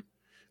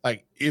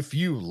 Like, if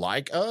you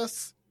like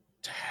us,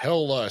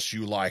 tell us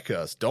you like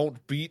us.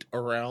 Don't beat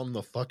around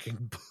the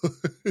fucking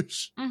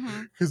bush,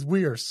 because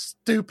we are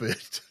stupid.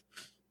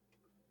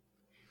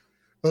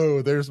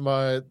 Oh, there's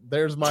my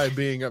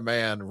being a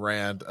man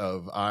rant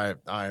of I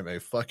am a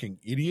fucking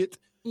idiot.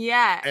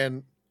 Yeah.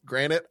 And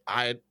granted,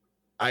 I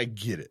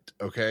get it.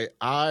 Okay.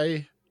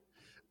 I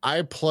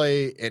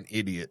play an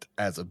idiot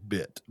as a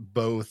bit,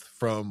 both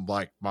from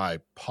like my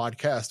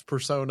podcast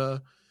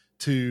persona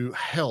to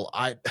hell,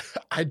 I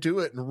do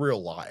it in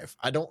real life.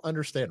 I don't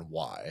understand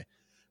why,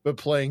 but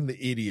playing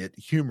the idiot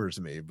humors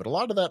me. But a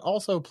lot of that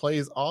also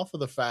plays off of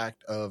the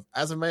fact of,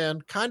 as a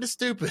man, kind of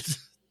stupid.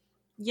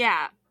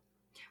 Yeah.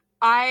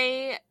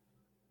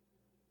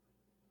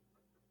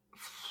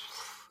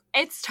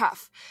 It's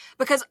tough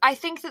because I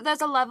think that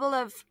there's a level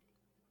of,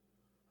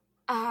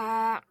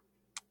 how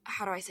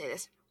do I say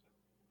this?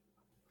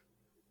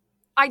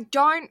 I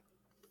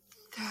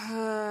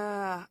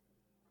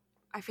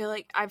feel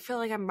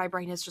like my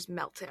brain has just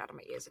melted out of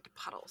my ears into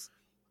puddles.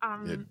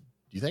 Do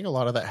you think a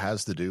lot of that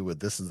has to do with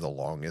this is the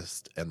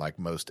longest and like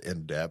most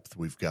in-depth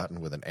we've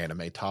gotten with an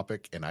anime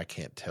topic, and I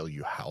can't tell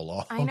you how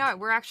long? I know.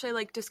 We're actually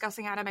like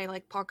discussing anime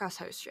like podcast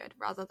hosts should,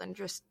 rather than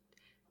just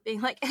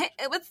being like,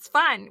 it was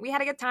fun. We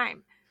had a good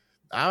time.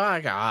 Oh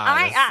my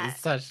god.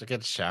 It's such a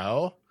good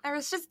show. There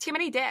was just too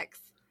many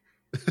dicks.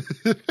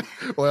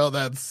 Well,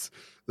 that's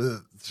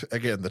the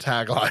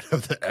tagline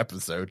of the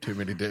episode, too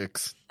many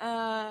dicks.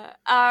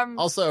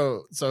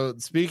 Also, so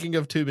speaking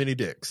of too many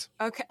dicks.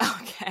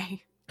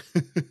 Okay.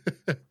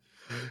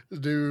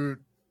 Dude.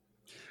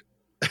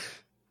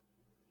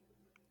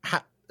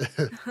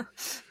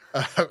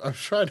 I'm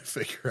trying to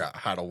figure out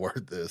how to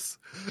word this.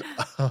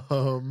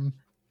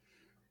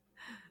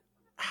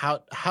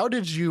 How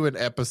did you in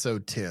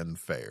episode 10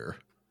 fare?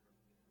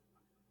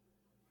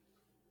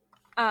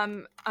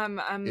 In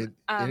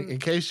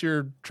case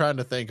you're trying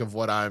to think of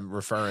what I'm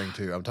referring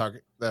to, I'm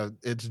talking.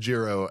 It's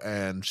Jiro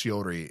and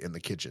Shiori in the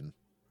kitchen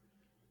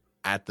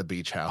at the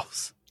beach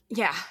house.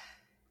 Yeah.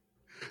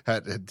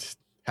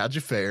 How'd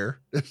you fare?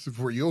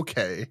 Were you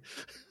okay?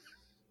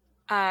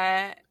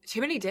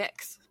 Too many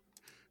dicks.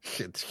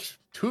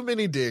 Too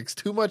many dicks,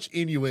 too much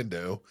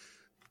innuendo.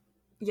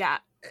 Yeah.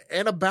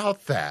 And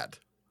about that,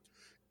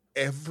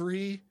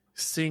 every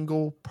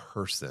single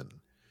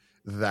person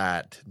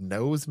that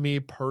knows me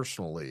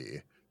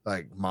personally,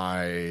 like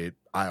my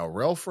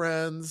IRL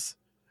friends,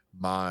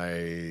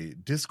 my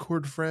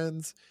Discord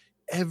friends,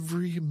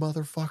 every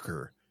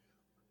motherfucker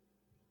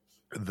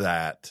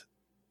that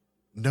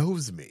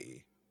knows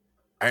me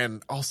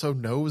and also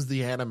knows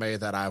the anime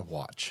that I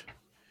watch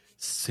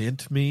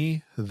sent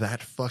me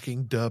that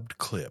fucking dubbed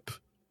clip.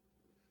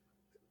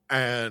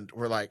 And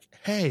we're like,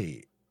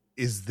 hey,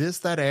 is this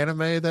that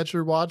anime that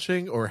you're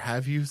watching, or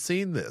have you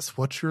seen this?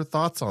 What's your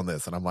thoughts on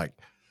this? And I'm like,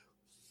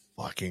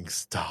 fucking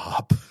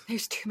stop.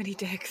 There's too many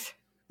dicks.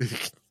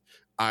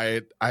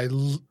 I'm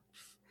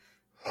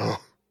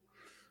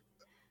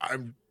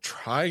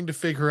trying to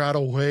figure out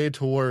a way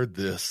to word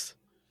this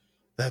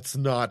that's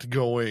not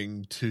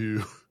going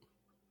to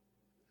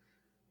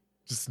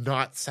just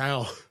not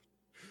sound.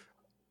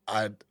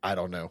 I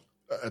don't know.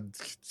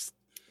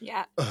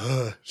 Yeah.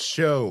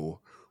 Show.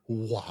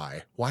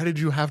 Why did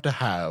you have to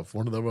have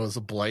one of the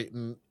most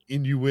blatant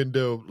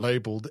innuendo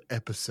labeled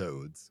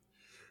episodes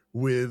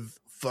with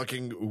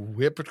fucking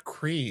whipped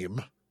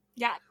cream?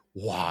 Yeah.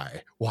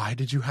 Why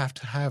did you have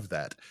to have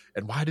that?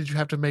 And why did you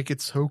have to make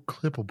it so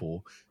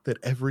clippable that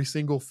every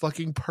single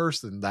fucking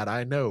person that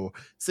I know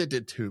sent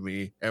it to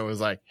me and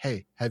was like,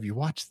 hey, have you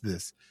watched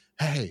this?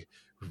 Hey,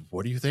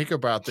 what do you think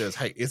about this?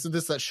 Hey, isn't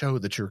this that show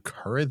that you're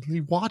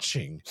currently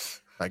watching?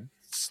 Like,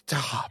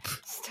 stop.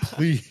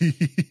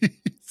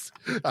 Please.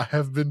 I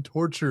have been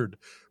tortured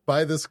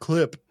by this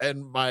clip,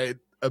 and my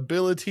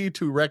ability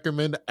to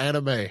recommend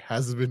anime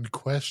has been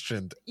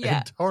questioned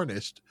and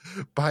tarnished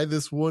by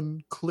this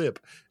one clip.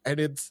 And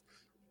it's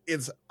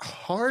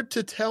hard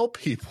to tell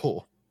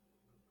people,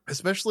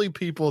 especially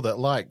people that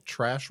like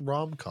trash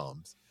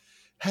rom-coms,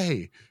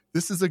 hey,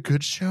 this is a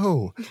good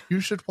show. You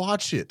should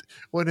watch it,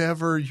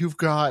 whenever you've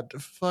got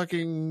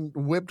fucking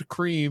whipped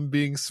cream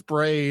being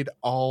sprayed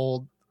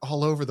all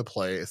over the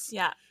place.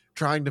 Yeah.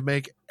 Trying to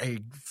make a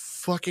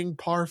fucking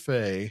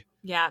parfait.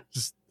 Yeah.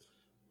 Just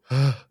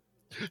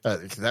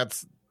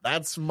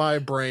that's my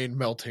brain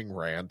melting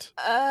rant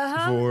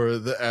for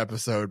the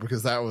episode,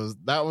 because that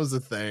was a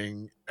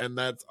thing, and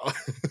that's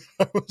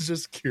I was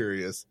just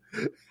curious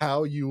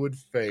how you would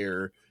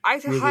fare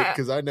with it,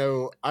 because I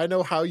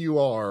know how you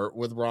are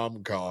with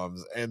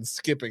rom-coms and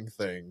skipping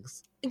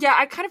things. Yeah,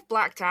 I kind of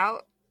blacked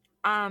out.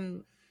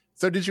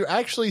 So did you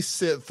actually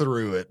sit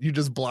through it? You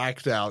just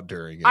blacked out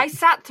during it? I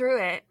sat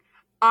through it.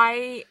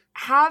 I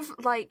have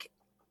like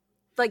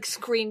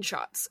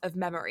screenshots of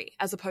memory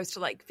as opposed to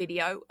like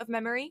video of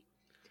memory.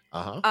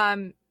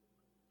 And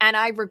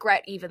I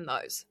regret even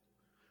those.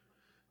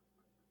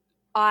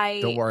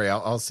 Don't worry,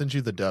 I'll send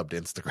you the dubbed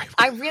Instagram.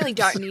 I really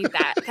don't need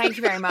that. Thank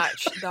you very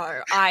much,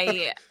 though.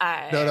 I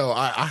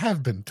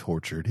have been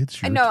tortured.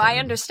 It's your no, turn. I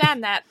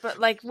understand that, but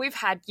like we've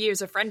had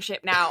years of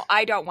friendship now.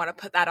 I don't want to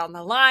put that on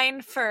the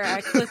line for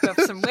a clip of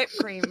some whipped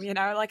cream. You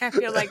know, like I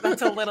feel like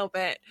that's a little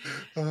bit.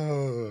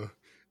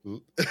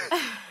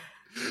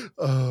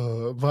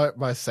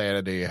 My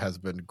sanity has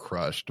been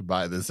crushed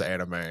by this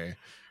anime,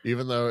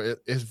 even though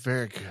it is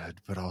very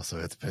good, but also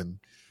it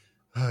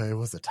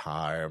was a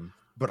time.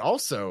 But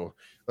also,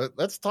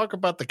 let's talk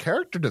about the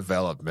character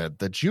development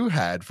that you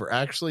had for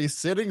actually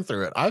sitting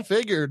through it. I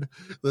figured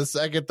the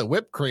second the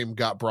whipped cream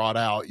got brought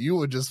out, you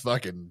would just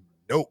fucking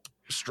nope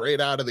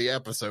straight out of the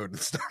episode and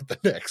start the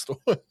next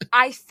one.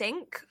 I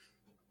think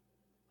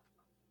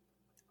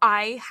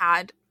I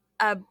had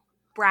a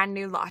brand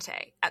new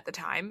latte at the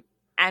time,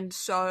 and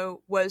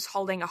so was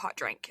holding a hot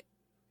drink.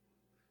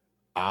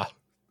 I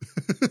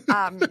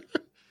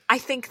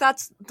think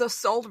that's the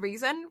sole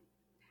reason,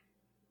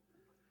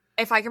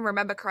 if I can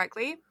remember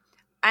correctly.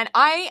 And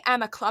I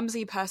am a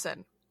clumsy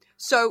person,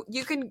 so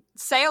you can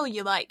say all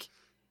you like.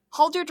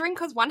 Hold your drink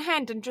with one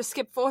hand and just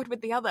skip forward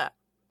with the other.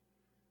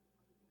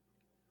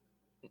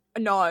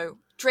 No,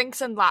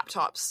 drinks and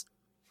laptops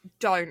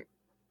don't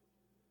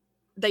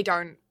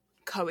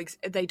coexist.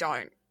 They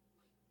don't.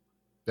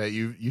 Yeah,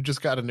 you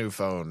just got a new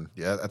phone.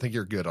 Yeah, I think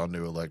you're good on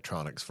new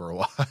electronics for a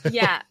while.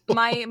 Yeah,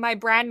 my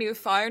brand new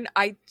phone,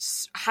 I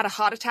had a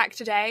heart attack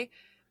today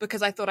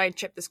because I thought I'd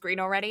chipped the screen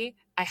already.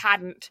 I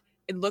hadn't.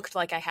 It looked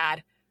like I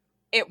had.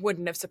 It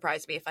wouldn't have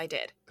surprised me if I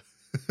did.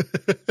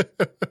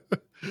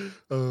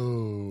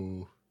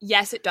 Oh.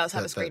 Yes, it does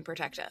have a screen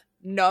protector.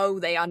 No,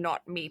 they are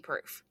not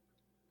me-proof.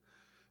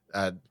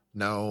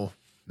 No.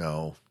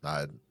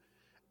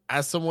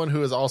 As someone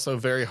who is also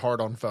very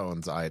hard on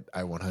phones, I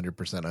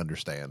 100%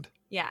 understand.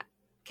 Yeah.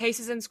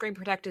 Cases and screen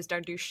protectors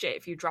don't do shit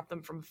if you drop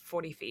them from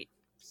 40 feet.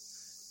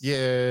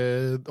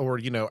 Yeah, or,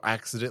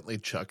 accidentally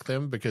chuck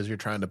them because you're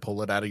trying to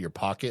pull it out of your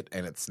pocket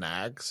and it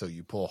snags, so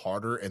you pull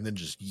harder and then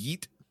just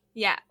yeet.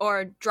 Yeah,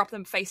 or drop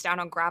them face down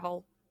on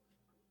gravel.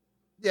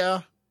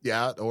 Yeah,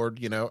 or,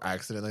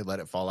 accidentally let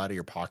it fall out of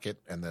your pocket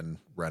and then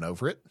run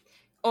over it.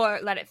 Or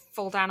let it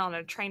fall down on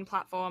a train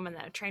platform and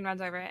then a train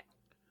runs over it.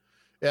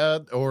 Yeah,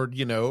 or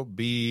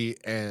be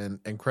an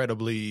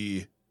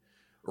incredibly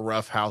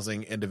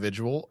roughhousing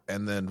individual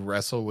and then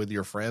wrestle with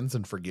your friends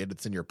and forget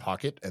it's in your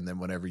pocket, and then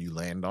whenever you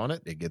land on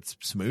it, it gets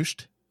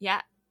smooshed.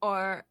 Yeah.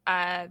 Or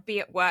be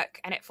at work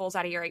and it falls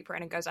out of your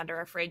apron and goes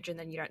under a fridge and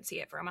then you don't see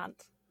it for a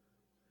month.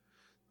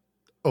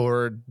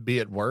 Or be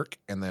at work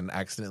and then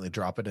accidentally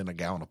drop it in a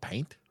gallon of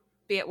paint.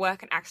 Be at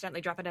work and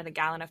accidentally drop it in a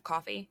gallon of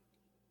coffee.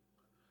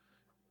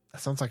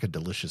 That sounds like a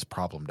delicious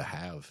problem to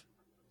have.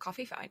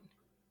 Coffee fine.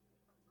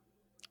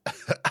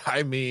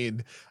 I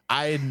mean,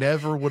 I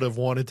never would have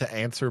wanted to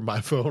answer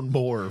my phone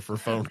more for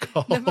phone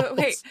calls. No, but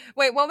wait,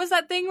 what was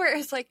that thing where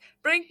it's like,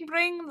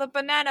 bring the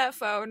banana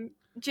phone?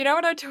 Do you know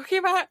what I'm talking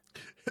about?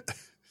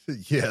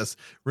 Yes.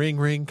 Ring,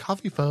 ring,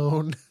 coffee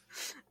phone.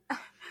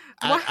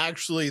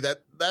 Actually,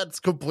 that's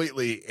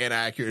completely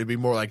inaccurate. It'd be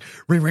more like,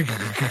 ring, ring,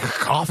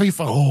 coffee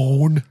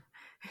phone.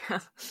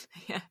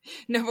 Yeah.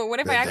 No, but what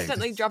if I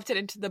accidentally dropped it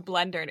into the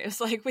blender and it was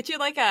like, would you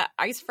like a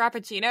iced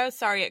frappuccino?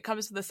 Sorry, it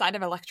comes with the side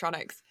of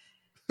electronics.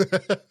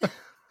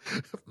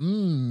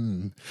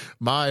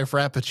 My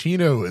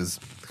frappuccino is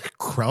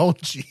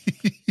crunchy.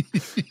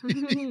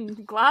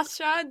 Glass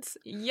shards?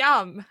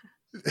 Yum.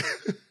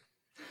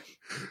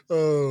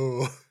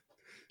 Oh.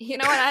 You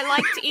know what I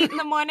like to eat in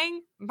the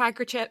morning?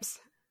 Microchips.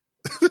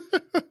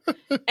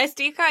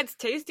 SD card's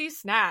tasty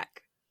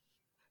snack.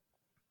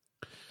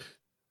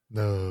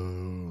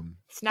 No.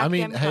 Snack I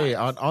mean, hey,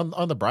 cards.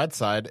 on the bright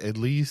side, at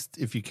least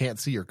if you can't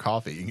see your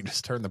coffee, you can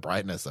just turn the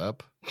brightness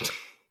up.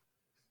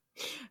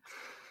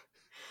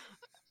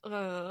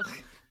 Ugh.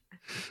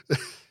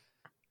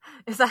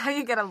 Is that how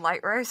you get a light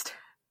roast?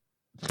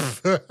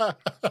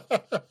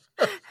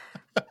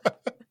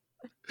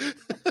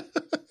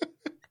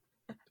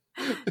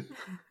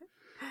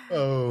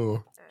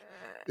 Oh,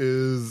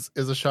 is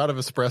a shot of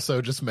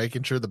espresso just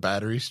making sure the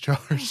battery's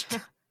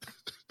charged?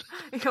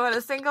 You want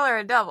a single or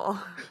a double?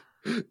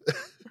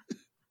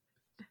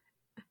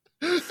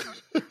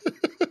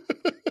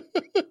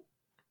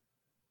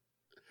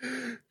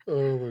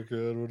 Oh my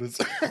god,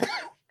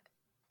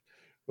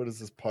 what is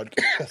this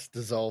podcast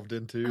dissolved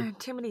into?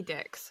 Too many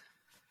dicks.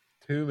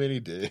 Too many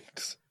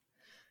dicks.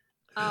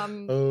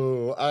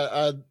 Oh,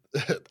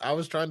 I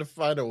was trying to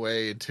find a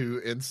way to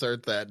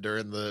insert that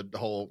during the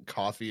whole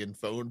coffee and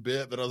phone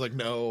bit, but I was like,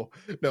 no,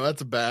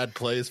 that's a bad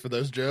place for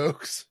those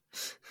jokes.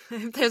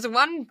 If there's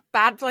one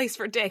bad place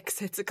for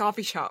dicks, it's a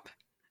coffee shop.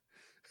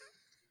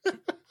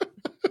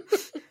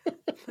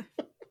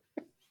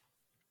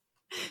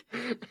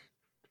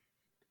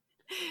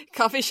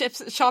 Coffee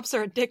shops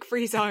are a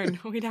dick-free zone.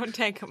 We don't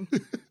take them.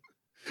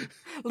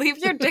 Leave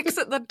your dicks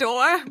at the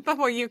door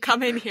before you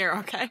come in here,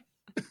 okay?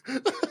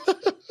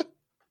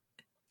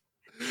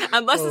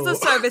 Unless it's a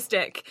service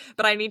dick,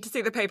 but I need to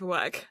see the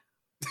paperwork.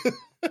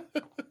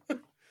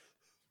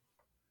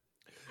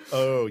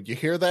 Oh, you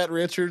hear that,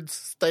 Richard?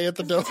 Stay at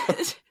the door.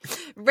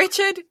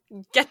 Richard,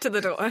 get to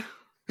the door.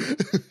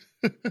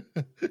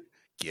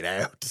 Get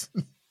out.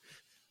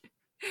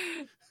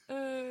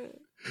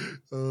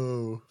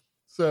 Oh,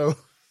 so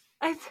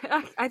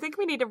I think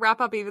we need to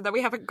wrap up, even though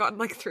we haven't gotten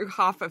through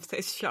half of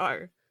this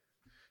show.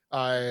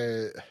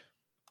 You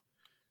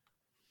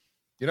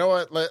know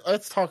what?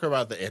 Let's talk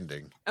about the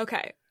ending.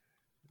 Okay.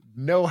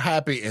 No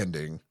happy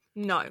ending.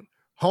 No.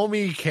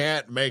 Homie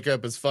can't make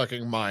up his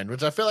fucking mind,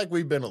 which I feel like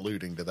we've been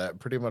alluding to that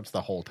pretty much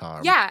the whole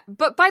time. Yeah,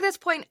 but by this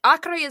point,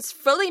 Akari has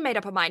fully made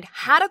up her mind,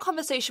 had a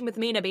conversation with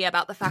Minabe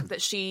about the fact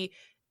that she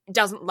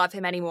doesn't love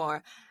him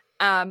anymore.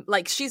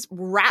 She's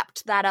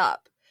wrapped that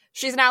up.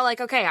 She's now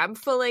like, okay, I'm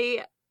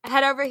fully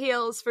head over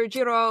heels for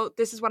Jiro.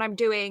 This is what I'm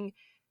doing.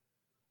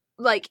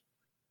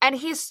 And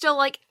he's still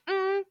like,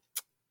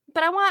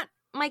 but I want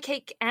my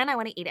cake and I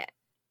want to eat it.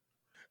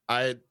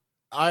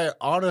 I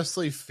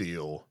honestly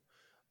feel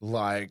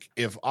like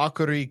if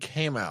Akari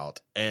came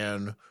out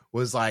and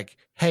was like,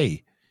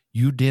 hey,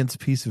 you dense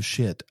piece of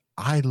shit,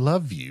 I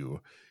love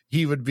you,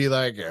 he would be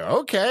like,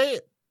 okay.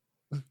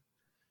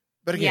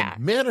 But again,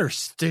 men are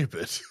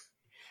stupid.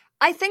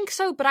 I think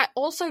so, but I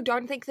also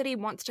don't think that he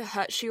wants to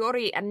hurt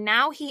Shiori, and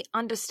now he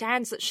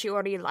understands that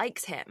Shiori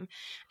likes him.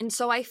 And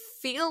so I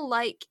feel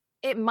like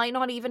it might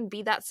not even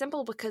be that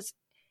simple, because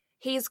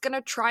he's going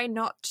to try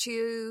not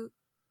to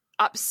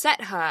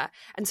upset her,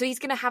 and so he's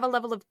going to have a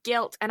level of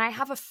guilt, and I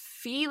have a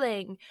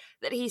feeling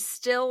that he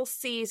still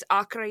sees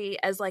Akari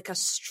as a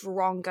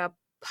stronger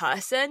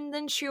person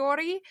than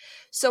Shiori.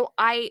 So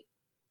I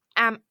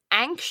am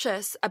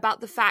anxious about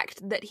the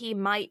fact that he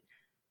might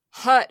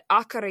hurt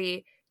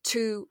Akari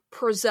to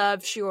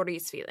preserve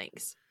Shiori's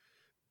feelings.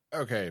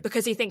 Okay.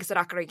 Because he thinks that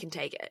Akari can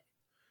take it.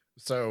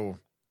 So,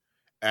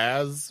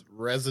 as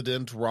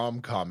resident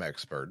rom-com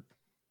expert,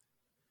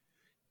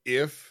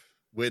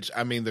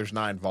 there's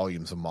 9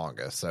 volumes of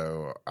manga,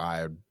 so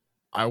I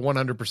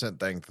 100%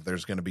 think that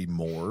there's going to be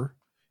more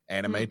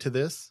anime to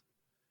this.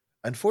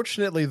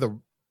 Unfortunately, the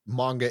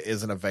manga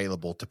isn't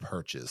available to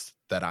purchase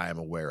that I am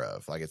aware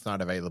of. It's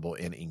not available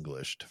in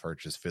English to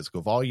purchase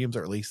physical volumes,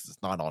 or at least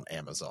it's not on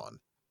Amazon.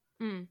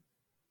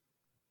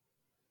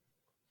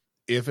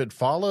 If it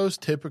follows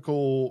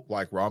typical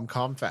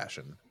rom-com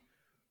fashion,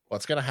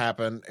 what's going to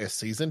happen is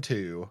season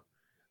 2,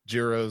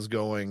 Jiro's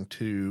going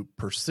to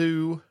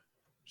pursue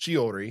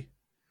Shiori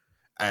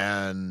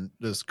and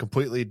just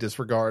completely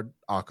disregard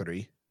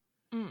Akari.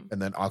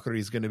 And then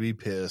Akari's going to be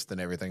pissed and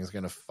everything's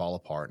going to fall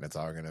apart and it's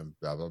all going to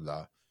blah, blah,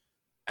 blah.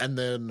 And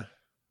then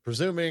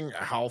presuming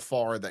how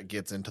far that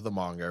gets into the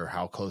manga or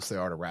how close they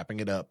are to wrapping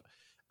it up,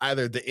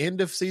 either the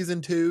end of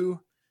season 2,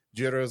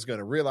 Jiro's going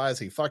to realize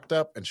he fucked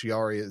up and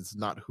Shiori is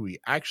not who he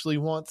actually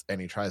wants and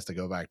he tries to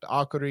go back to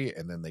Akari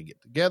and then they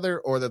get together,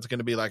 or that's going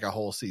to be like a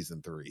whole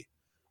season 3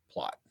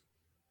 plot.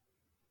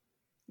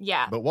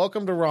 Yeah. But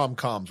welcome to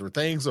rom-coms where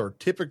things are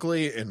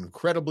typically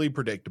incredibly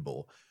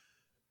predictable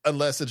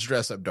unless it's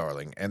Dress Up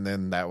Darling, and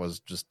then that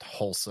was just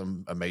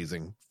wholesome,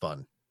 amazing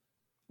fun.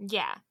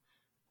 Yeah.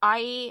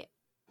 I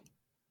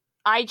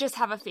just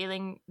have a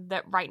feeling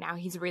that right now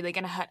he's really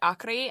going to hurt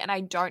Akari, and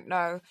I don't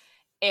know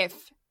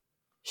if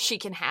she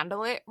can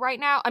handle it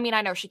right now. I mean,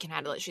 I know she can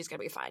handle it. She's going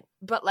to be fine.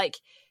 But, like,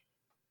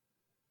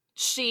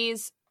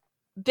 she's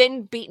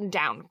been beaten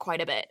down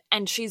quite a bit,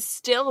 and she's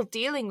still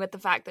dealing with the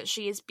fact that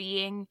she is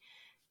being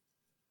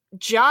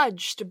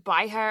judged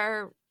by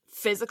her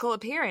physical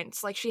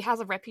appearance. Like, she has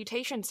a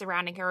reputation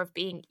surrounding her of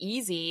being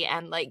easy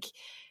and, like,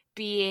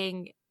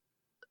 being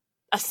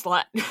a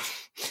slut,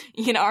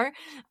 you know?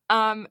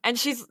 And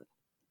she's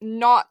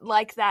not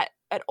like that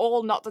at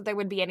all. Not that there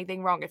would be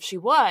anything wrong if she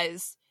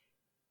was,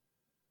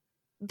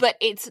 but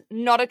it's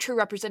not a true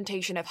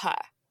representation of her.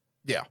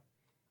 Yeah.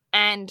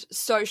 And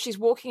so she's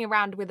walking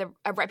around with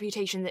a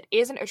reputation that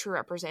isn't a true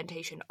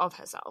representation of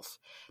herself,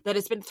 that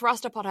has been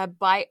thrust upon her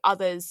by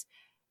others'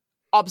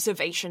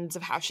 observations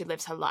of how she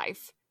lives her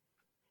life.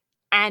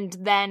 And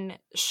then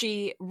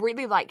she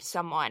really liked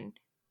someone.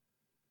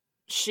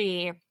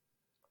 She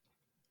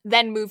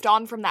then moved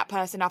on from that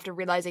person after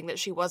realizing that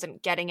she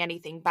wasn't getting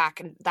anything back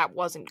and that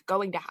wasn't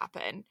going to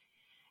happen.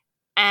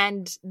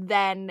 And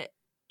then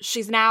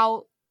she's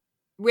now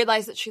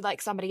realized that she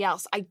likes somebody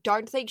else. I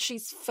don't think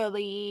she's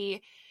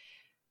fully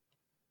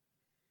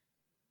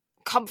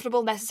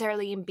comfortable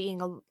necessarily in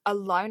being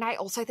alone. I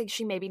also think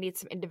she maybe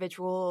needs some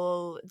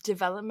individual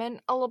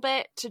development a little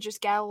bit to just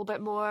get a little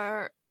bit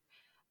more.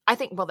 I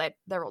think, well,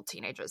 they're all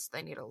teenagers.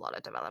 They need a lot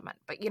of development,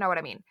 but you know what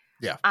I mean?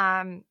 Yeah.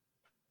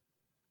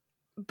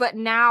 But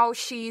now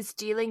she's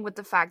dealing with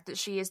the fact that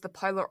she is the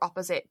polar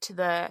opposite to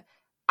the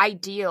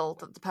ideal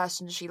that the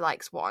person she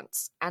likes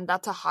wants, and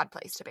that's a hard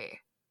place to be.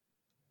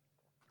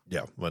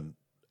 Yeah,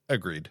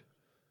 agreed.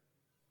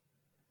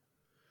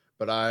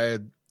 But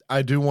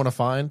I do want to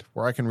find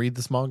where I can read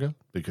this manga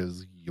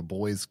because your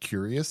boy's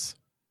curious.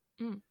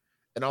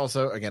 And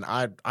also, again,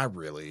 I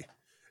really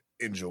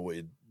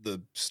enjoyed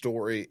the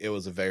story. It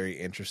was a very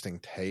interesting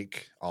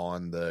take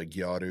on the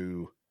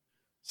Gyaru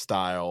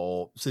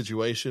style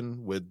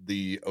situation with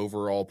the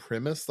overall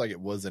premise. Like, it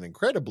was an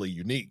incredibly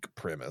unique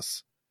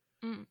premise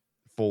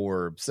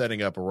for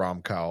setting up a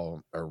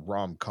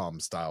rom-com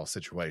style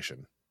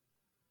situation.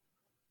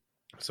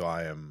 So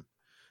I'm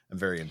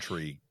very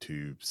intrigued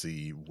to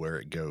see where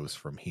it goes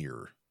from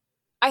here.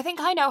 I think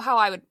I know how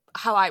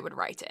I would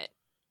write it.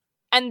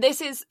 And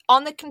this is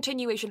on the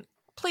continuation.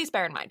 Please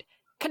bear in mind,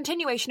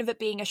 continuation of it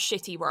being a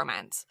shitty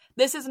romance.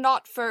 This is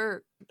not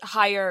for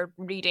higher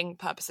reading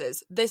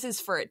purposes. This is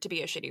for it to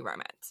be a shitty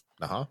romance.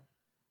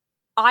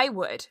 I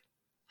would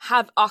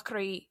have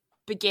Akari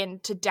begin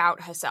to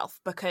doubt herself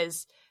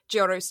because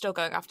Jiro's still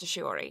going after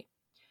Shiori.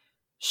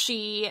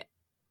 She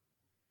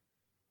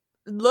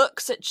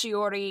looks at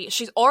Shiori.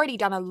 She's already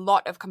done a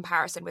lot of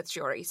comparison with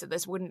Shiori, so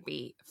this wouldn't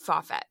be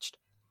far-fetched.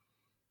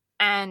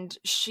 And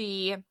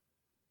she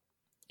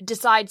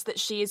decides that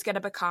she is going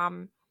to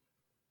become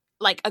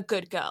like a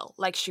good girl,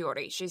 like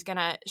Shiori. She's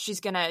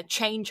gonna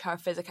change her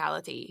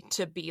physicality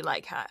to be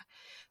like her.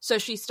 So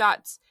she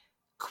starts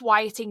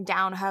quieting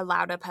down her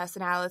louder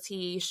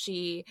personality.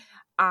 She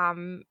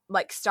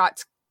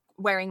starts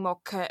wearing more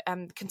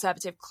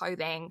conservative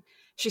clothing.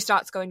 She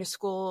starts going to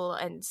school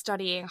and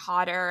studying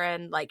harder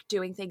and like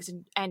doing things,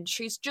 and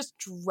she's just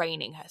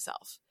draining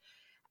herself.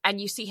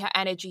 And you see her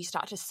energy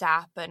start to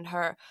sap and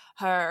her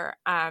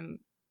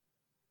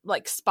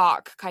like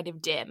spark kind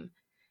of dim.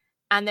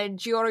 And then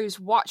Jiro's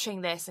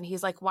watching this and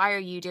he's like, why are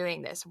you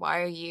doing this?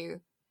 Why are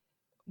you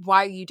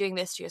doing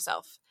this to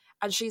yourself?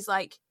 And she's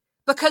like,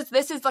 because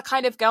this is the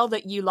kind of girl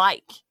that you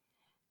like.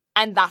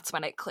 And that's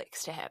when it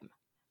clicks to him.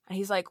 And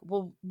he's like,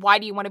 well, why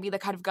do you want to be the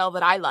kind of girl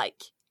that I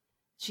like?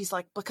 She's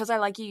like, because I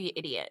like you, you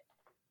idiot.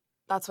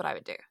 That's what I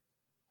would do.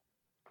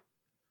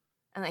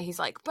 And then he's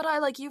like, but I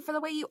like you for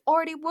the way you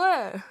already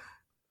were.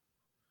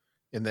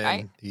 And then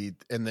right?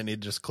 it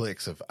just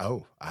clicks of,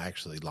 oh, I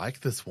actually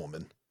like this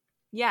woman.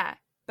 Yeah.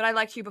 But I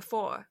liked you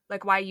before.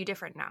 Like, why are you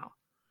different now?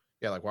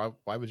 Yeah, like,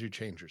 why would you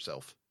change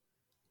yourself?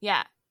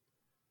 Yeah.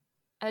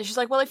 And then she's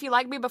like, well, if you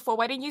liked me before,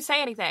 why didn't you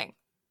say anything?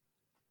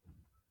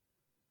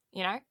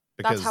 You know?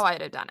 That's how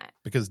I'd have done it.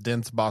 Because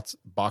dense box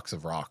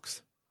of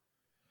rocks.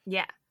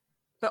 Yeah.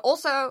 But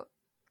also,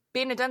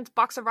 being a dense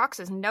box of rocks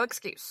is no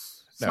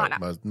excuse.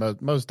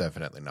 Most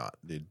definitely not.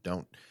 Dude,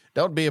 don't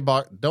be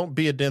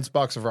a dense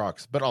box of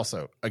rocks. But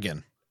also,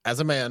 again, as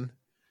a man,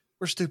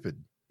 we're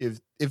stupid.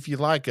 If you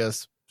like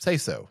us, say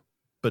so.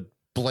 But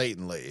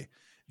blatantly,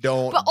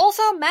 don't. But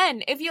also,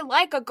 men, if you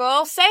like a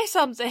girl, say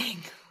something.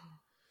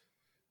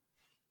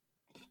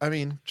 I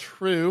mean,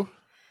 true.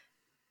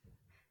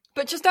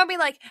 But just don't be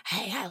like,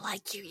 hey, I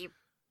like you, you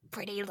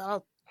pretty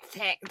little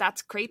thing.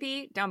 That's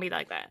creepy. Don't be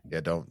like that. Yeah,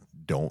 don't.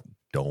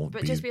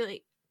 But just be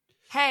like,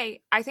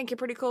 hey, I think you're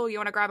pretty cool. You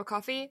want to grab a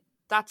coffee?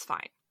 That's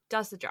fine.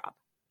 Does the job.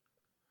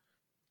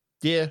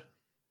 Yeah.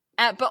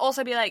 But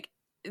also be like,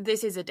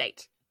 this is a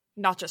date,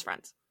 not just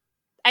friends.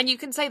 And you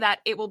can say that.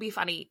 It will be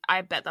funny.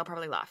 I bet they'll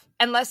probably laugh.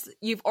 Unless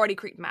you've already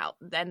creeped them out,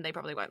 then they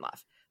probably won't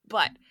laugh.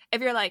 But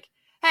if you're like,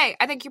 hey,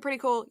 I think you're pretty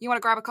cool. You want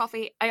to grab a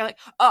coffee? And you're like,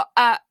 oh,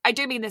 I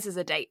do mean this is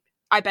a date.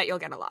 I bet you'll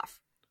get a laugh.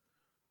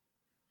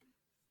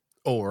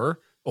 Or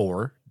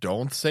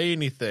don't say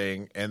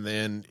anything. And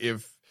then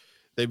if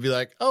they'd be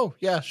like, oh,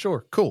 yeah,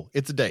 sure, cool.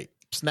 It's a date.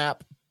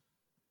 Snap,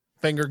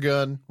 finger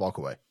gun, walk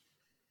away.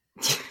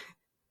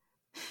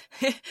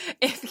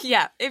 if you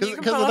can Because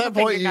pull at off that a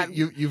point, finger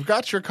gun. you've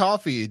got your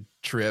coffee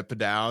trip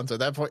down. So at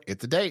that point,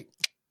 it's a date.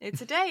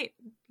 It's a date.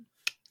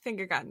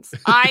 Finger guns.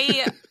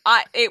 I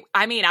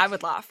mean, I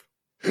would laugh.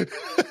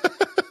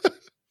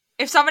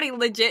 If somebody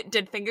legit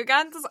did finger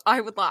guns,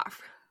 I would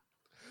laugh.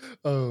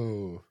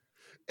 Oh.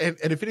 And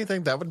if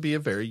anything, that would be a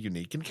very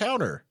unique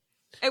encounter.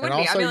 It would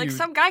And be. I'd be also like, you-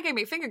 some guy gave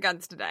me finger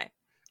guns today.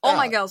 All Yeah.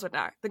 my girls would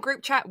know. The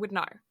group chat would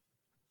know.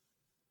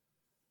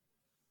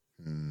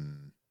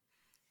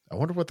 I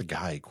wonder what the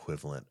guy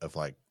equivalent of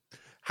like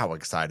how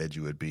excited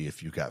you would be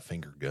if you got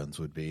finger guns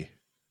would be.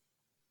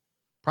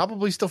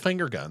 Probably still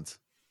finger guns.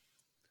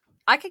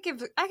 I could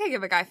give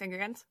a guy finger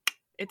guns.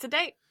 It's a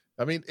date.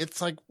 I mean,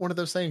 it's like one of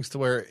those things to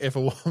where if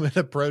a woman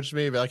approached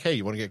me and be like, hey,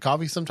 you want to get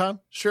coffee sometime?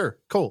 Sure,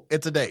 cool.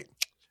 It's a date.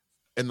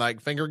 And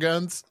like finger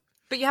guns.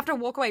 But you have to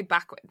walk away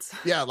backwards.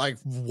 Yeah, like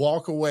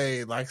walk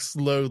away like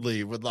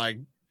slowly with like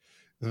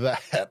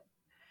that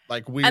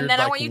like weird. And then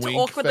I like, want you to wink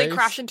awkwardly face.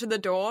 crash into the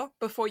door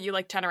before you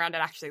like turn around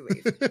and actually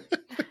leave.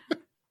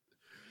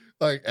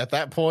 Like at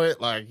that point,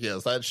 like,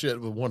 yes, that shit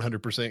would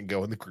 100%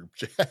 go in the group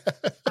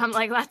chat. I'm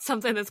like, that's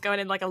something that's going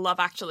in like a Love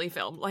Actually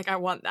film. Like, I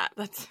want that.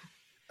 That's.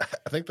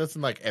 I think that's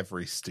in like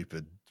every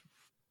stupid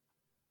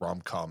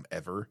rom-com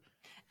ever.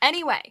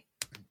 Anyway,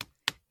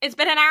 it's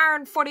been an hour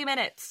and 40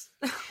 minutes.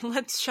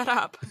 Let's shut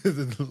up.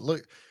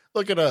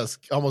 Look at us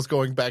almost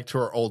going back to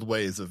our old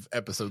ways of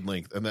episode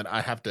length, and then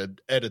I have to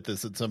edit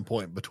this at some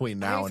point between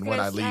now was and when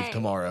I gonna leave say,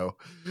 tomorrow.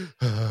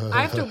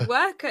 I have to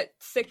work at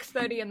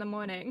 6:30 in the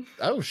morning.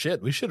 Oh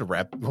shit, we should have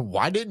wrapped.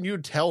 Why didn't you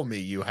tell me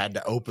you had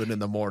to open in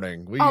the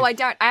morning? I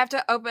don't. I have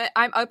to open.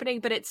 I'm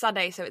opening, but it's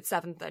Sunday, so it's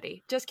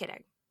 7:30. Just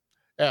kidding.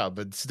 Yeah,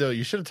 but still,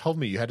 you should have told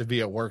me you had to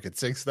be at work at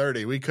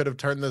 6:30. We could have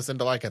turned this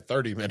into like a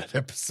 30-minute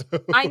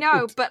episode. I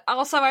know, but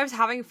also I was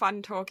having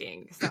fun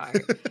talking, so.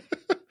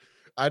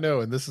 I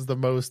know, and this is the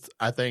most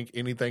I think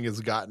anything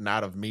has gotten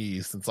out of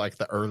me since like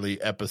the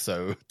early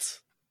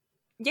episodes.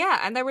 Yeah,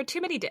 and there were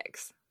too many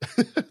dicks.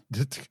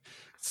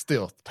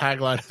 Still,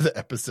 tagline of the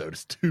episode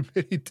is too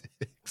many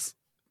dicks.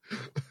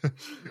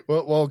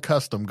 well,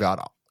 Customs got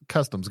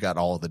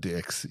all of the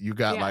dicks. You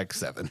got like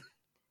 7.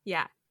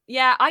 Yeah.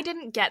 Yeah, I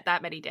didn't get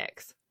that many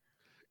dicks.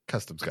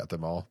 Customs got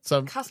them all.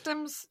 So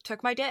Customs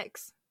took my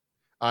dicks.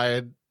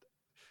 I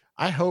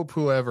hope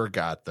whoever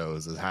got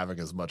those is having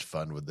as much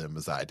fun with them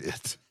as I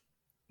did.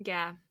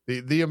 Yeah.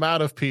 The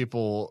amount of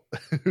people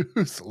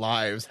whose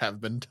lives have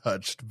been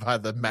touched by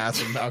the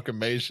mass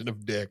amalgamation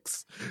of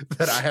dicks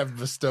that I have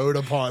bestowed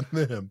upon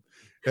them.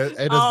 It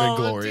has been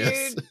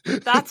glorious.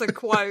 Dude, that's a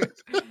quote.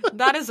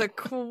 That is a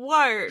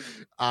quote.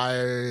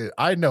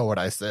 I know what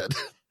I said.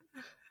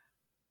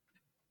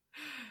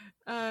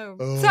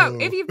 So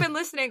if you've been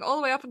listening all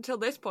the way up until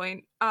this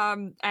point,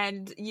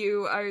 and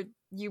you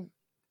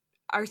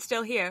are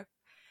still here,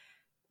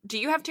 do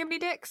you have too many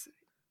dicks?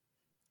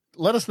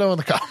 Let us know in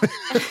the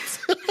comments.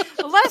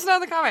 Let us know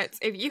in the comments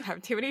if you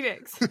have too many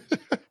dicks.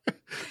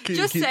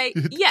 Just say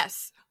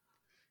yes.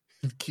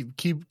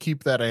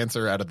 Keep that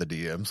answer out of the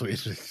DMs.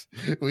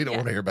 We don't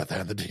want to hear about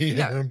that in the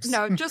DMs.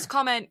 No, just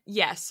comment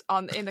yes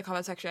in the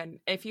comment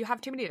section if you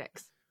have too many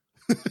dicks.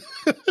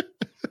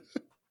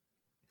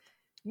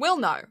 We'll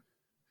know.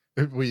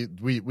 We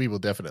will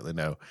definitely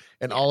know,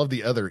 and all of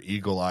the other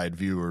eagle-eyed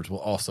viewers will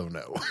also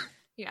know.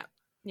 Yeah.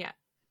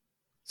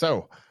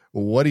 So,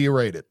 what do you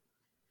rate it?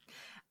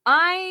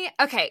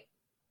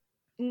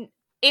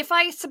 If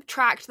I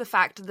subtract the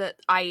fact that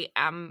I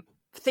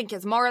think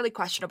it's morally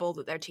questionable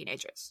that they're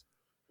teenagers.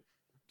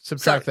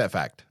 Subtract that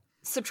fact.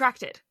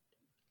 Subtracted.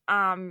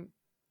 I'm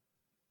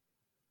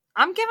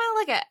giving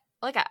it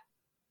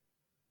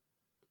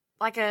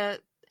like a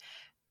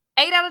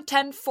 8 out of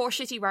 10 for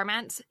shitty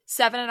romance,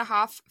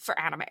 7.5 for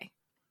anime.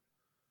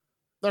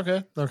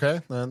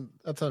 Okay, then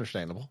that's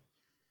understandable.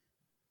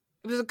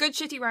 It was a good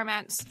shitty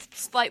romance,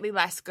 slightly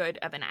less good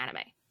of an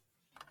anime.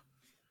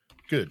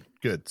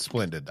 Good,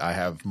 splendid. I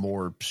have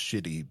more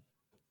shitty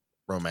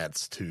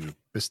romance to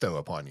bestow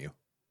upon you.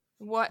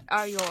 What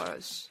are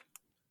yours?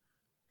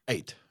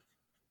 8.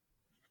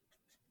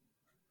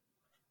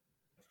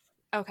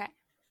 Okay.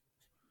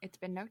 It's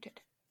been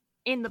noted.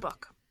 In the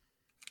book.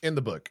 In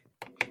the book.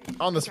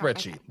 On the Right,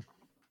 spreadsheet.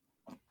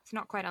 It's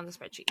not quite on the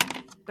spreadsheet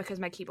because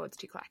my keyboard's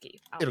too clacky.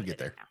 It'll get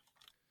there.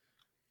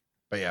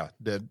 But yeah,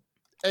 the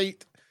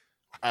 8.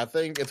 I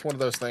think it's one of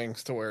those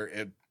things to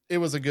where it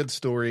was a good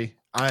story.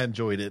 I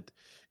enjoyed it.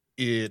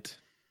 It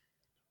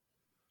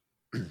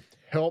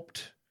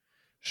helped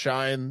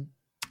shine.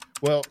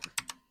 Well,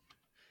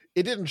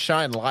 it didn't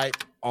shine light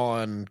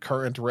on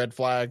current red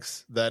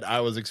flags that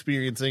I was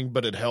experiencing,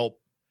 but it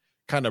helped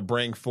kind of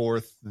bring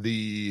forth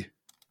the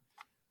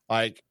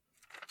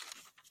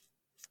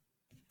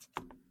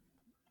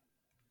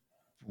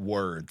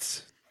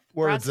words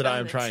that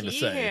I'm trying to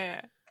say.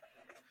 Here.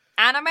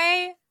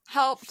 Anime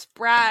helped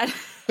Brad.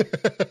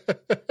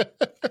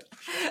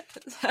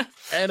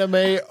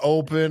 Anime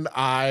opened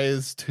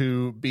eyes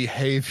to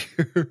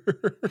behavior.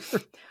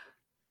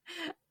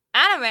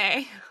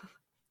 Anime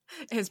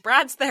is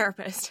Brad's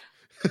therapist.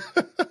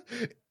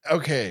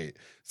 Okay,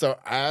 so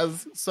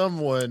as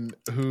someone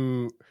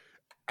who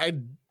I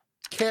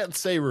can't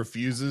say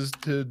refuses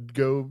to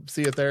go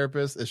see a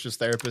therapist, it's just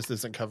therapist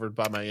isn't covered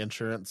by my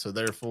insurance, so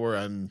therefore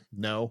I'm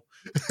no.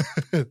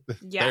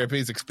 Yeah.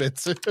 Therapy's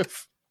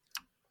expensive.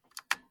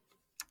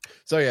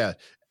 So yeah,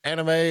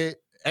 anime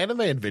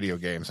and video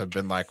games have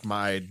been like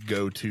my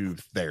go-to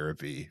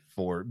therapy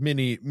for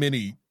many,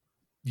 many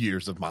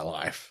years of my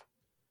life.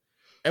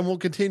 And will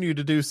continue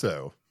to do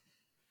so.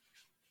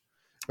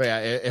 But yeah,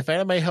 if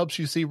anime helps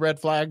you see red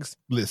flags,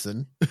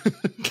 listen.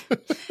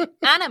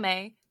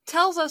 Anime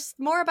tells us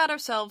more about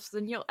ourselves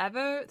than you'll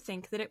ever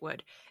think that it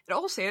would. It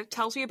also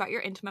tells you about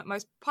your intimate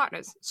most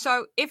partners.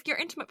 So if your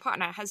intimate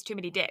partner has too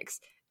many dicks,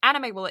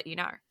 anime will let you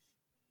know.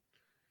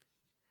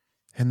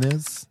 And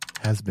this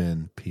has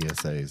been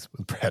PSAs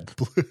with Brad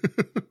Blue.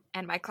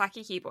 And my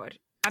clacky keyboard.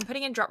 I'm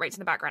putting in drop rates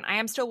in the background. I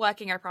am still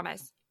working, I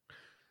promise.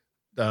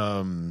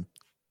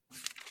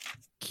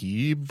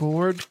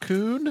 Keyboard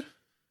coon?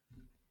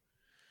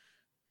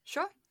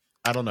 Sure.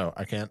 I don't know.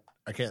 I can't.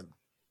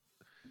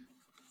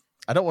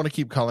 I don't want to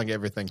keep calling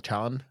everything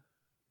Chan.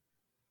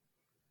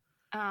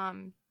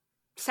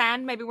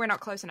 Sand, maybe we're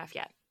not close enough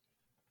yet.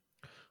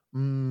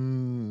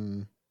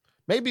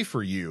 Maybe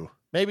for you.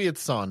 Maybe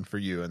it's San for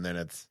you, and then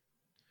it's...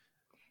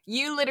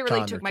 You literally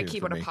Chan took or my two for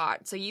keyboard me.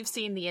 apart, so you've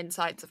seen the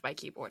insides of my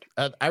keyboard.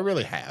 I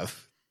really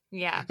have.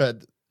 Yeah.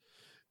 But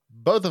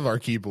both of our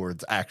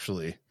keyboards,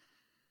 actually.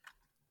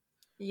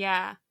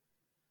 Yeah.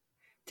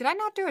 Did I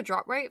not do a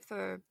drop rate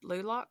for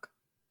Lulock?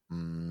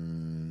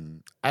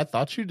 I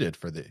thought you did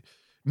for the...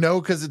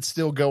 No, because it's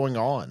still going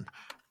on.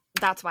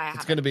 That's why I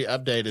It's haven't. going to be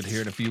updated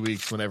here in a few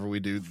weeks whenever we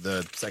do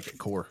the second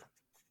core.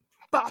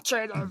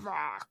 Bocce the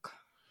Rock.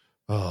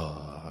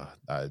 Oh,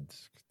 I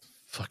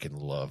fucking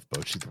love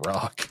Bocce the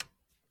Rock.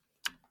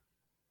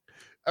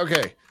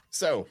 Okay,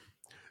 so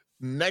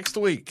next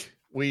week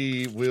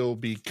we will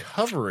be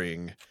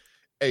covering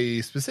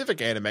a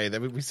specific anime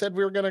that we said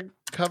we were going to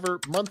cover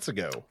months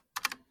ago.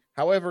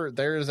 However,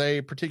 there is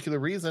a particular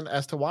reason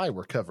as to why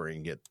we're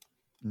covering it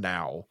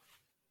now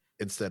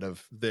instead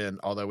of then,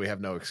 although we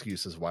have no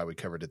excuses why we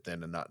covered it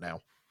then and not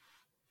now.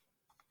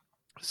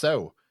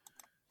 So,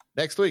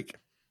 next week,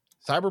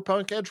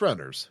 Cyberpunk Edge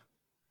Runners.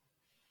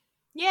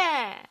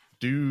 Yeah.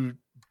 Do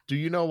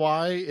you know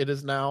why it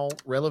is now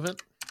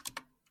relevant?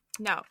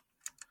 No.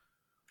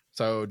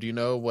 So, do you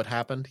know what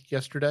happened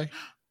yesterday?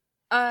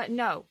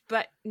 No,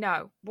 but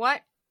no.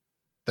 What?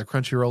 The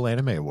Crunchyroll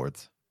Anime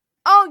Awards.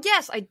 Oh,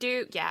 yes, I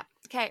do. Yeah.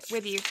 Okay,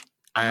 with you.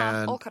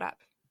 And all caught up.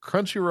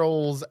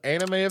 Crunchyroll's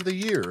Anime of the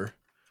Year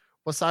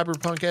was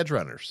Cyberpunk Edge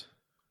Runners.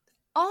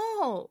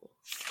 Oh.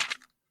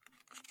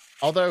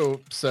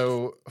 Although,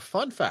 so,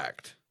 fun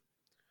fact.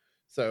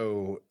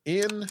 So,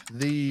 in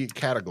the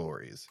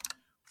categories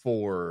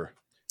for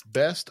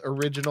Best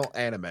Original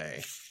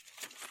Anime,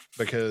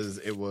 because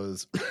it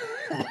was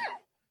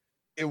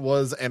it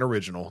was an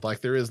original, like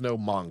there is no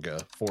manga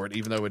for it,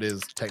 even though it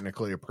is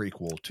technically a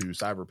prequel to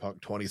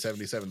Cyberpunk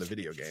 2077, the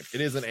video game.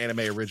 It is an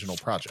anime original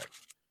project.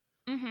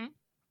 Mm-hmm.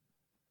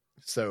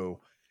 So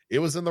it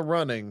was in the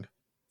running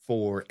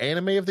for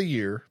Anime of the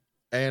Year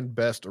and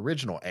Best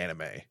Original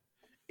Anime.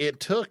 It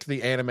took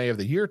the Anime of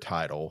the Year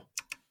title,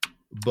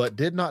 but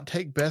did not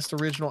take Best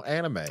Original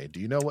Anime. Do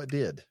you know what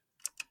did?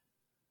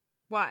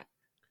 What?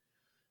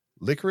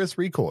 Licorice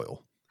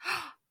Recoil.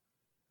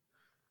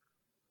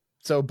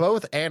 So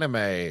both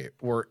anime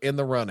were in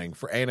the running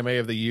for Anime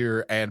of the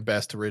Year and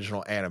Best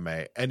Original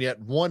Anime, and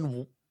yet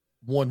one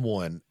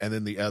won, and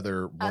then the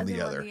other won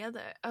the other.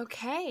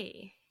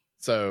 Okay.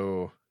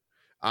 So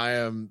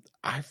I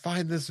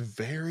find this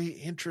very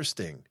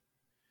interesting.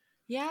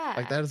 Yeah.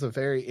 Like, that is a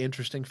very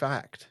interesting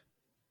fact.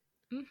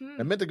 Mm-hmm.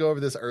 I meant to go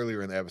over this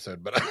earlier in the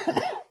episode, but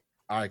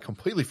I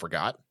completely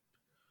forgot.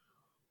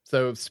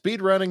 So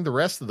speed running the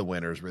rest of the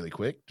winners really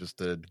quick, just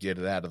to get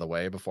it out of the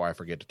way before I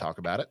forget to talk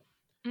about it.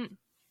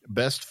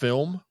 Best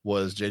film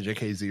was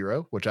JJK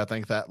Zero, which I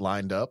think that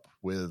lined up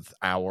with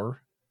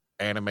our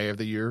Anime of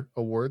the Year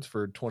awards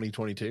for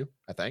 2022,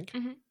 I think.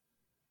 Mm-hmm.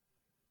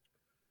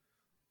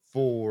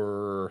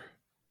 For,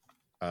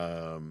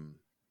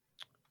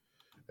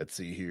 let's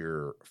see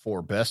here,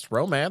 for Best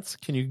Romance,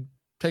 can you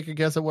take a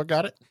guess at what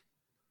got it?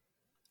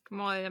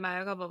 More than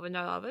my couple of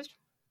no lovers.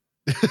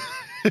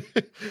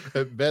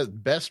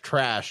 best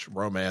trash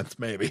romance,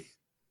 maybe.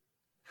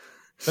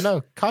 But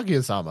no,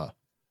 Kaguya-sama.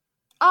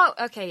 Oh,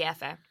 okay, yeah,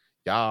 fair.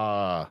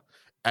 Yeah.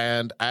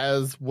 And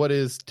as what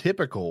is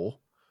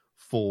typical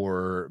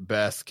for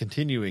best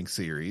continuing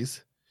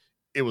series,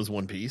 it was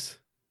One Piece.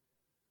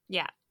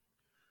 Yeah.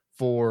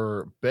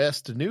 For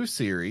best new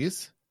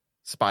series,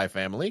 Spy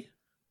Family.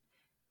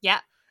 Yeah.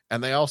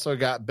 And they also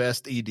got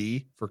best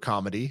ED for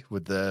comedy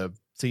with the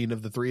scene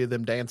of the three of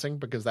them dancing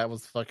because that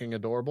was fucking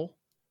adorable.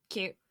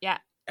 Cute. Yeah.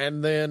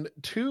 And then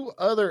 2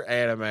 other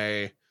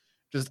anime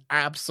just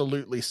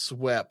absolutely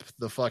swept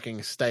the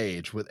fucking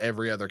stage with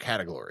every other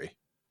category.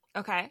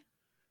 Okay.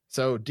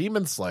 So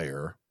Demon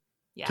Slayer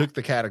took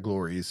the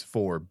categories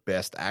for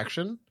best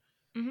action,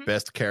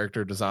 best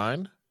character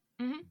design,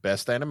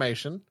 best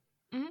animation,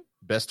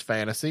 best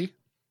fantasy,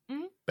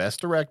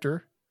 best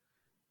director,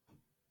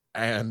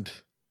 and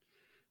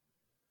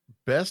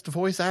best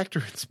voice actor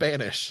in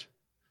Spanish.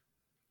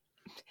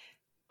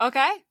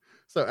 Okay.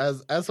 So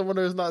as someone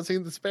who has not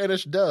seen the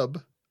Spanish dub,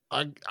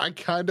 I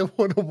kind of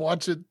want to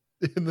watch it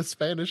in the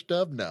Spanish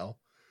dub now.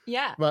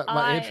 Yeah.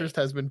 My interest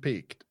has been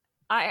piqued.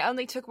 I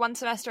only took 1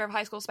 semester of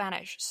high school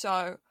Spanish,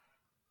 so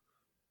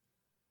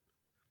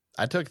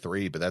I took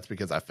 3, but that's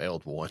because I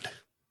failed 1.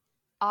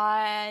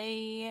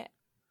 I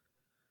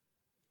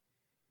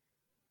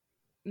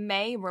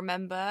may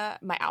remember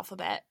my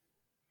alphabet.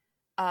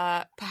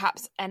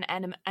 Perhaps an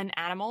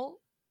animal.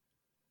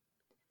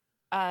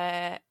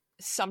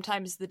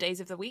 Sometimes the days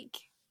of the week.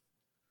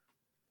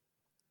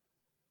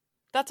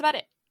 That's about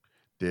it.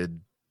 Did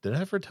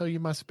I ever tell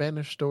you my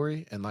Spanish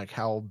story and like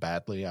how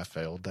badly I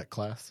failed that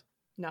class?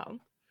 No.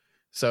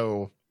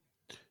 So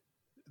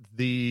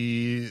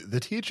the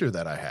teacher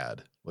that I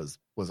had was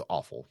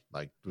awful.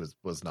 Like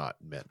was not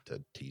meant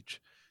to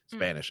teach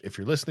Spanish. If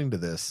you're listening to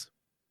this,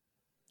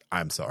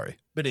 I'm sorry.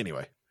 But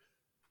anyway,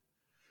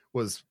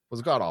 was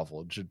god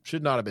awful.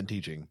 Should not have been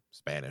teaching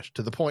Spanish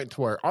to the point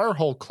to where our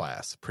whole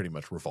class pretty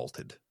much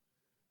revolted.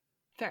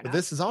 Fair enough. But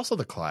this is also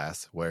the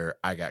class where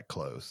I got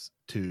close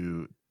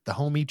to the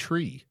homie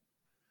Tree.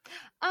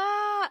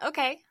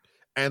 Okay.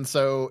 And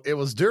so it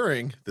was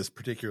during this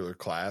particular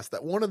class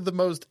that one of the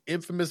most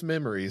infamous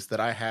memories that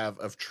I have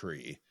of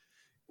Tree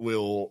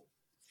will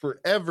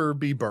forever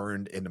be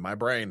burned into my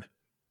brain.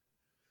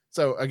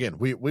 So again,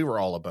 we were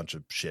all a bunch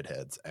of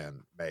shitheads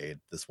and made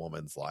this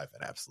woman's life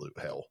an absolute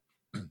hell.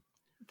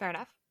 Fair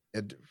enough.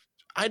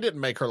 I didn't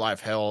make her life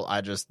hell.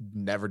 I just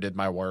never did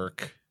my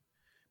work.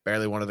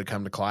 Barely wanted to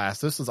come to class.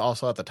 This was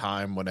also at the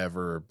time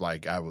whenever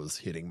like I was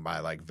hitting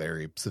my like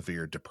very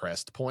severe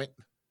depressed point.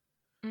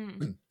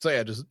 So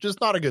yeah, just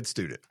not a good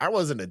student. I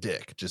wasn't a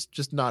dick,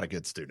 just not a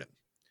good student.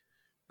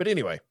 But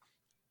anyway,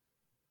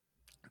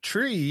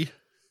 Tree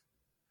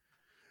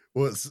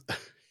was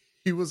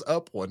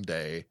up one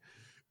day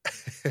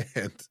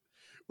and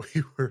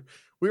we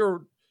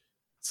were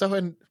so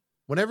in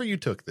whenever you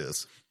took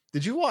this,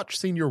 did you watch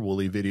Senior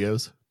Wooly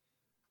videos?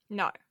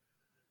 No.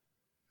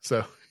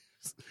 So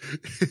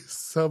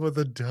some of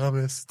the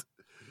dumbest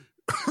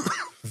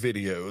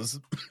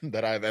videos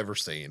that I've ever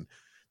seen.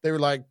 They were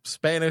like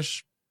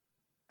Spanish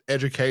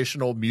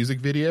educational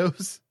music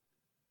videos.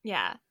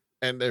 Yeah.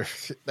 And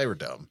they were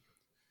dumb.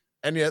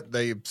 And yet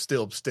they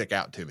still stick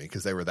out to me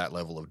because they were that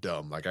level of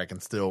dumb. Like I can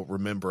still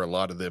remember a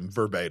lot of them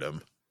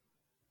verbatim.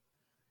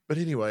 But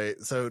anyway,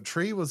 so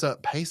Tree was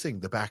up pacing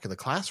the back of the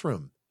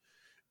classroom.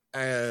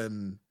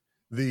 And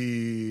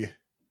since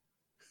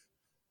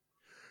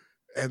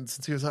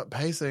he was up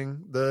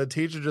pacing, the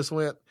teacher just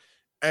went,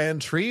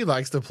 and Tree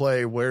likes to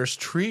play Where's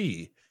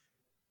Tree?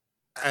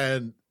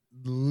 And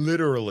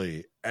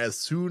literally, as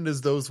soon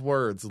as those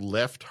words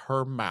left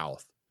her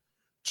mouth,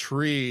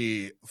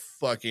 Tree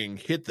fucking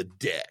hit the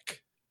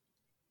deck.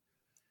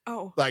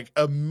 Oh. Like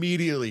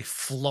immediately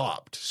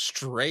flopped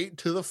straight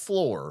to the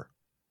floor,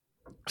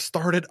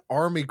 started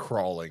army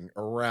crawling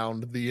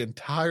around the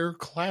entire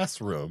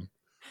classroom.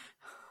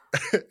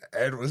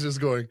 And was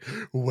just going,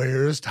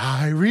 where's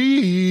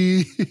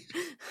Tyree?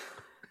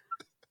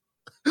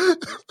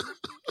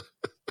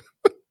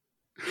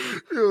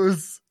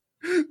 It's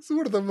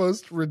one of the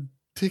most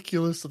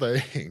ridiculous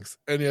things.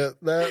 And yet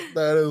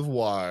that is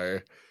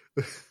why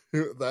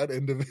that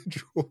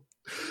individual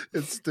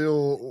is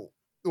still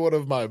one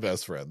of my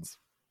best friends.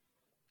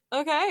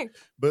 Okay.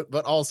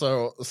 But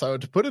also, so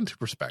to put into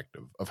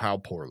perspective of how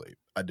poorly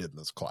I did in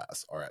this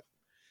class. All right.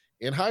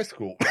 In high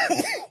school,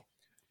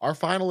 our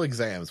final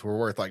exams were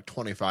worth like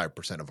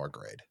 25% of our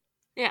grade.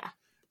 Yeah.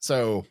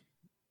 So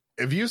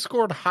if you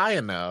scored high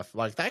enough,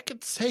 like that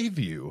could save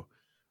you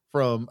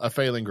from a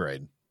failing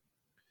grade.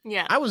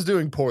 Yeah. I was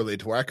doing poorly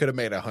to where I could have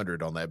made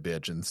 100 on that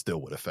bitch and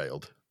still would have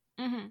failed.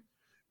 Mm-hmm.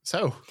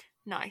 So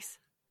nice.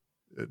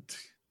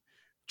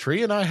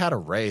 Tree and I had a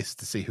race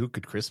to see who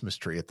could Christmas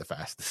tree it the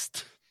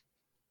fastest.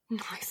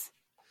 Nice.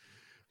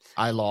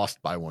 I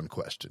lost by 1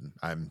 question.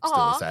 I'm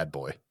still a sad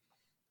boy.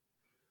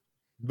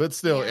 But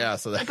still, yeah.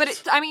 So that's...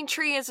 But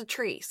Tree is a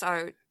tree,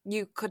 so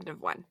you couldn't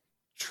have won.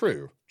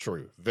 True.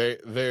 Very,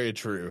 very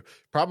true.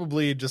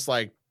 Probably just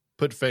like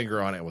put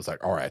finger on it and was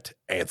like, all right,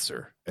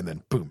 answer. And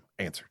then boom,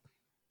 answered.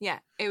 Yeah,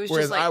 it was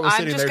Whereas just like, I was I'm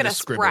sitting just there going to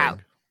just sprout.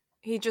 scribbling.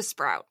 He just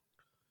sprout.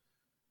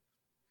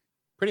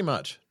 Pretty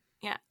much.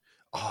 Yeah.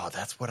 Oh,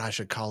 that's what I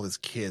should call his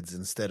kids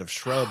instead of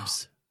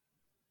shrubs.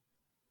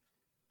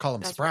 Call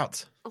them That's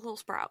sprouts. Little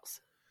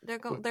sprouts. They're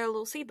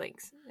little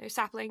seedlings. They're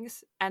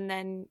saplings. And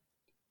then,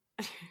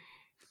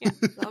 yeah,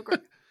 they'll grow.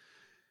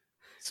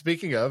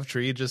 Speaking of,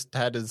 Tree just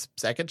had his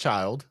second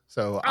child.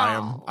 So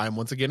I am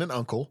once again an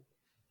uncle.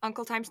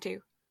 Uncle times 2.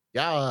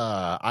 Yeah,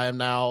 I am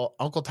now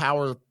Uncle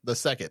Tower the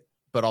second,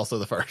 but also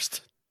the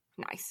first.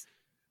 Nice.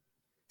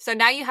 So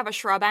now you have a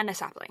shrub and a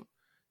sapling.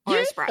 Or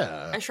a sprout.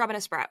 A shrub and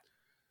a sprout.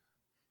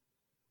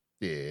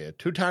 Yeah,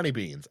 2 tiny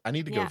beans. I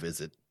need to go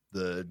visit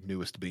the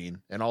newest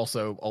bean. And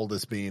also,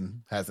 oldest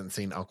bean hasn't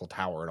seen Uncle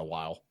Tower in a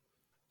while.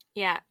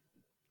 Yeah.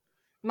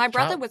 My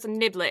brother was a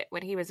niblet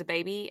when he was a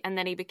baby, and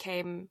then he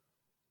became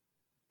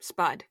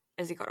Spud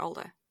as he got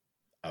older.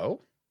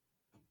 Oh?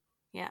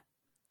 Yeah.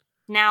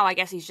 Now I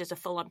guess he's just a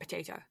full-on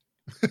potato.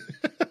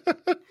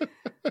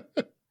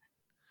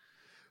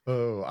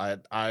 Oh,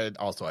 I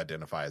also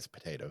identify as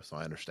potato, so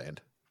I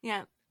understand.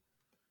 Yeah.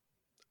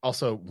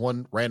 Also,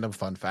 one random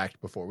fun fact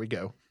before we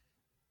go.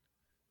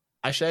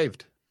 I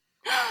shaved.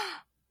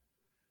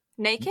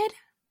 Naked?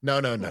 No.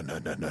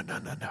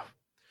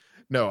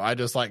 No, I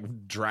just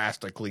like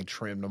drastically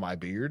trimmed my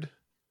beard.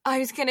 I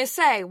was gonna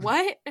say,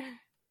 what?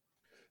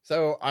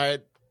 So I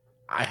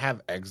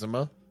have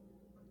eczema.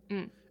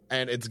 And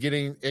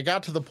it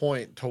got to the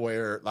point to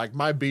where like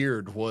my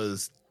beard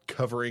was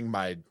covering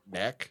my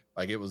neck.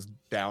 Like it was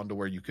down to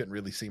where you couldn't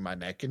really see my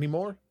neck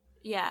anymore.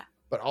 Yeah.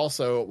 But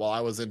also while I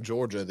was in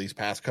Georgia these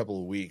past couple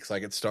of weeks,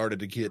 like it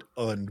started to get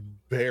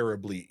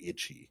unbearably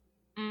itchy.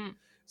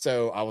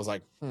 So I was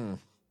like, all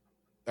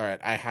right,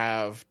 I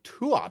have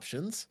 2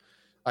 options.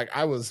 Like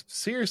I was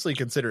seriously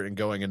considering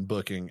going and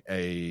booking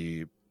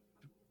a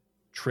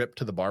trip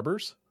to the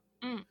barbers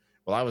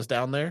while I was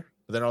down there.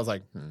 But then I was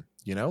like,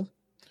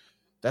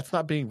 that's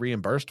not being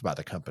reimbursed by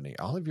the company.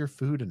 All of your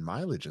food and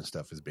mileage and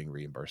stuff is being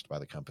reimbursed by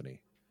the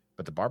company,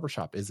 but the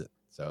barbershop isn't.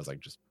 So I was like,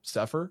 just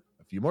suffer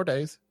a few more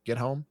days, get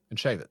home and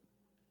shave it.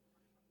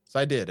 So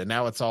I did. And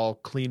now it's all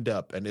cleaned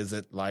up and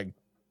isn't like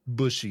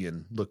bushy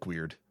and look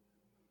weird.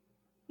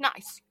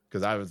 Nice.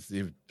 Because I was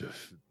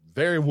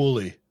very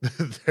woolly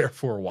there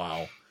for a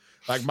while.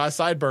 Like my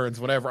sideburns,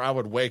 whenever I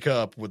would wake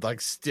up, would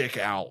like stick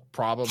out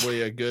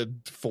probably a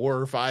good 4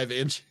 or 5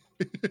 inches.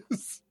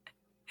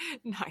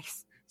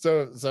 Nice.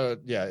 So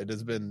yeah, it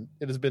has been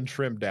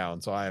trimmed down.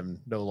 So I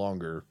am no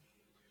longer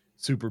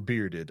super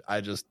bearded.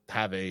 I just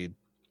have a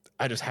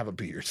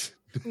beard.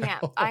 Yeah,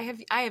 I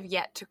have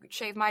yet to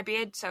shave my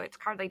beard, so it's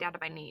currently down to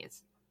my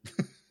knees.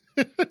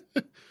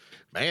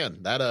 Man,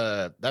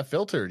 that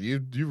filter,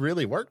 you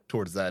really worked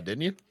towards that,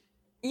 didn't you?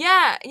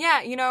 Yeah.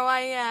 You know,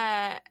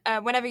 I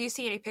whenever you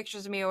see any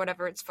pictures of me or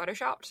whatever, it's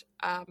photoshopped.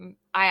 I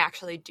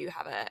actually do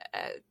have a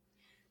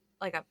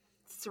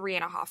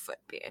 3.5 foot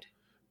beard.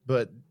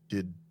 But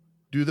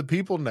do the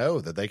people know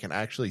that they can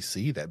actually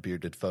see that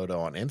bearded photo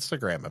on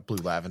Instagram at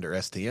Blue Lavender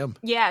STM?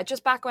 Yeah,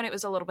 just back when it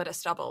was a little bit of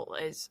stubble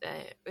is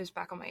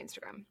back on my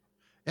Instagram.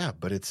 Yeah,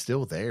 but it's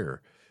still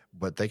there.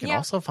 But they can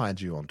also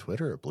find you on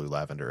Twitter at Blue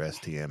Lavender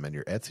STM and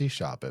your Etsy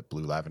shop at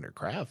Blue Lavender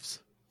Crafts.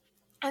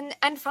 And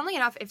funnily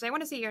enough, if they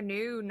want to see your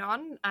new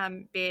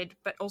beard,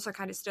 but also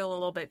kind of still a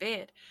little bit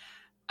beard,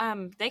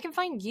 they can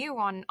find you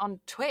on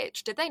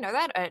Twitch. Did they know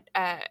that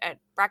at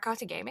Brad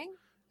Carter Gaming?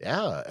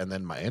 Yeah, and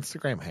then my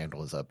Instagram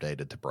handle is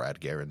updated to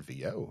Brad Guerin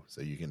VO, so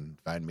you can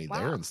find me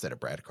there instead of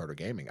Brad Carter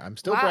Gaming. I'm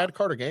still Brad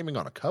Carter Gaming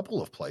on a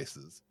couple of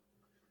places,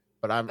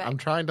 but I'm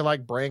trying to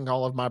like bring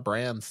all of my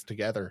brands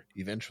together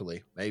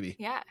eventually, maybe.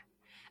 Yeah,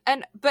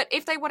 but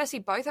if they want to see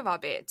both of our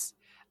beards,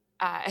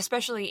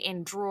 especially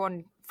in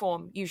drawn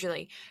form,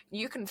 usually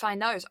you can find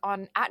those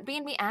on at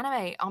BNB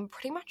Anime on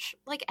pretty much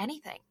like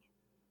anything.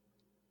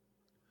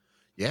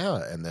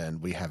 Yeah, and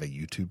then we have a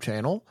YouTube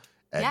channel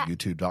at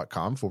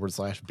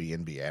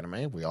youtube.com/BNB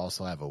Anime. We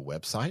also have a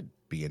website,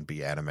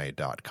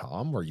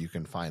 bnbanime.com, where you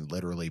can find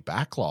literally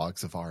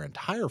backlogs of our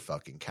entire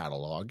fucking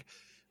catalog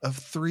of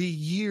 3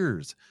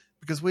 years,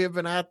 because we have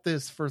been at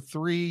this for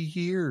 3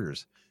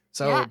 years.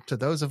 So to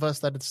those of us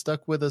that had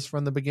stuck with us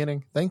from the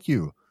beginning, thank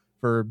you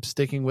for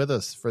sticking with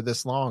us for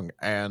this long.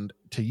 And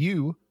to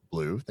you,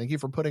 Blue, thank you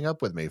for putting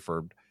up with me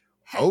for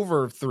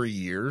over 3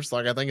 years.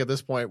 Like I think at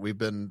this point we've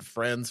been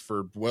friends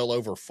for well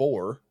over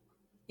 4.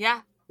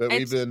 Yeah. But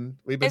we've been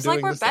it's doing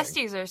like we're this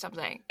besties or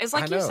something. It's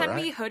like you send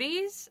me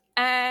hoodies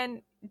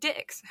and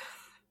dicks.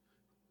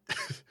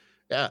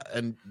 Yeah,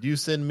 and you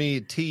send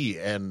me tea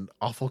and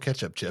awful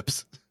ketchup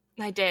chips.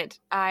 I did.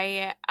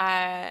 I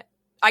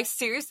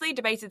seriously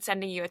debated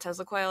sending you a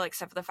Tesla coil,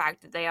 except for the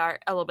fact that they are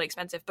a little bit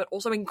expensive, but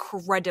also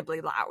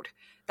incredibly loud.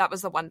 That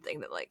was the one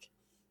thing that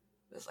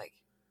was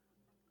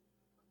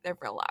they're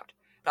real loud.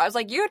 But I was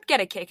like, you'd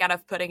get a kick out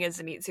of putting a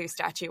Zenitsu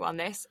statue on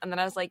this, and then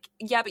I was like,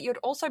 yeah, but you'd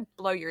also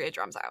blow your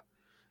eardrums out.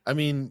 I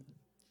mean,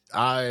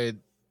 I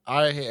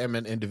am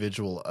an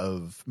individual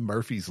of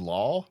Murphy's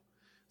Law,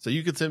 so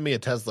you could send me a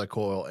Tesla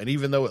coil, and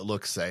even though it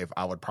looks safe,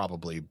 I would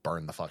probably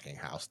burn the fucking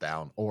house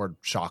down or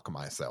shock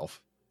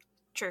myself.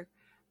 True.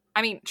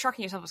 I mean,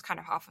 trucking yourself is kind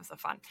of half of the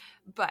fun,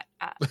 but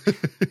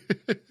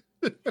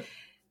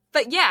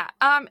but yeah,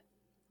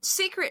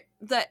 secret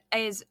that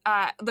is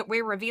that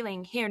we're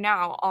revealing here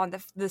now on the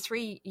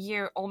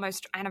 3-year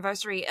almost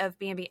anniversary of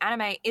B&B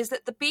Anime is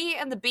that the B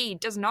and the B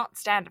does not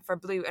stand for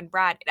Blue and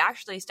Brad. It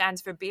actually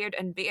stands for Beard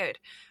and Beard,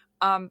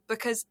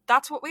 because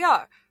that's what we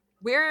are.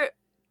 We're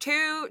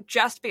two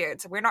just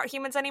beards. We're not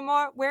humans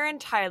anymore. We're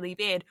entirely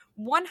beard,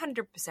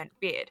 100%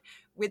 beard.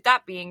 With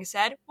that being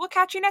said, we'll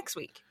catch you next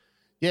week.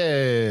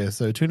 Yeah,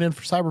 so tune in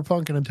for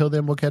Cyberpunk, and until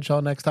then, we'll catch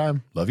y'all next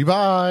time. Love you,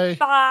 bye!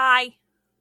 Bye!